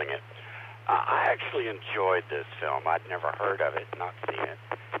wasn't pulling it. I actually enjoyed this film. I'd never heard of it, not seen it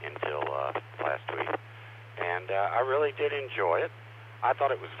until last week. And I really did enjoy it. I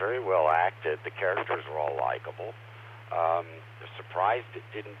thought it was very well acted. The characters were all likable. Surprised it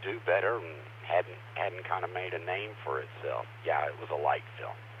didn't do better and hadn't kind of made a name for itself. Yeah, it was a light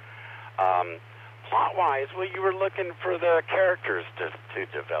film. Plot-wise, well, you were looking for the characters to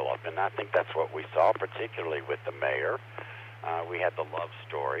develop, and I think that's what we saw, particularly with the mayor. We had the love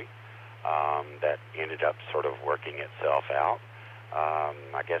story that ended up sort of working itself out.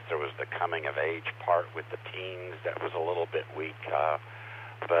 I guess there was the coming-of-age part with the teens that was a little bit weak,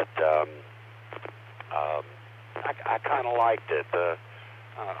 but I kind of liked it.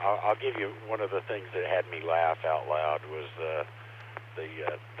 I'll give you one of the things that had me laugh out loud was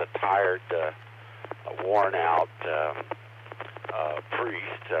the tired, worn-out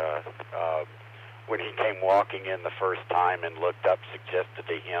priest. When he came walking in the first time and looked up, suggested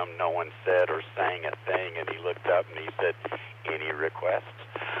to him, no one said or sang a thing, and he looked up and he said, "Any requests?"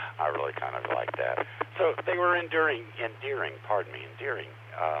 I really kind of like that. So they were endearing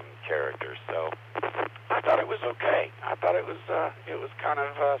characters. So I thought it was okay. I thought it was kind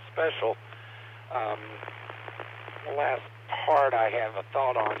of special. The last part I have a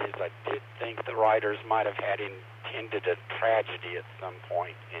thought on is I did think the writers might have had intended a tragedy at some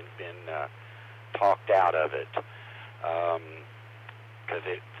point and been talked out of it, because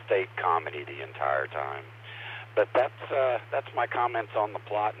it stayed comedy the entire time. But that's my comments on the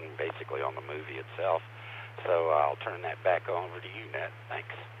plot and basically on the movie itself. So I'll turn that back over to you, Ned.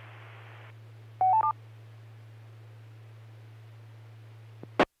 Thanks.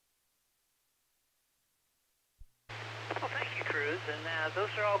 Well, thank you, Cruz, and those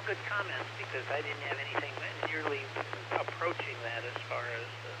are all good comments because I didn't have anything nearly approaching that as far as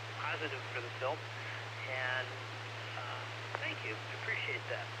positive for the film, and thank you. I appreciate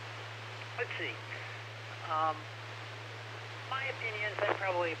that. Let's see. My opinions, I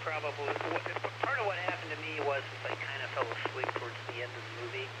probably part of what happened to me was I kind of fell asleep towards the end of the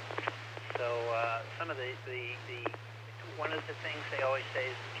movie. So some of the one of the things they always say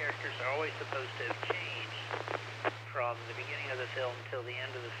is the characters are always supposed to have changed from the beginning of the film until the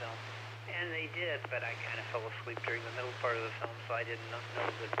end of the film. And they did, but I kind of fell asleep during the middle part of the film, so I didn't know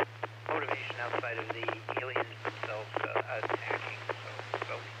the motivation outside of the aliens themselves attacking,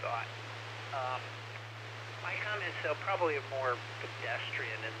 so we thought. My comments, though, probably are more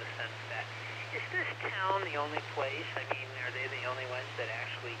pedestrian in the sense that, is this town the only place? I mean, are they the only ones that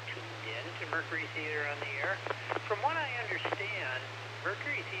actually tuned in to Mercury Theater on the Air? From what I understand,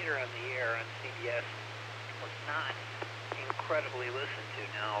 Mercury Theater on the Air on CBS was not incredibly listened to.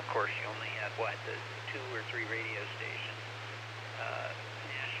 Now, of course, you only had, the 2 or 3 radio stations,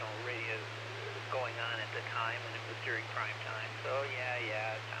 national radio going on at the time, and it was during prime time. So,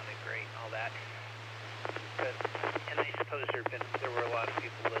 yeah, it sounded great and all that. But, and I suppose there were a lot of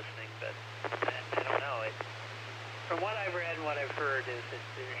people listening, but I don't know. From what I've read and what I've heard is that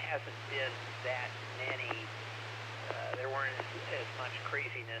there hasn't been that many, there weren't as much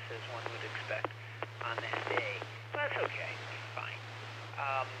craziness as one would expect on that day. But that's okay. Fine.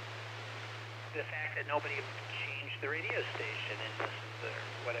 The fact that nobody changed the radio station and listened to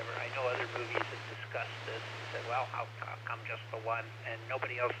whatever. I know other movies have discussed this and said, well, how come just the one? And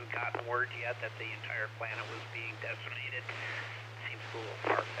nobody else has gotten word yet that the entire planet was being decimated. Seems a little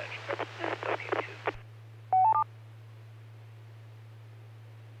far-fetched, but that's okay, too.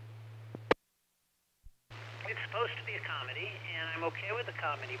 It's supposed to be a comedy, and I'm okay with the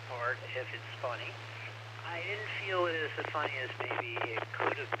comedy part if it's funny. I didn't feel it as funny as maybe it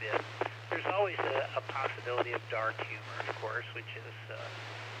could have been. There's always a possibility of dark humor, of course, which is,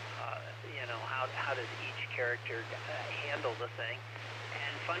 how does each character handle the thing?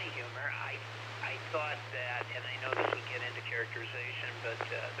 And funny humor, I thought that, and I know this will get into characterization, but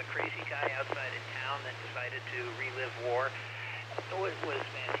the crazy guy outside of town that decided to relive war, it was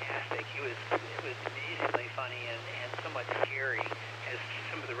fantastic. It was amazingly funny and somewhat scary, as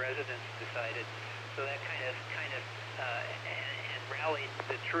some of the residents decided. So that kind of and rallied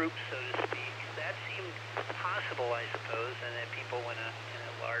the troops, so to speak. That seemed possible, I suppose, and that people in a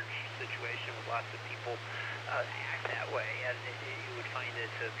large situation with lots of people act that way, and you would find it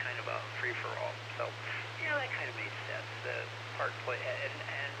kind of a free-for-all. So, yeah, that kind of made sense. The part play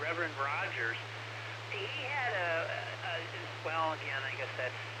and Reverend Rogers He had well, again, I guess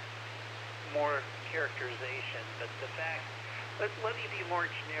that's more characterization, but the fact, let me be more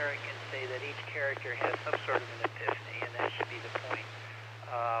generic and say that each character has some sort of an epiphany, and that should be the point.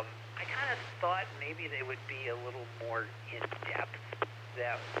 I kind of thought maybe they would be a little more in depth,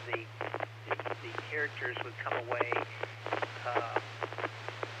 that the characters would come away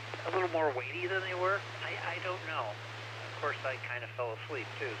a little more weighty than they were. I don't know. Of course, I kind of fell asleep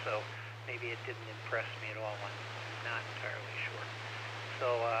too, so maybe it didn't impress me at all. I'm not entirely sure. So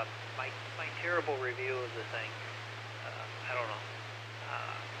my terrible review of the thing, I don't know,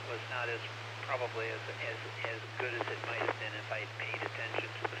 was not as probably as good as it might have been if I had paid attention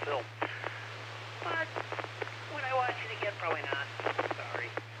to the film. But when I watch it again, probably not. Sorry.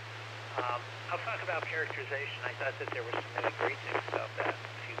 I'll talk about characterization. I thought that there were some really great things about that in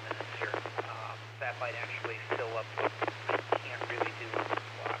a few minutes here. That might actually fill up. I can't really do a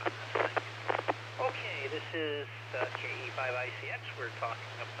lot on this thing. Okay, this is KE5ICX. We're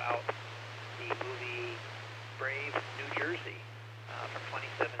talking about the movie Brave New Jersey from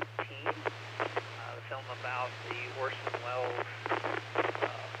 2017. The film about the Orson Welles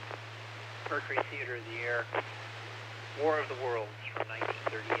Mercury Theater of the Year War of the Worlds from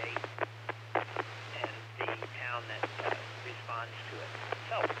 1938, and the town that responds to it.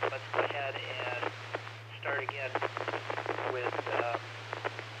 So let's go ahead and start again with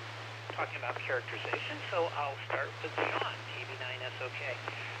talking about characterization. So I'll start with Sean, TV9SOK.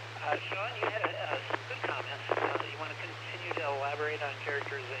 Sean, you had some good comments. You want to continue to elaborate on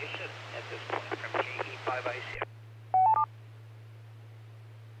characterization at this point from KE5ICX?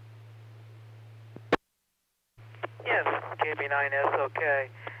 Yes, KB9SOK.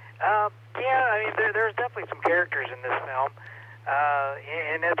 Yeah, I mean, there's definitely some characters in this film,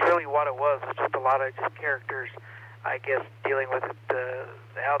 and that's really what it was. It's just a lot of just characters, I guess, dealing with it,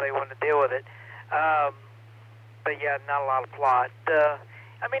 how they wanted to deal with it. But yeah, not a lot of plot.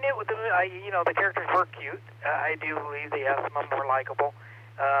 I mean, the characters were cute. I do believe they have some more likable.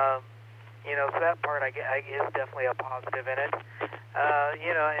 So that part I guess is definitely a positive in it.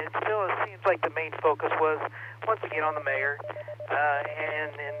 It still seems like the main focus was once again on the mayor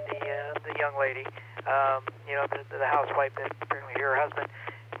and the young lady. The housewife that apparently her husband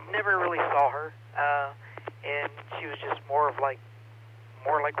never really saw her, and she was just more like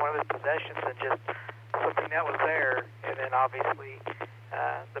one of his possessions than just something that was there. And then obviously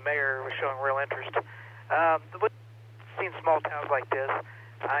the mayor was showing real interest. Seeing small towns like this,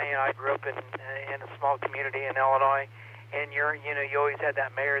 I grew up in a small community in Illinois, and you always had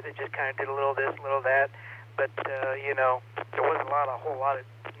that mayor that just kind of did a little this, a little that, but there wasn't a whole lot of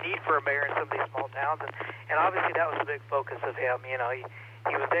need for a mayor in some of these small towns, and obviously that was a big focus of him. He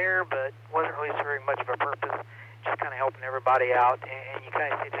was there, but wasn't really serving much of a purpose, just kind of helping everybody out, and you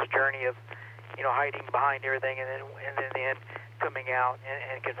kind of see this journey of hiding behind everything, and then in the end coming out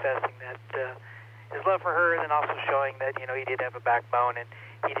and confessing that his love for her, and then also showing that he did have a backbone and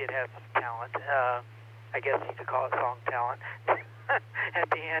he did have some talent. I guess you could call it song talent at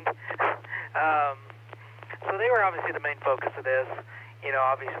the end. So they were obviously the main focus of this.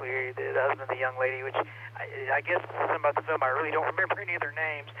 Obviously the husband of the young lady, which I guess something about the film, I really don't remember any of their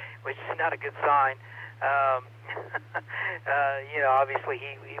names, which is not a good sign. Obviously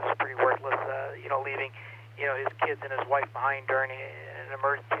he was pretty worthless, leaving, his kids and his wife behind during an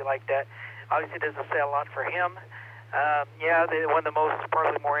emergency like that. Obviously, it doesn't say a lot for him. One of the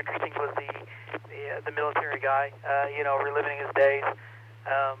probably more interesting was the military guy, reliving his days.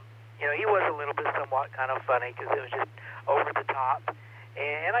 He was a little bit somewhat kind of funny because it was just over the top.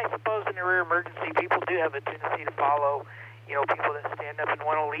 And I suppose in a rear emergency, people do have a tendency to follow, people that stand up and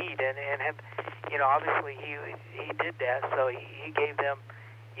want to lead. And have, obviously he did that, so he gave them,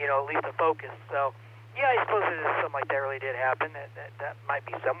 at least a focus. So, yeah, I suppose it is something like that really did happen. That might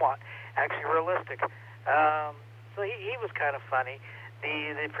be somewhat actually realistic. So he was kind of funny.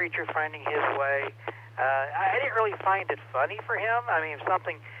 The preacher finding his way. I didn't really find it funny for him. I mean,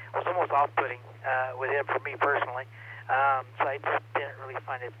 something was almost off-putting with him for me personally. So I just didn't really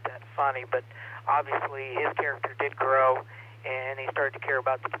find it that funny. But obviously his character did grow, and he started to care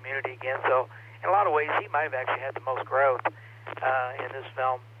about the community again. So in a lot of ways, he might have actually had the most growth in this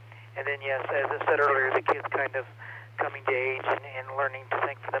film. And then, yes, as I said earlier, the kids kind of coming to age and learning to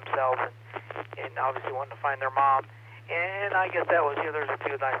think for themselves and obviously wanting to find their mom. And I guess that was, there's a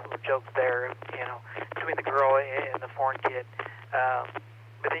few nice little jokes there, between the girl and the foreign kid.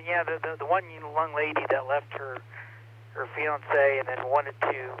 But then, yeah, the one young lady that left her fiancé and then wanted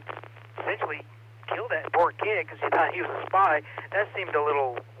to essentially kill that poor kid because she thought he was a spy, that seemed a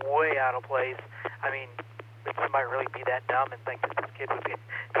little way out of place. I mean, would somebody really be that dumb and think that this kid kid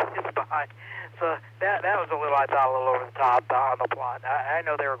was behind. So that was a little, I thought, a little over the top on the plot. I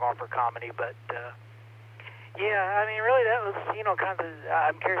know they were going for comedy, but yeah, I mean, really, that was, you know, kind of.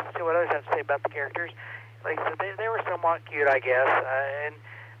 I'm curious to see what others have to say about the characters. Like I said, they were somewhat cute, I guess,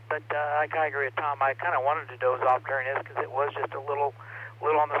 but I kind of agree with Tom. I kind of wanted to doze off during this because it was just a little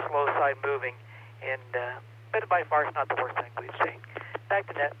on the slow side moving, and but by far it's not the worst thing we've seen. Back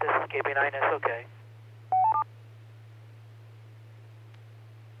to net. This is KB9SOK.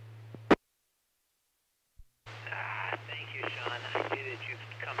 Thank you, Sean. I see that you've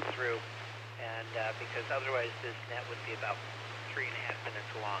come through, and because otherwise this net would be about 3.5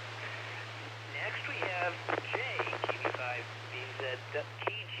 minutes long. Next we have Jay,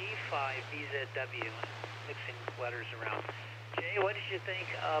 TG5BZW, mixing letters around. Jay, what did you think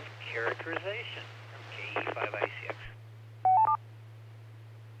of characterization from KE5ICX?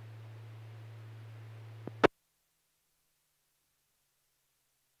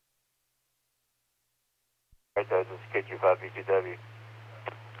 Right, this is KG5BGW.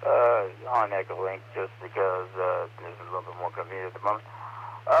 On Echo Link, just because this is a little bit more convenient at the moment.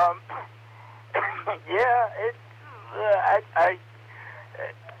 Yeah, it's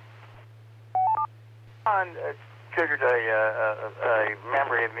triggered a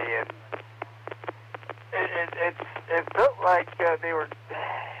memory of me, and it felt like they were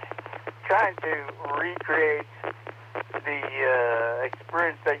trying to recreate the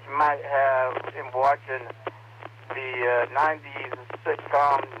experience that you might have in watching the 90s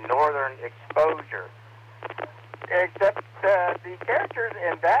sitcom Northern Exposure. Except the characters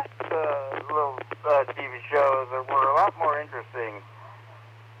in that little TV show were a lot more interesting.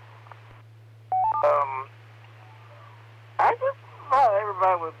 I just thought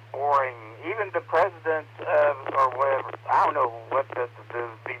everybody was boring. Even the president or whatever. I don't know what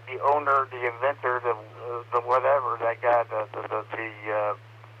the owner, the inventor, the whatever that guy, the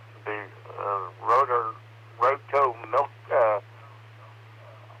Roto milk,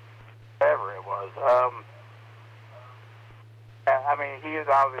 whatever it was. I mean, he is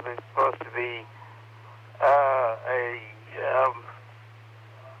obviously supposed to be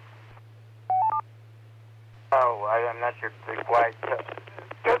I'm not sure quite, because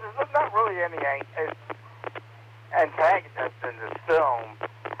there's not really any antagonist in this film.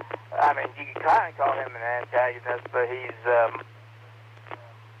 I mean, you can kind of call him an antagonist, but he's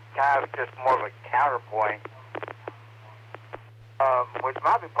kind of just more of a counterpoint. Which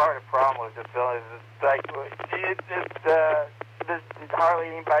might be part of the problem with this film is it's like there's hardly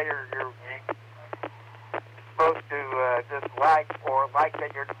anybody you're supposed to dislike or like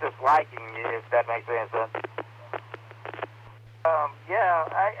that you're disliking, if that makes any sense. Yeah,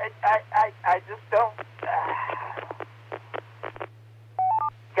 I just don't.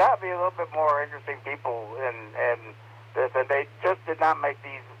 Gotta be a little bit more interesting people in this, and they just did not make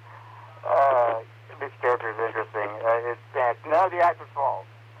these characters interesting. It's none of the actors' fault.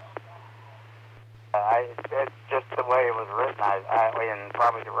 It's just the way it was written, and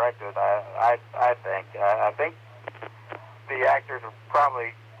probably directed. I think. I think the actors are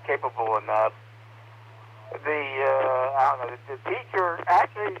probably capable enough. I don't know. The teacher,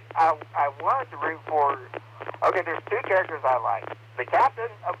 actually, I wanted to root for. Okay, there's two characters I like. The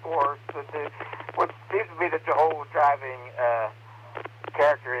captain, of course, what seems to be the whole driving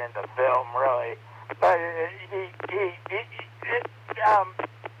character in the film, really. But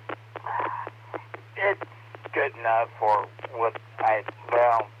it's good enough for what I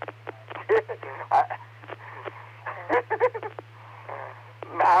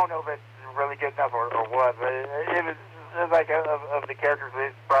don't know if it's really good enough or what, but it was like of the characters,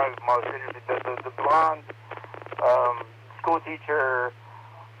 it's probably the most interesting. The blonde school teacher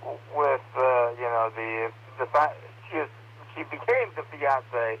with she became the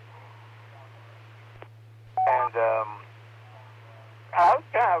fiance, and I was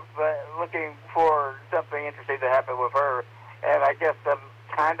kind of looking for something interesting to happen with her, and I guess some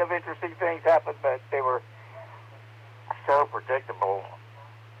kind of interesting things happened, but they were so predictable.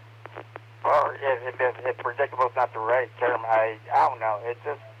 Or if predictable is not the right term, I don't know. It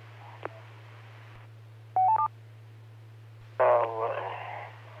just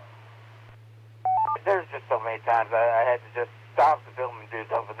there's just so many times I had to just stop the film and do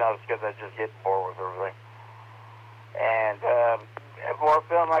something else because I just get bored with everything. And for a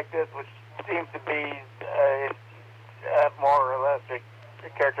film like this, which seems to be more or less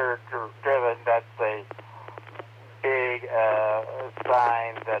character-driven, that's a big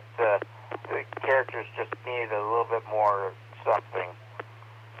sign that the characters just need a little bit more something.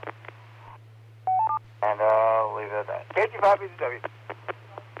 And I'll leave it at that. KG5BZW.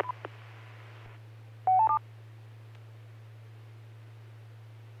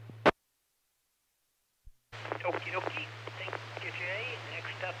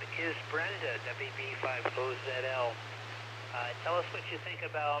 OZL. Tell us what you think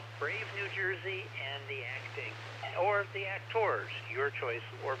about Brave New Jersey and the acting, or the actors, your choice,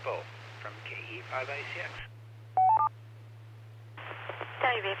 or both, from KE5ICX.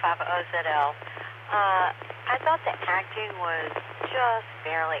 WB5OZL. I thought the acting was just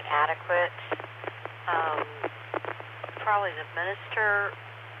barely adequate. Probably the minister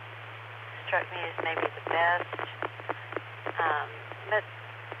struck me as maybe the best. But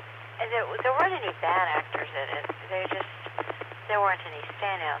there weren't any bad actors in it. There weren't any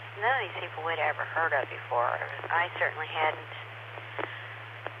standouts. None of these people we'd ever heard of before. I certainly hadn't.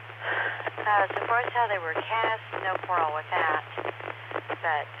 As far as how they were cast, no quarrel with that.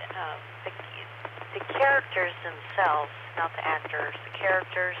 But the characters themselves, not the actors, the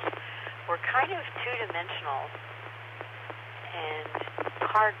characters were kind of two-dimensional and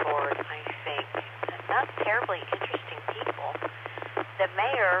cardboard, I think. Not terribly interesting people. The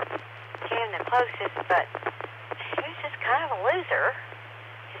mayor came the closest, but he was just kind of a loser.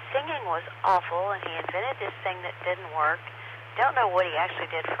 His singing was awful, and he invented this thing that didn't work. Don't know what he actually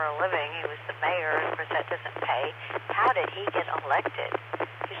did for a living. He was the mayor. Of course, that doesn't pay. How did he get elected?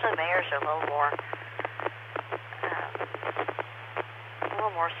 Usually mayors are a little more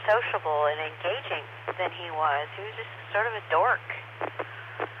sociable and engaging than he was. He was just sort of a dork.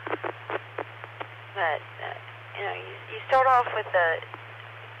 But, you start off with the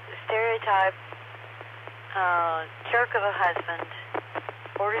stereotype jerk of a husband,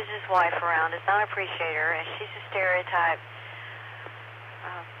 orders his wife around, does not appreciate her, and she's a stereotype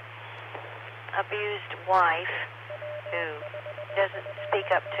abused wife who doesn't speak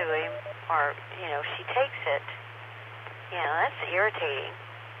up to him, or, she takes it. That's irritating.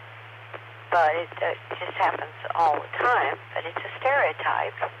 But it just happens all the time, but it's a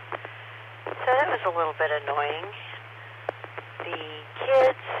stereotype. So that was a little bit annoying. The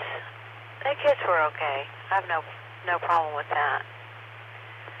kids were okay. I have no problem with that.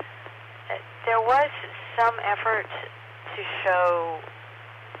 There was some effort to show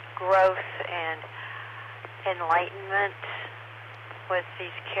growth and enlightenment with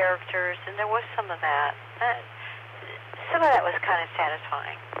these characters, and there was some of that. Some of that was kind of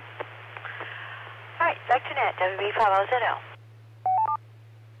satisfying. All right, back to net, WB5OZL.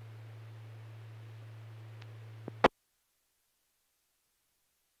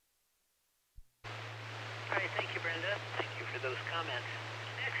 All right, thank you, Brenda. Thank you for those comments.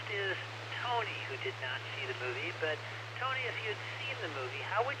 Next is Tony, who did not see the movie. But, Tony, if you had seen the movie,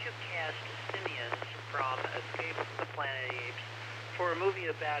 how would you cast simians from Escape from the Planet of the Apes for a movie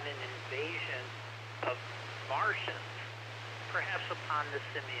about an invasion of Martians, perhaps upon the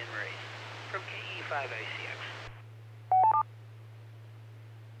simian race? From KE5ICX.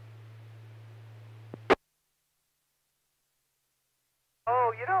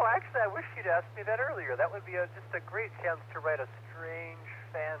 Oh, actually, I wish you'd asked me that earlier. That would be just a great chance to write a strange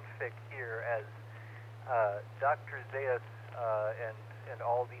fanfic here as Dr. Zaius and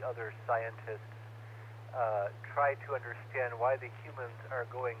all the other scientists try to understand why the humans are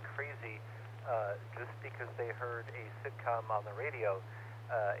going crazy just because they heard a sitcom on the radio.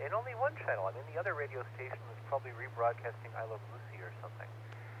 In only one channel. I mean, the other radio station was probably rebroadcasting I Love Lucy or something.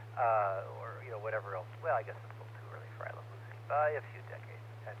 Or, whatever else. Well, I guess it's a little too early for I Love Lucy. By a few decades.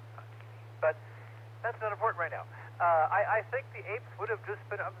 But that's not important right now. I think the apes would have just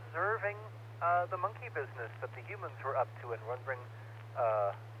been observing the monkey business that the humans were up to and wondering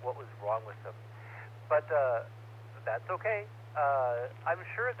what was wrong with them. But that's okay. I'm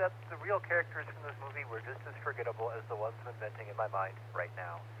sure that the real characters from this movie were just as forgettable as the ones I'm inventing in my mind right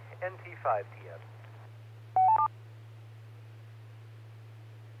now. NT5TM.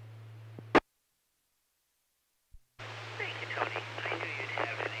 Thank you, Tony. I knew you'd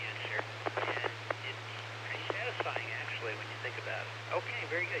have an answer, and it's pretty satisfying, actually, when you think about it. Okay,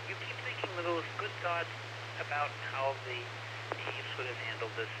 very good. You keep thinking of those good thoughts about how the apes would have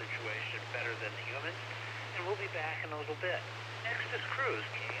handled this situation better than the humans, and we'll be back in a little bit. Next is Cruz,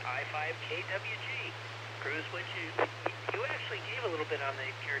 KI5KWG. Cruz, you actually gave a little bit on the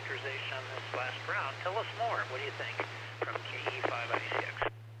characterization on this last round. Tell us more. What do you think from KE5ICX?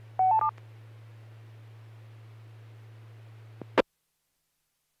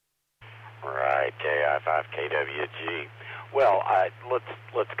 Right, KI5KWG. Well,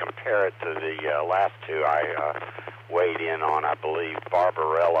 let's compare it to the last two. I weighed in on, I believe,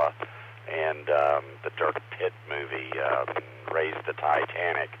 Barbarella and the Dirk Pitt movie, Raise the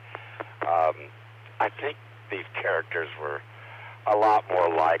Titanic. I think these characters were a lot more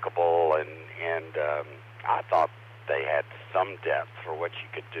likable, and I thought they had some depth for what you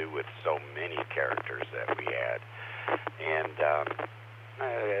could do with so many characters that we had. And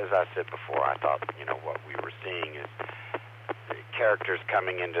as I said before, I thought, what we were seeing is characters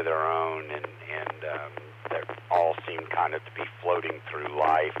coming into their own, and they all seem kind of to be floating through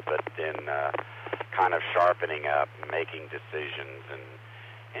life, but then kind of sharpening up, making decisions,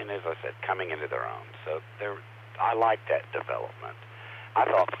 and as I said, coming into their own. So I like that development. I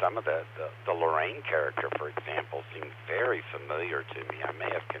thought some of the Lorraine character, for example, seemed very familiar to me. I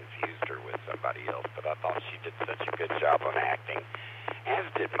may have confused her with somebody else, but I thought she did such a good job on acting, as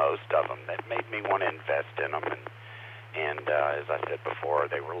did most of them, that made me want to invest in them. And as I said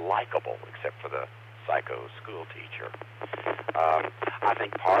before, they were likable, except for the psycho school teacher. I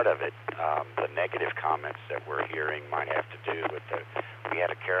think part of it, the negative comments that we're hearing, might have to do with we had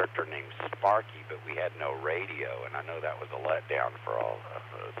a character named Sparky, but we had no radio, and I know that was a letdown for all of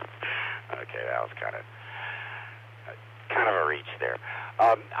us. Okay, that was kind of a reach there.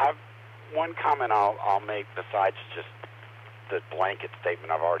 One comment I'll make, besides just the blanket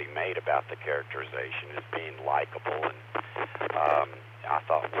statement I've already made about the characterization as being likable, and I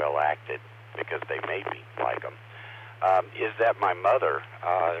thought well acted because they made me like them, is that my mother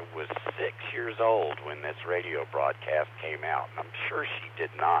was 6 years old when this radio broadcast came out, and I'm sure she did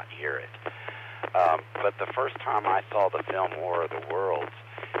not hear it. But the first time I saw the film War of the Worlds,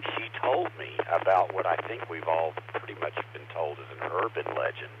 she told me about what I think we've all pretty much been told as an urban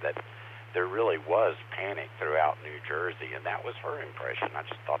legend, that there really was panic throughout New Jersey, and that was her impression. I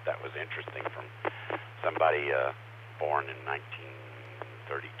just thought that was interesting from somebody born in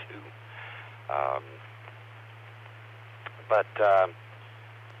 1932. But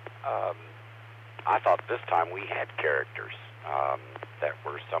I thought this time we had characters that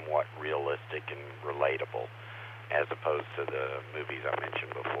were somewhat realistic and relatable, as opposed to the movies I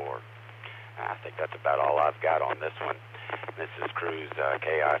mentioned before. I think that's about all I've got on this one. This is Cruz,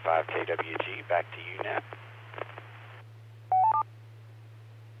 KI5KWG. Back to you now.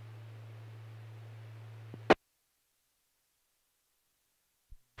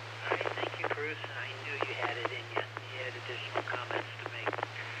 All right, thank you, Cruz. I knew you had it in you. You had additional comments to make.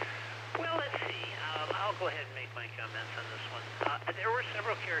 Well, let's see. I'll go ahead and make my comments on this one. There were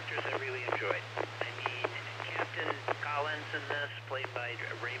several characters I really enjoyed. I mean, Captain Collins in this, played by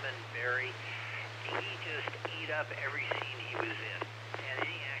Raymond Berry, he just ate up every scene he was in. And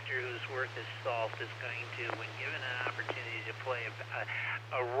any actor who's worth his salt is going to, when given an opportunity to play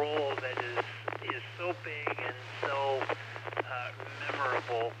a role that is so big and so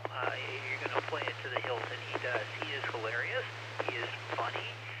memorable, you're going to play it to the hilt, and he does. He is hilarious, he is funny,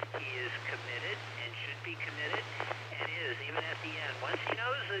 he is committed and should be committed, and is, even at the end. Once he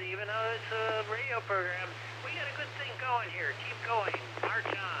knows that even though it's a radio program, we got a good thing going here, keep going, march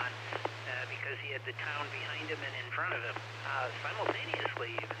on, because he had the town behind him and in front of him,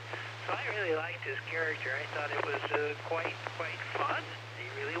 simultaneously even. So I really liked his character. I thought it was quite fun. He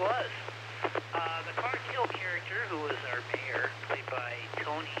really was. The Clark Hill character, who was our mayor, played by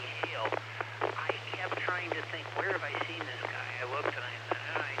Tony Hale, I kept trying to think, where have I seen this guy? I looked and I thought,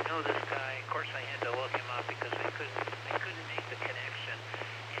 I know this guy. Of course, I had to look him up because I couldn't make the connection.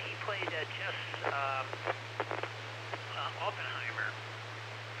 And he played Jess Oppenheimer,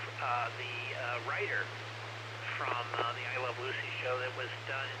 the writer from the I Love Lucy show that was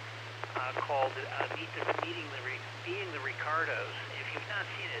done called Being the Ricardos. If you've not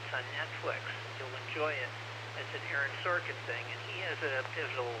seen it, it's on Netflix. You'll enjoy it. It's an Aaron Sorkin thing, and he has a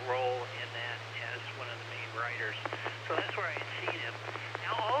pivotal role in that as one of the main writers. So that's where I had seen him.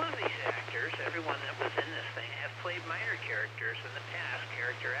 Now, all of these actors, everyone that was in this thing, have played minor characters in the past,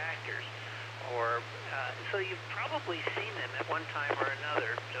 character actors. So you've probably seen them at one time or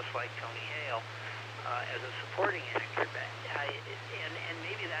another, just like Tony Hale, as a supporting actor. And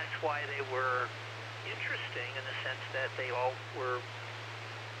maybe that's why they were interesting, in the sense that they all were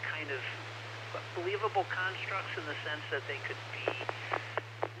kind of believable constructs, in the sense that they could be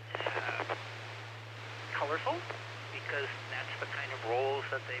colorful, because that's the kind of roles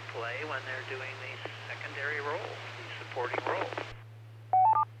that they play when they're doing these secondary roles, these supporting roles.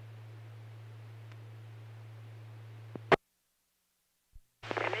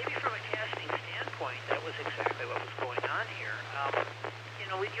 And maybe from a casting standpoint, that was exactly what was going on here.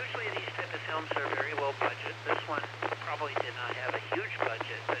 Usually these type of films are very low budget. This one probably did not have a huge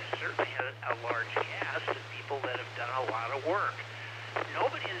budget, but it certainly had a large cast of people that have done a lot of work.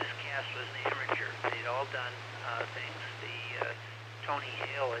 Nobody in this cast was an amateur. They'd all done things. Tony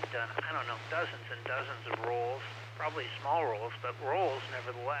Hale had done, I don't know, dozens and dozens of roles, probably small roles, but roles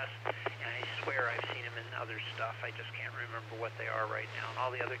nevertheless. And I swear I've seen him in other stuff. I just can't remember what they are right now. And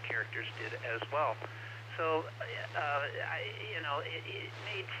all the other characters did as well. So, it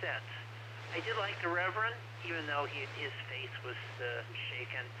made sense. I did like the Reverend. even though his face was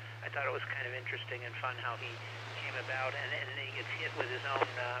shaken. I thought it was kind of interesting and fun how he came about, and then he gets hit with his own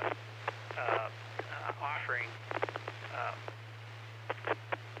offering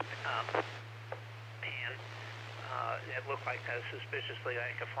pan that looked like suspiciously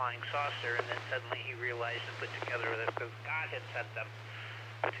like a flying saucer, and then suddenly he realized and put together that God had sent them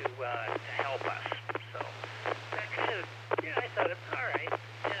to help us. So that kind of, I thought, all right,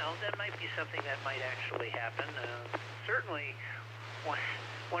 that might be something that might actually happen. Certainly,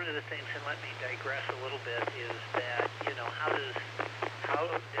 one of the things, and let me digress a little bit, is that how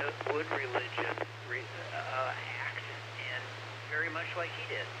would religion act, and very much like he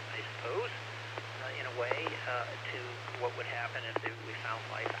did, I suppose, in a way, to what would happen if we found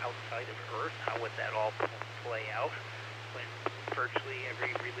life outside of Earth. How would that all play out when virtually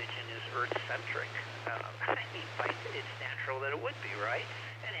every religion is Earth-centric? I mean, it's natural that it would be, right?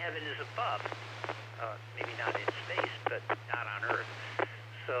 And heaven is above. Maybe not in space, but not on Earth.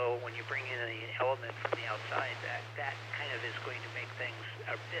 So when you bring in an element from the outside, that kind of is going to make things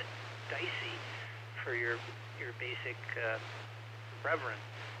a bit dicey for your basic reverend.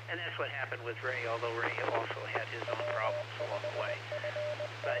 And that's what happened with Ray, although Ray also had his own problems along the way.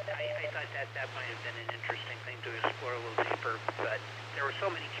 But I thought that might have been an interesting thing to explore a little deeper. But there were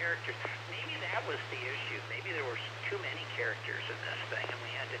so many characters. Maybe that was the issue. Maybe there were too many characters in this thing, and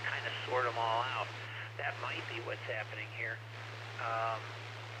we had to kind of sort them all out. That might be what's happening here.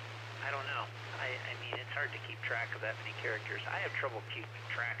 I don't know. I mean, it's hard to keep track of that many characters. I have trouble keeping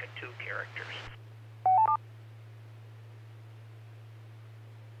track of 2 characters.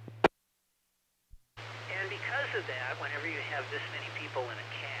 And because of that, whenever you have this many people in a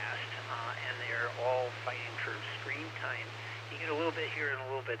cast, and they're all fighting for screen time, you get a little bit here and a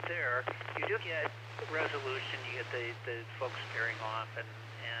little bit there. You do get resolution. You get the folks pairing off, and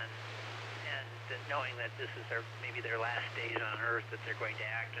knowing that this is maybe their last days on Earth, that they're going to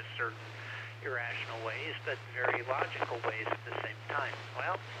act in certain irrational ways, but very logical ways at the same time.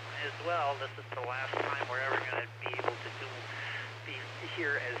 Well, as well, this is the last time we're ever going to be able to be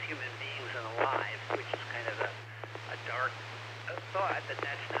here as human beings and alive, which is kind of a dark thought, but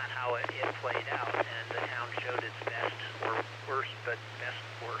that's not how it played out, and the town showed its best, or worst, but best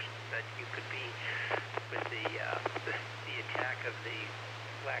worst that you could be with the attack of the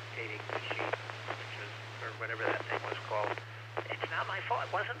lactating machine, which was, or whatever that thing was called. It's not my fault.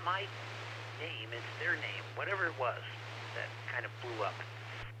 It wasn't my name. It's their name. Whatever it was that kind of blew up.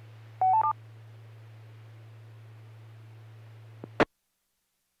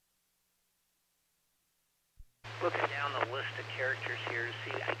 Looking down the list of characters here,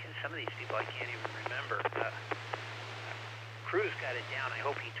 see, some of these people I can't even remember. Cruz got it down. I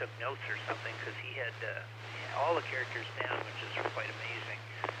hope he took notes or something, because he had all the characters down, which is quite amazing,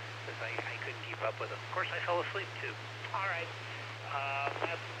 because I couldn't keep up with them. Of course, I fell asleep, too. All right.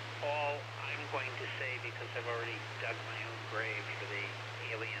 That's all I'm going to say, because I've already dug my own grave for the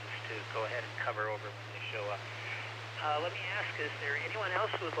aliens to go ahead and cover over when they show up. Let me ask, is there anyone else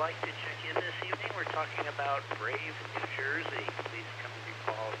who would like to check in this evening? We're talking about Brave, New Jersey. Please come and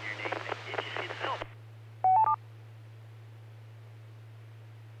recall your name. Did you see the film?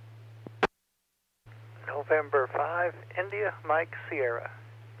 November 5, India, Mike Sierra.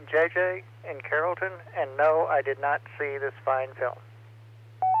 JJ in Carrollton, and no, I did not see this fine film.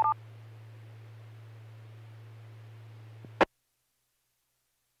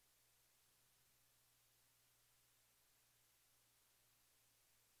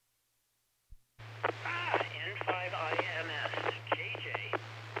 N5IMS. JJ,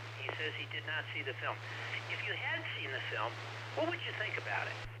 he says he did not see the film. If you had seen the film, what would you think about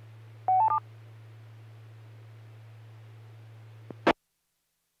it?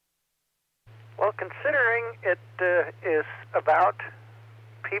 Well, considering it is about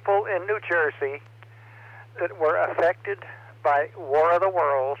people in New Jersey that were affected by War of the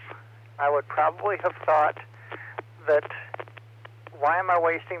Worlds, I would probably have thought that, why am I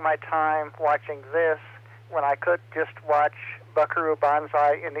wasting my time watching this when I could just watch Buckaroo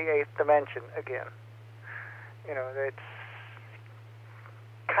Banzai in the 8th Dimension again? You know, it's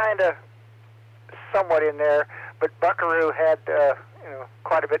kind of somewhat in there, but Buckaroo had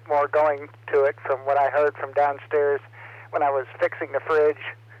quite a bit more going to it from what I heard from downstairs when I was fixing the fridge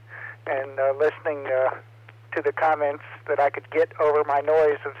and listening to the comments that I could get over my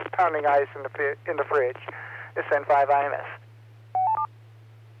noise of pounding ice in the fridge. This N5IMS.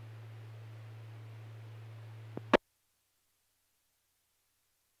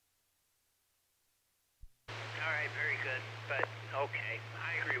 All right, very good. But okay. okay.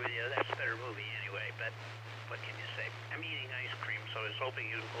 I agree with you. That's a better movie anyway, but what can you say? I'm eating ice cream, so I was hoping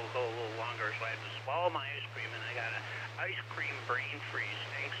you will go a little longer, so I had to swallow my ice cream, and I got an ice cream brain freeze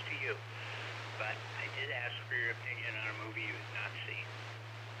thanks to you. But I did ask for your opinion on a movie you had not seen.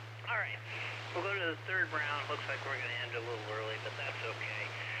 All right, we'll go to the third round. Looks like we're going to end a little early, but that's okay.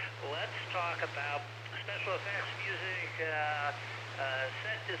 Let's talk about special effects, music,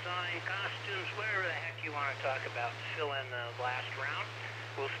 set design, costumes, whatever the heck you want to talk about to fill in the last round.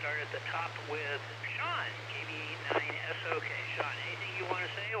 We'll start at the top with Sean, KB9SOK. Sean, anything you want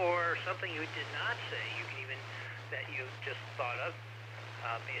to say or something you did not say, you can even that you just thought of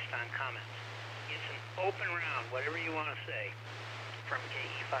based on comments. It's an open round, whatever you want to say from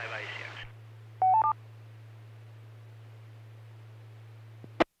KE5ICX.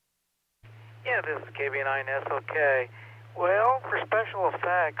 Yeah, this is KB9SOK. Well, for special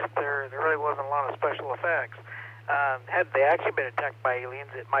effects, there really wasn't a lot of special effects. Had they actually been attacked by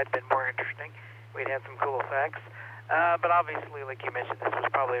aliens, it might have been more interesting. We'd had some cool effects. But obviously, like you mentioned, this was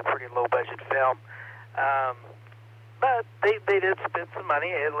probably a pretty low-budget film. But they did spend some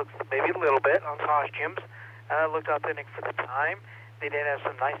money. It looks maybe a little bit on costumes. Looked authentic for the time. They did have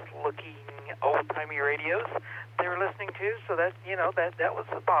some nice-looking old-timey radios they were listening to, so that that was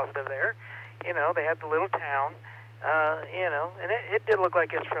a positive there. They had the little town, and it did look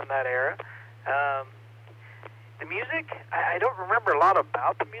like it's from that era. The music, I don't remember a lot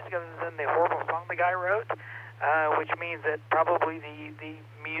about the music other than the horrible song the guy wrote, which means that probably the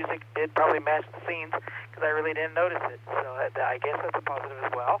music did probably match the scenes because I really didn't notice it. So I guess that's a positive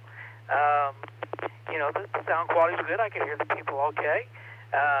as well. The sound quality was good. I could hear the people okay.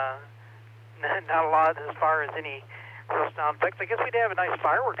 Not a lot as far as any real sound effects. I guess we did have a nice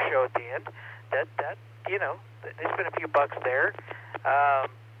fireworks show at the end. That they spent a few bucks there.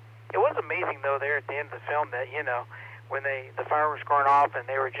 It was amazing though there at the end of the film that when the fireworks going off and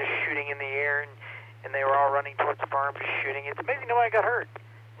they were just shooting in the air and they were all running towards the farm just shooting. It's amazing nobody got hurt.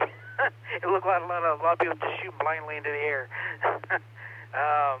 It looked like a lot of people just shooting blindly into the air.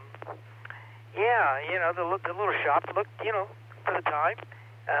 The little shots looked for the time.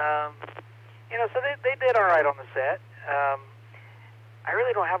 So they did all right on the set. I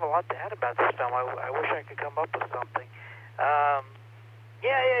really don't have a lot to add about this film. I wish I could come up with something.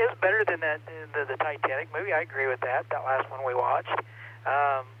 It was better than the Titanic movie. I agree with that last one we watched.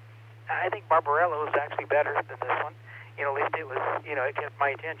 I think Barbarella was actually better than this one. At least it was, it kept my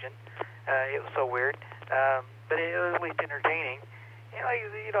attention. It was so weird. But it was at least entertaining.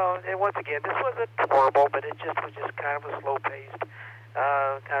 And once again, this wasn't horrible, but it was just kind of a slow-paced,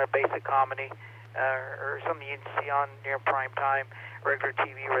 kind of basic comedy, or something you can see on near prime time, regular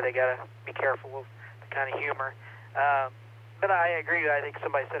TV, where they got to be careful of the kind of humor. But I agree. I think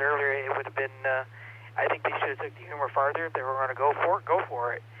somebody said earlier it would have been. I think they should have took the humor farther if they were going to go for it. Go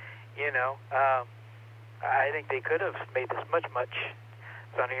for it. I think they could have made this much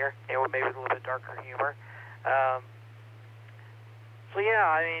funnier. Maybe with a little bit darker humor.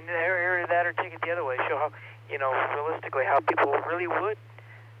 That or take it the other way. Show how realistically how people really would.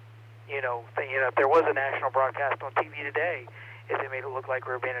 If there was a national broadcast on TV today, if they made it look like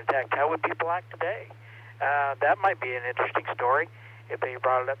we were being attacked, how would people act today? That might be an interesting story if they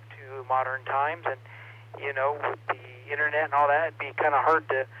brought it up to modern times. And, with the internet and all that, it'd be kind of hard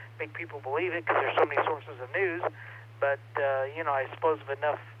to make people believe it because there's so many sources of news. But, I suppose if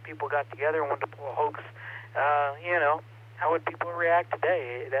enough people got together and wanted to pull a hoax, how would people react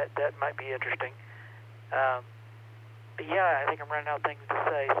today? That might be interesting. But I think I'm running out of things to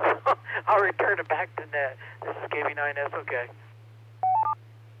say, so I'll return it back to Net. This is KB9SOK.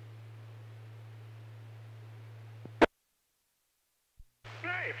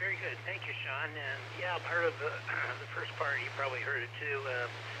 All right, very good. Thank you, Sean. And part of the first part, you probably heard it too.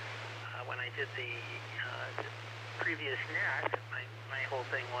 When I did the previous Net, my whole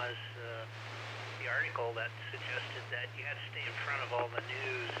thing was the article that suggested that you had to stay in front of all the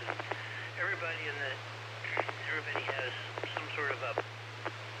news. And everybody has some sort of a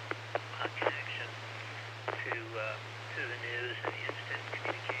connection to the news and the instant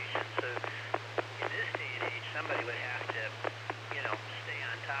communication. So in this day and age, somebody would have to, stay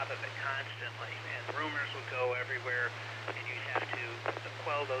on top of it constantly, and rumors would go everywhere, and you'd have to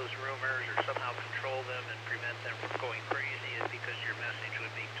quell those rumors or somehow control them and prevent them from going crazy, because your message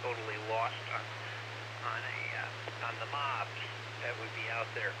would be totally lost on the mobs that would be out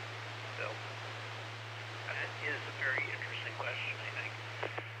there. So that is a very interesting question, I think.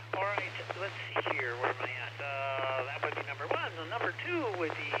 All right, let's see here. Where am I at? That would be number one. So number two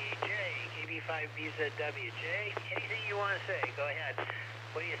would be Jay, KB5BZW. Jay, anything you want to say? Go ahead.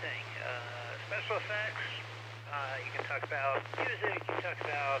 What do you think? Special effects, You can talk about music, you can talk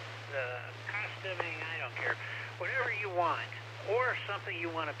about costuming, I don't care. Whatever you want. Or something you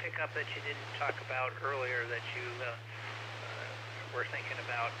want to pick up that you didn't talk about earlier that you were thinking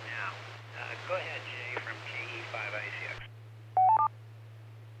about now. Go ahead, Jay, from KE5ICX.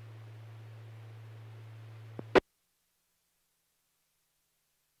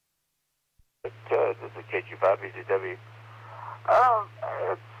 This is KG5BCW.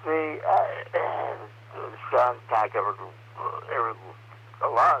 Let's see. Sean kind of covered a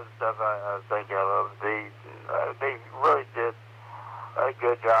lot of stuff I was thinking of. They really did a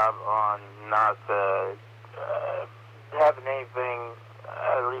good job on not having anything,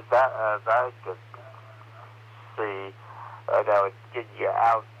 at least I could see, that would get you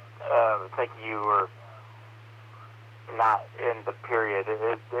out thinking you were not in the period. It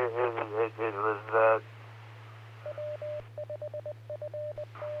was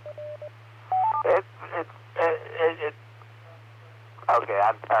okay,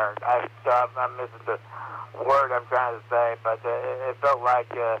 I'm tired. I'm missing the word I'm trying to say, but it felt like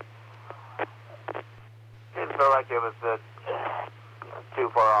it was too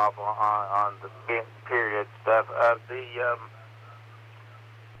far off on the period stuff.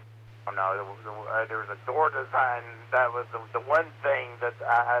 There was a door design. That was the one thing that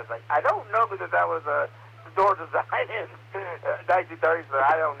I was like, I don't know because that was a door design in 1930s, but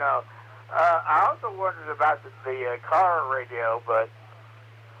I don't know. I also wondered about the car radio, but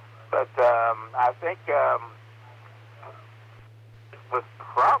I think it was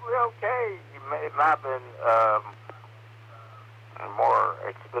probably okay. It might have been a more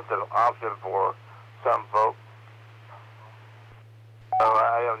expensive option for some folks. So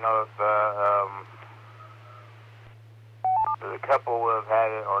I don't know if the couple would have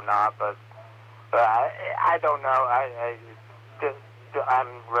had it or not, but I don't know.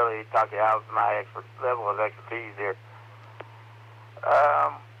 I'm really talking out my level of expertise here.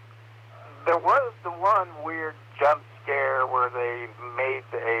 There was the one weird jump scare where they made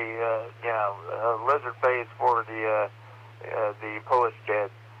a lizard face for the Polish kid,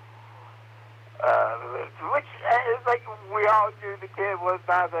 which is like we all knew the kid was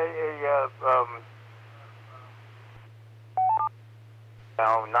not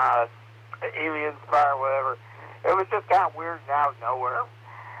not an alien spy or whatever. It was just kind of weird and out of nowhere,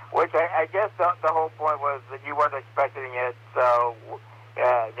 which I guess the whole point was that you weren't expecting it, so,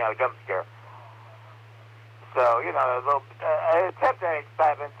 jump scare. So, a little attempt at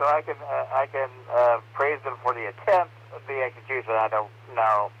excitement, so I can praise them for the attempt. The execution, I don't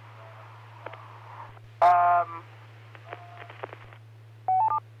know.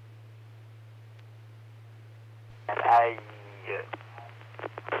 I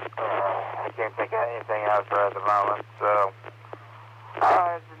can't think of anything else right at the moment, so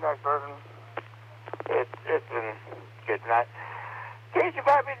it's the next person. It's been good tonight.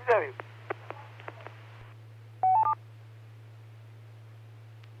 KG5BCW.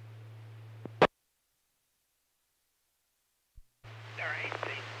 Alright,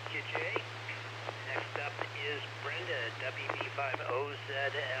 thank you, Jay. Next up is Brenda,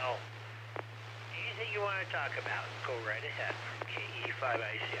 WB50ZL. Anything you want to talk about, go right ahead from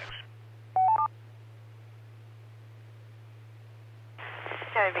KE5ICX.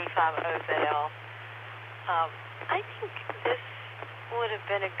 WB50ZL. I think this would have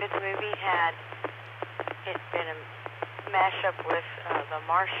been a good movie had it been a mashup with the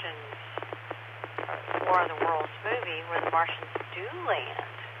Martians, War of the Worlds movie, where the Martians do land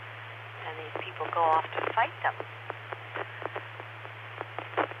and these people go off to fight them.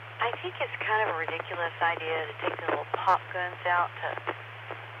 I think it's kind of a ridiculous idea to take the little pop guns out to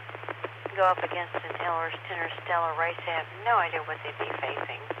go up against an interstellar race. They have no idea what they'd be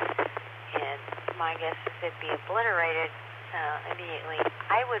facing. And my guess is they'd be obliterated immediately.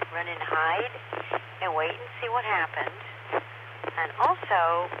 I would run and hide and wait and see what happened. And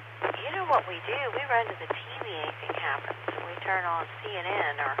also, you know what we do? We run to the TV, anything happens. We turn on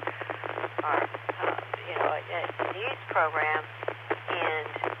CNN or a news program and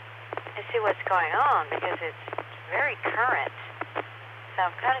see what's going on because it's very current. So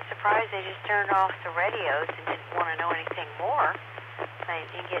I'm kind of surprised they just turned off the radios and didn't want to know anything more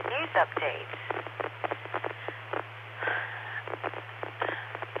and get news updates.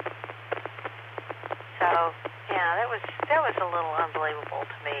 So, yeah, that was a little unbelievable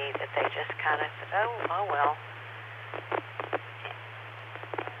to me that they just kind of said, oh well.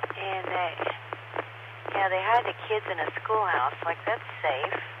 And they hide the kids in a schoolhouse. Like, that's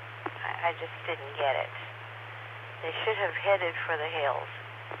safe. I just didn't get it. They should have headed for the hills,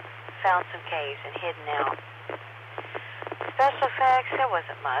 found some caves, and hidden out. Special effects, there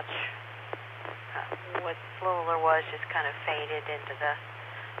wasn't much. what little there was just kind of faded into the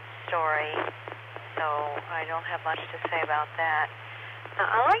story, so I don't have much to say about that.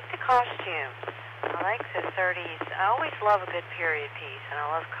 I like the costumes. I like the 30s. I always love a good period piece, and I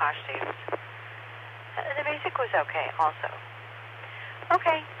love costumes. The music was okay, also.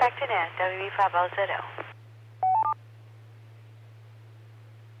 Okay, back to Nat, WB50ZL.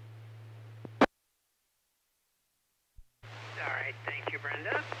 All right, thank you,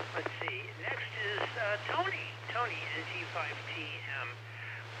 Brenda. Let's see. Next is Tony. Tony, NT5TM.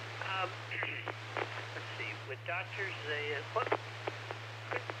 Let's see. Would Dr. Zayas...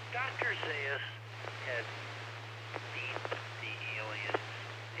 Could Dr. Zayas had beat the aliens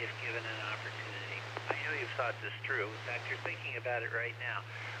if given an opportunity? I know you've thought this through. In fact, you're thinking about it right now.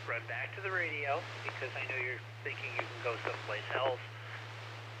 Run back to the radio, because I know you're thinking you can go someplace else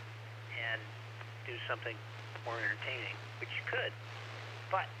and do something more entertaining, which you could.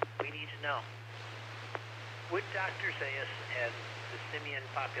 But we need to know, would Dr. Zayas and the simian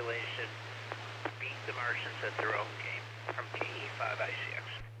population beat the Martians at their own game? From KE5ICX.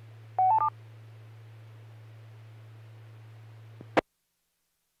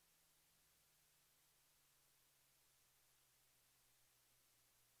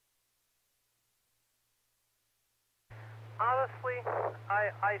 Honestly,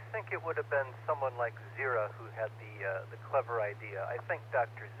 I think it would have been someone like Zira who had the clever idea. I think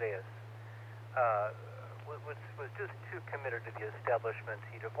Dr. Zayas was just too committed to the establishment.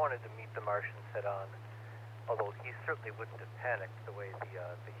 He'd have wanted to meet the Martians head on, although he certainly wouldn't have panicked the way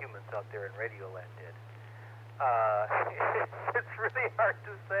the humans out there in Radioland did. It's really hard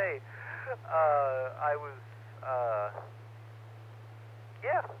to say.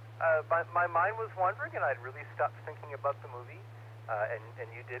 My mind was wandering, and I'd really stopped thinking about the movie. And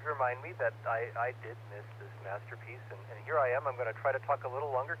you did remind me that I did miss this masterpiece. And here I am. I'm going to try to talk a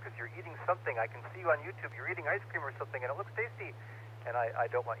little longer because you're eating something. I can see you on YouTube. You're eating ice cream or something, and it looks tasty. And I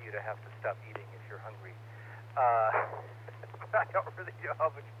don't want you to have to stop eating if you're hungry. I don't really know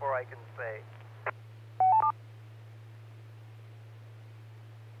how much more I can say.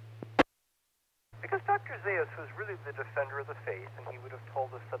 Because Dr. Zayas was really the defender of the faith, and he would have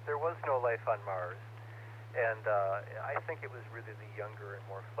told us that there was no life on Mars. And I think it was really the younger and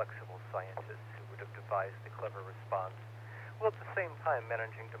more flexible scientists who would have devised the clever response, while at the same time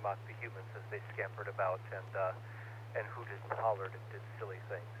managing to mock the humans as they scampered about and hooted and hollered and did silly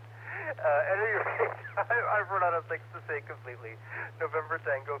things. At any rate, I've run out of things to say completely. November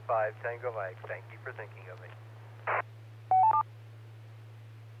Tango 5, Tango Mike, thank you for thinking of me.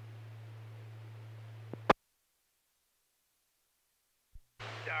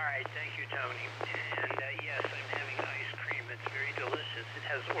 All right, thank you, Tony. And yes, I'm having ice cream. It's very delicious. It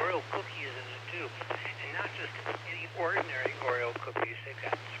has Oreo cookies in it, too. And not just any ordinary Oreo cookies. They've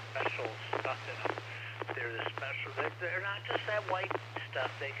got special stuff in them. They're the special. They're not just that white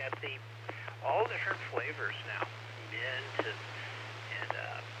stuff. They got all different flavors now. Mint and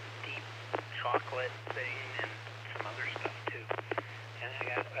deep chocolate thing and some other stuff, too. And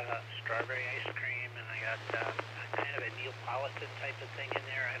I got strawberry ice cream, and I got kind of a Neapolitan type of thing in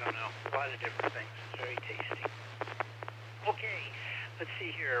there. I don't know. A lot of different things. It's very tasty. Okay, let's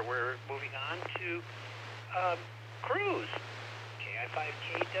see here. We're moving on to Cruz.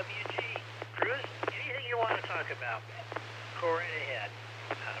 KI5KWG. Cruz, anything you want to talk about? Go right ahead.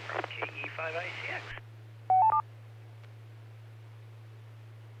 From KE5ICX.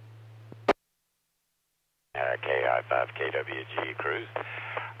 KI5KWG Cruz.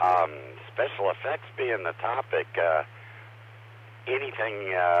 Special effects being the topic,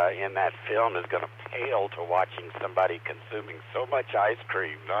 anything in that film is going to pale to watching somebody consuming so much ice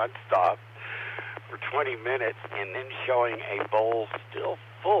cream nonstop for 20 minutes and then showing a bowl still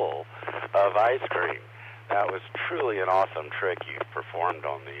full of ice cream. That was truly an awesome trick you performed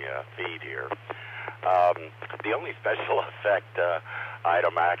on the feed here. The only special effect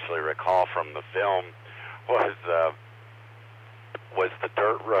item I actually recall from the film was the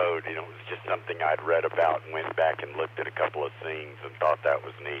dirt road. You know, it was just something I'd read about and went back and looked at a couple of scenes and thought that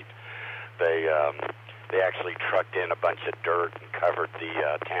was neat. They actually trucked in a bunch of dirt and covered the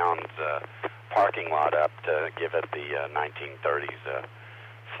town's parking lot up to give it the 1930s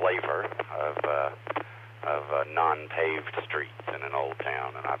flavor of non-paved streets in an old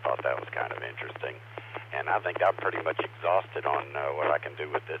town, and I thought that was kind of interesting. And I think I'm pretty much exhausted on what I can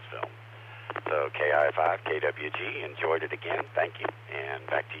do with this film. So KI5KWG, enjoyed it again. Thank you. And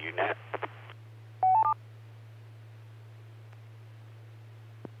back to you, Nat.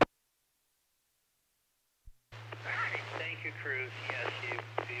 All right, thank you, Cruz. Yes, you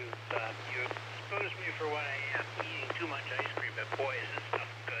exposed me for what I am, eating too much ice cream, but boy, is this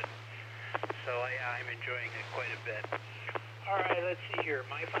stuff good. So I I'm enjoying it quite a bit. All right, let's see here.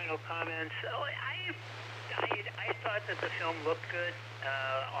 My final comments. Oh, I thought that the film looked good.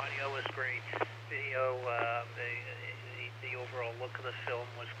 Audio was great. Video, the overall look of the film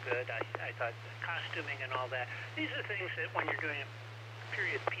was good. I thought the costuming and all that. These are things that when you're doing a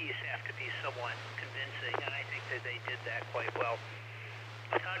period piece have to be somewhat convincing, and I think that they did that quite well.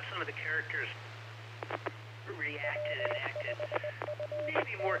 I thought some of the characters reacted and acted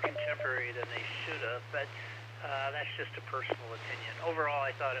maybe more contemporary than they should have, but that's just a personal opinion. Overall,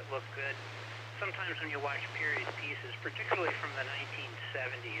 I thought it looked good. Sometimes when you watch period pieces, particularly from the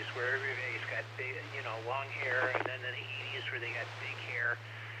 1970s, where everybody's got big, long hair, and then in the 80s where they got big hair,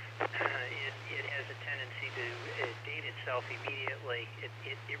 it has a tendency to date itself immediately.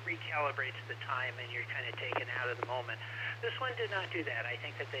 It recalibrates the time, and you're kind of taken out of the moment. This one did not do that. I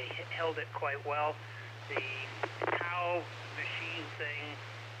think that they held it quite well. The cow machine thing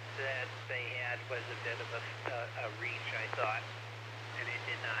that they had was a bit of a reach, I thought, and it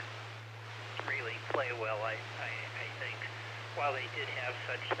did not really play well, I think. While they did have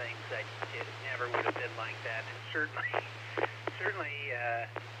such things, it never would have been like that, and certainly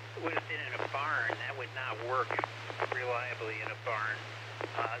would have been in a barn. That would not work reliably in a barn.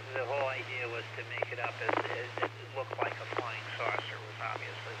 The whole idea was to make it up as it looked like a flying saucer was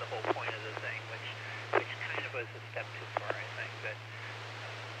obviously the whole point of the thing, which kind of was a step too far, I think. But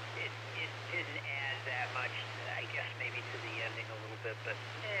it didn't add that much, I guess, maybe to the ending a little bit, but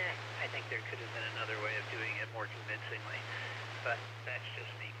I think there could have been another way of doing it more convincingly. But that's just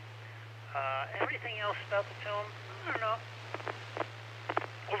me. Everything else about the film, I don't know.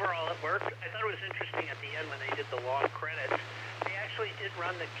 Overall, it worked. I thought it was interesting at the end when they did the long credits. They actually did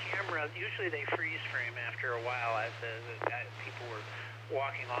run the camera. Usually they freeze frame after a while as the people were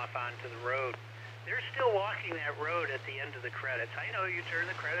walking off onto the road. They're still walking that road at the end of the credits. I know you turn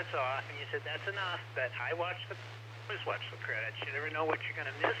the credits off and you said that's enough, but I always watch the credits. You never know what you're going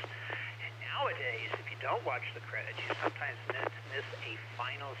to miss. And nowadays, if you don't watch the credits, you sometimes miss a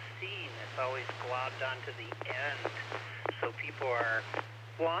final scene that's always globbed onto the end. So people are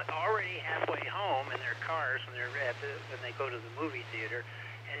already halfway home in their cars when they go to the movie theater,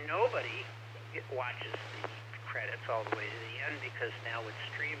 and nobody watches the credits all the way to the end because now with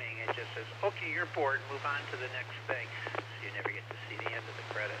streaming it just says, okay, you're bored, move on to the next thing. So you never get to see the end of the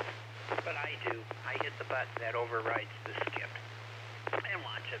credits. But I do. I hit the button that overrides the skip and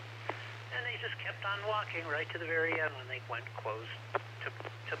watch it. And they just kept on walking right to the very end when they went close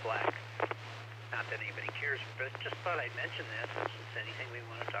to black. Not that anybody cares, but just thought I'd mention that since it's anything we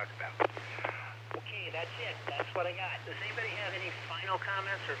want to talk about. Okay, that's it. That's what I got. Does anybody have any final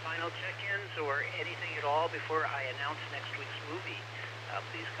comments or final check-ins or anything at all before I announce next week's movie?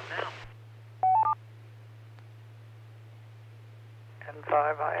 Please come now.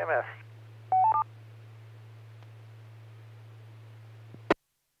 N5 IMS.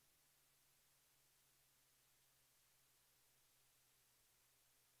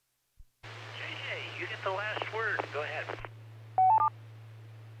 You get the last word. Go ahead.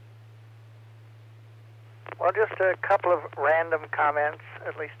 Well, just a couple of random comments,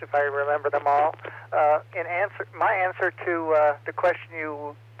 at least if I remember them all. My answer to the question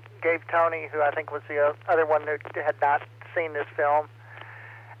you gave Tony, who I think was the other one who had not seen this film,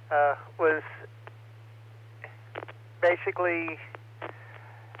 was basically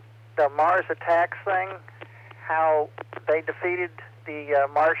the Mars attacks thing, how they defeated the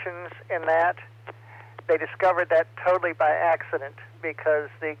Martians in that. They discovered that totally by accident because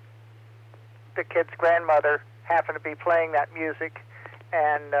the kid's grandmother happened to be playing that music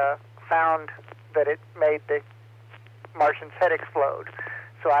and found that it made the Martian's head explode.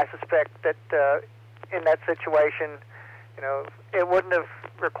 So I suspect that in that situation, it wouldn't have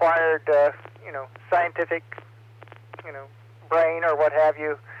required scientific brain or what have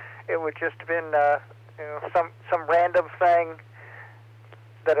you. It would just have been some random thing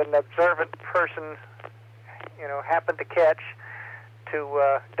that an observant person happened to catch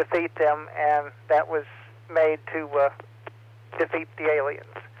to defeat them, and that was made to defeat the aliens.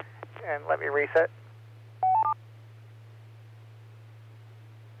 And let me reset.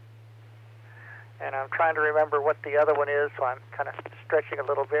 And I'm trying to remember what the other one is, so I'm kind of stretching a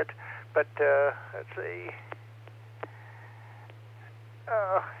little bit. But let's see.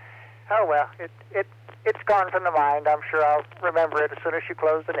 Oh well, it's gone from the mind. I'm sure I'll remember it as soon as you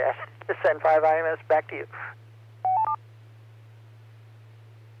close the net. This N5 IMS, back to you.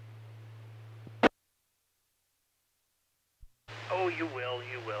 Oh, you will.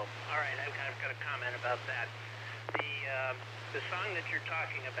 All right, I've got a comment about that. The song that you're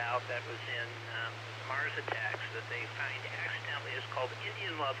talking about that was in Mars Attacks that they find accidentally is called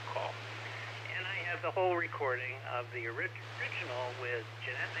Indian Love Call. And And I have the whole recording of the original with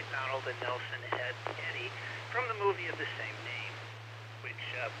Jeanette MacDonald and Nelson Eddy from the movie of the same name, which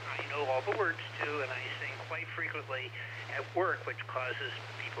I know all the words to, and I sing quite frequently at work, which causes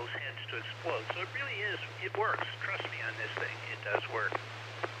people's heads to explode. So it really is, it works. Trust me on this thing, it does work.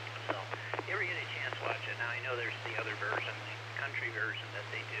 So, if you ever get a chance, watch it. Now, I know there's the other version, the country version that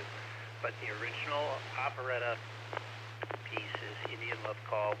they do, but the original operetta piece is Indian Love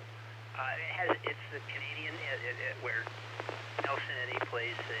Call. It's the Canadian, where Nelson Eddy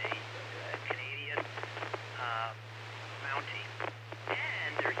plays a Canadian Mountie.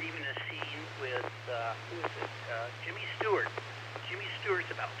 And there's even a scene with, Jimmy Stewart. Jimmy Stewart's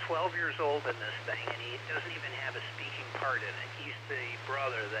about 12 years old in this thing, and he doesn't even have a speaking part in it. He's the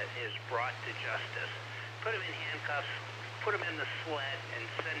brother that is brought to justice. Put him in handcuffs, put him in the sled, and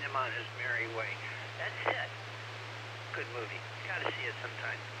send him on his merry way. That's it. Good movie. You gotta see it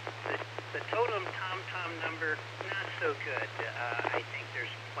sometime. The Totem Tom number, not so good. I think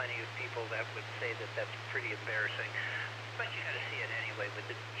there's plenty of people that would say that that's pretty embarrassing. But you gotta see it anyway with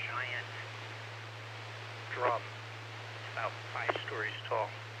the giant drum. It's about 5 stories tall.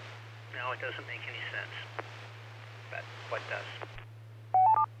 No, it doesn't make any sense. But what does?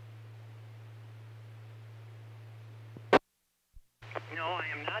 No, I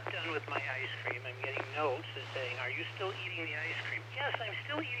am not done with my ice cream. I'm getting notes that saying, are you still eating the ice cream? Yes, I'm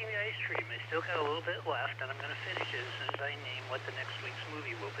still eating the ice cream. I still got a little bit left, and I'm going to finish it as soon as I name what the next week's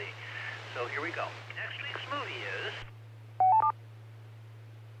movie will be. So here we go. Next week's movie is...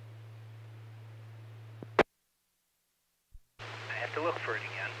 I have to look for it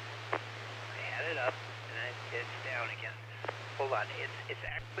again. I had it up, and it's down again. Hold on. It's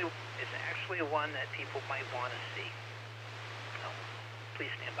actually one that people might want to see. So,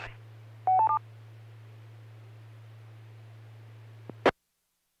 please stand by.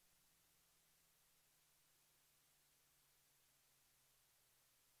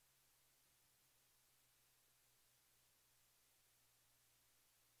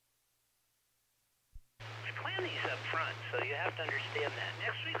 These up front, so you have to understand that.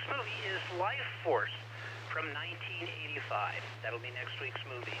 Next week's movie is Life Force from 1985. That'll be next week's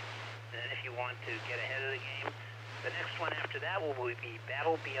movie. And then if you want to get ahead of the game, the next one after that will be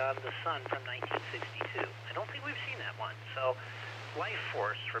Battle Beyond the Sun from 1962. I don't think we've seen that one. So, Life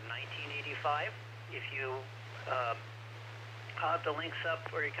Force from 1985. If you have the links up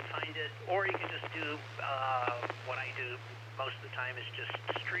where you can find it, or you can just do what I do most of the time is just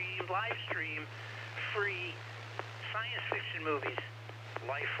live stream, free science fiction movies,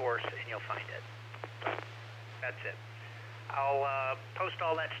 Life Force, and you'll find it. That's it. I'll post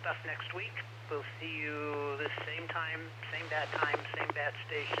all that stuff next week. We'll see you this same time, same bat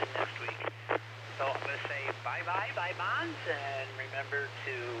station next week. So I'm going to say bye-bye, bonds, and remember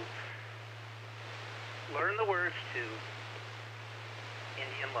to learn the words to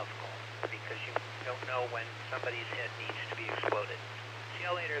Indian Love Call, because you don't know when somebody's head needs to be exploded. See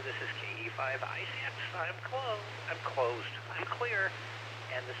you later. This is KE5ICX. I'm closed. I'm clear,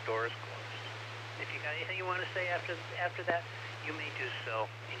 and the store is closed. If you got anything you want to say after that, you may do so,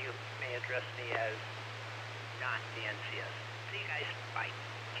 and you may address me as not the NCS. See you guys. Bye.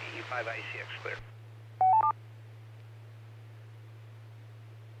 KE5ICX clear.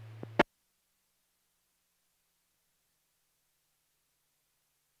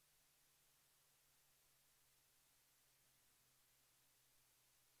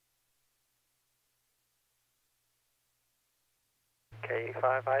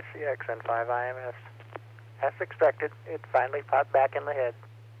 KE5ICX and 5IMS. As expected, it finally popped back in the head.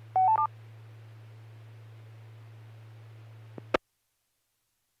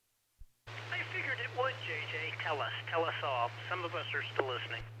 I figured it would, JJ. Tell us all. Some of us are still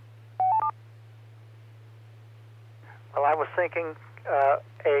listening. Well, I was thinking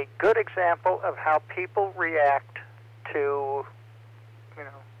a good example of how people react to,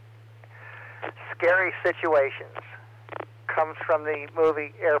 scary situations comes from the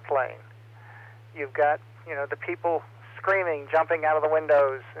movie Airplane. You've got, the people screaming, jumping out of the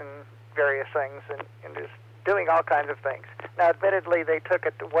windows and various things and just doing all kinds of things. Now, admittedly, they took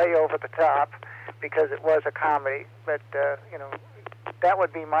it way over the top because it was a comedy, but, that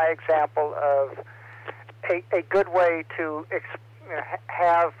would be my example of a good way to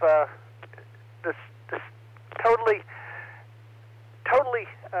have this totally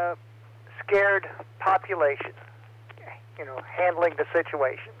scared population, handling the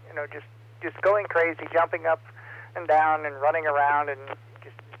situation, just going crazy, jumping up and down and running around and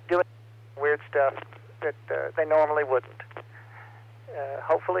just doing weird stuff that they normally wouldn't.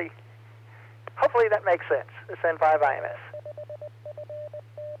 Hopefully that makes sense. Send 5IMS.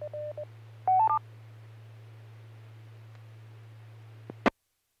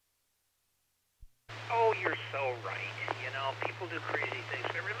 people do crazy things,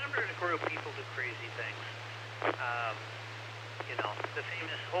 but remember to grow people do crazy things. You know, the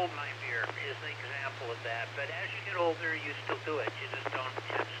famous hold my beer is an example of that. But as you get older, you still do it. You just don't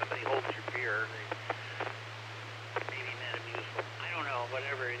have somebody hold your beer. Maybe Metamucil. I don't know,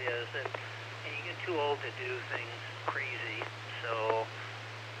 whatever it is. And you get too old to do things crazy. So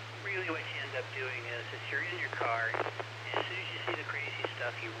really what you end up doing is you're in your car, and as soon as you see the crazy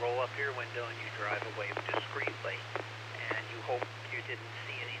stuff, you roll up your window and you drive away discreetly. And you hope you didn't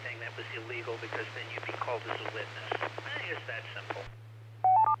see anything that was illegal, because then you'd be called as a witness. I think it's that simple.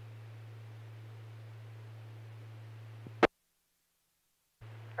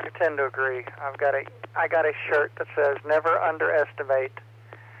 I tend to agree. I got a shirt that says "Never underestimate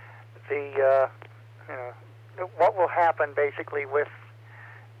the what will happen basically with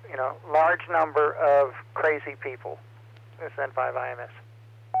large number of crazy people." This N5IMS.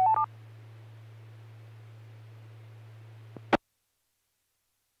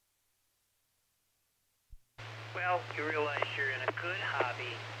 Well, you realize you're in a good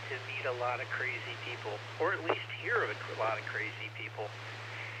hobby to meet a lot of crazy people, or at least hear of a lot of crazy people.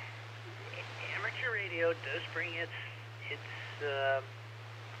 Amateur radio does bring its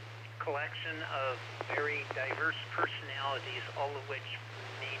collection of very diverse personalities, all of which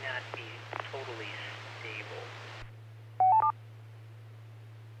may not be totally stable.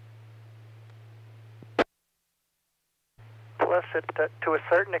 Plus, it to a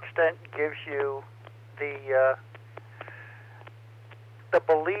certain extent gives you the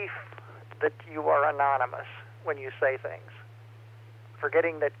belief that you are anonymous when you say things,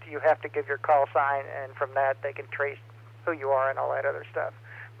 forgetting that you have to give your call sign, and from that they can trace who you are and all that other stuff.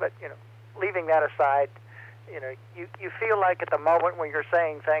 But leaving that aside, you feel like at the moment when you're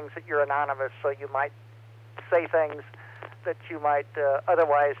saying things that you're anonymous, so you might say things that you might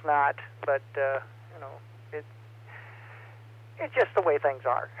otherwise not. But it's just the way things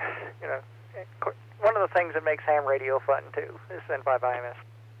are. One of the things that makes ham radio fun too is N5IMS.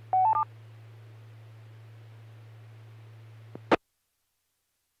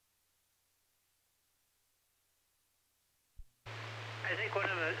 I think one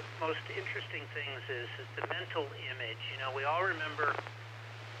of the most interesting things is the mental image. We all remember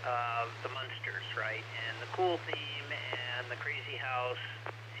the Munsters, right? And the cool theme and the crazy house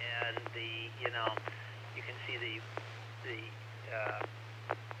and you can see the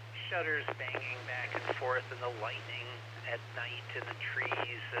shutters banging back and forth and the lightning at night and the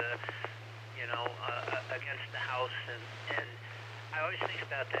trees, against the house. And I always think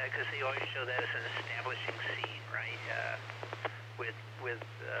about that because they always show that as an establishing scene, right? With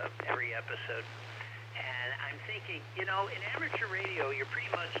every episode. And I'm thinking, in amateur radio, you're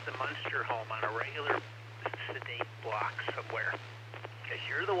pretty much the Munster home on a regular sedate block somewhere. Because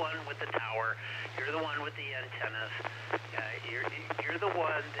you're the one with the tower, you're the one with the antennas, you're the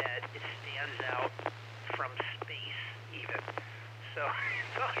one that it stands out from space even. So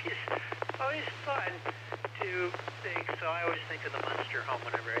it's always fun to think. So I always think of the Munster home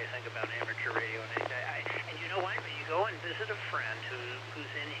whenever I think about amateur radio. And you know what? When you go and visit a friend who's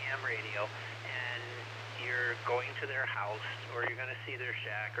in ham radio, and you're going to their house, or you're going to see their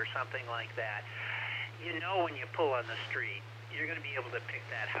shack or something like that, when you pull on the street, you're going to be able to pick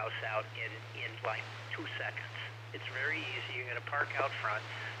that house out in like 2 seconds. It's very easy. You're going to park out front.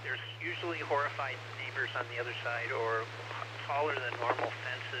 There's usually horrified neighbors on the other side, or taller than normal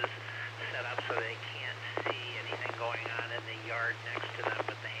fences set up so they can't see anything going on in the yard next to them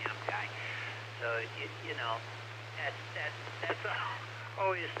with the ham guy. So that's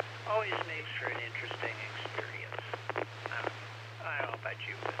always makes for an interesting experience. I don't know about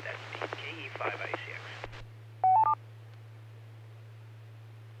you, but that's me. KE5ICX.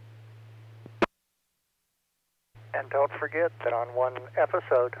 And don't forget that on one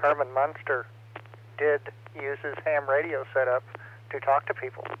episode, Herman Munster did use his ham radio setup to talk to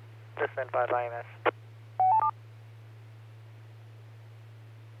people. This N5IMS.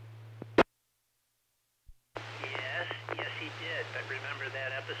 Yes, he did. But remember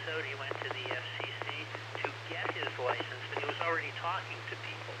that episode? He went to the FCC to get his license, but he was already talking to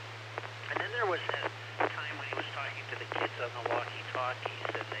people. And then there was that time when he was talking to the kids on the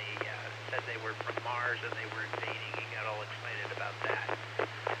walkie-talkies, and they said they were from Mars and they were invading. He got all excited about that.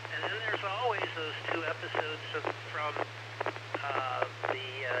 And then there's always those 2 episodes from the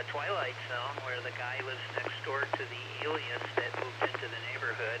Twilight Zone, where the guy lives next door to the aliens that moved into the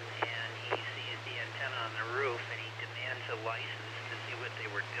neighborhood, and he sees the antenna on the roof, and he demands a license to see what they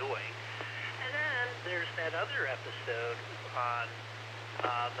were doing. And then there's that other episode on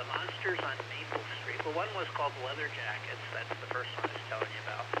the Monsters on Maple Street. Well, one was called Leather Jackets. That's the first one I was telling you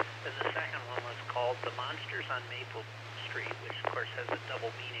about. And the second one was called The Monsters on Maple Street, which of course has a double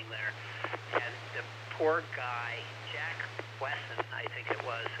meaning there. And the poor guy, Jack Wesson, I think it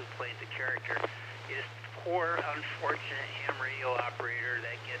was, who played the character, is poor, unfortunate ham radio operator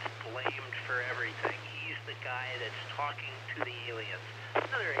that gets blamed for everything. He's the guy that's talking to the aliens.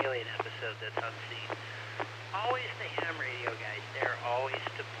 Another alien episode that's unseen. Always the ham radio guys. They're always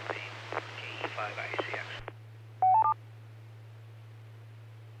to blame. KE5ICX.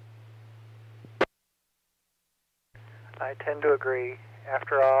 I tend to agree.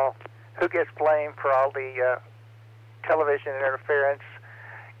 After all, who gets blamed for all the television interference?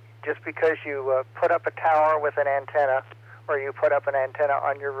 Just because you put up a tower with an antenna, or you put up an antenna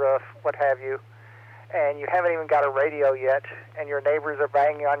on your roof, what have you, and you haven't even got a radio yet, and your neighbors are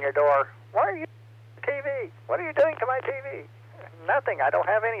banging on your door. Why are you doing TV? What are you doing to my TV? Nothing. I don't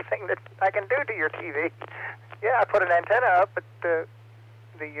have anything that I can do to your TV. Yeah, I put an antenna up, but the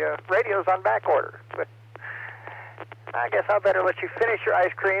radio's on back order. But I guess I'll better let you finish your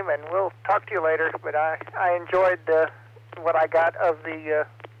ice cream, and we'll talk to you later. But I enjoyed what I got of the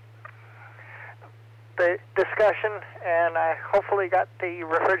discussion, and I hopefully got the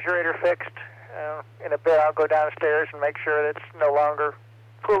refrigerator fixed. In a bit, I'll go downstairs and make sure that it's no longer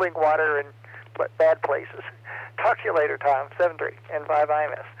cooling water in bad places. Talk to you later, Tom. 73 and 5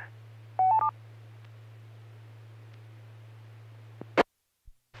 IMS.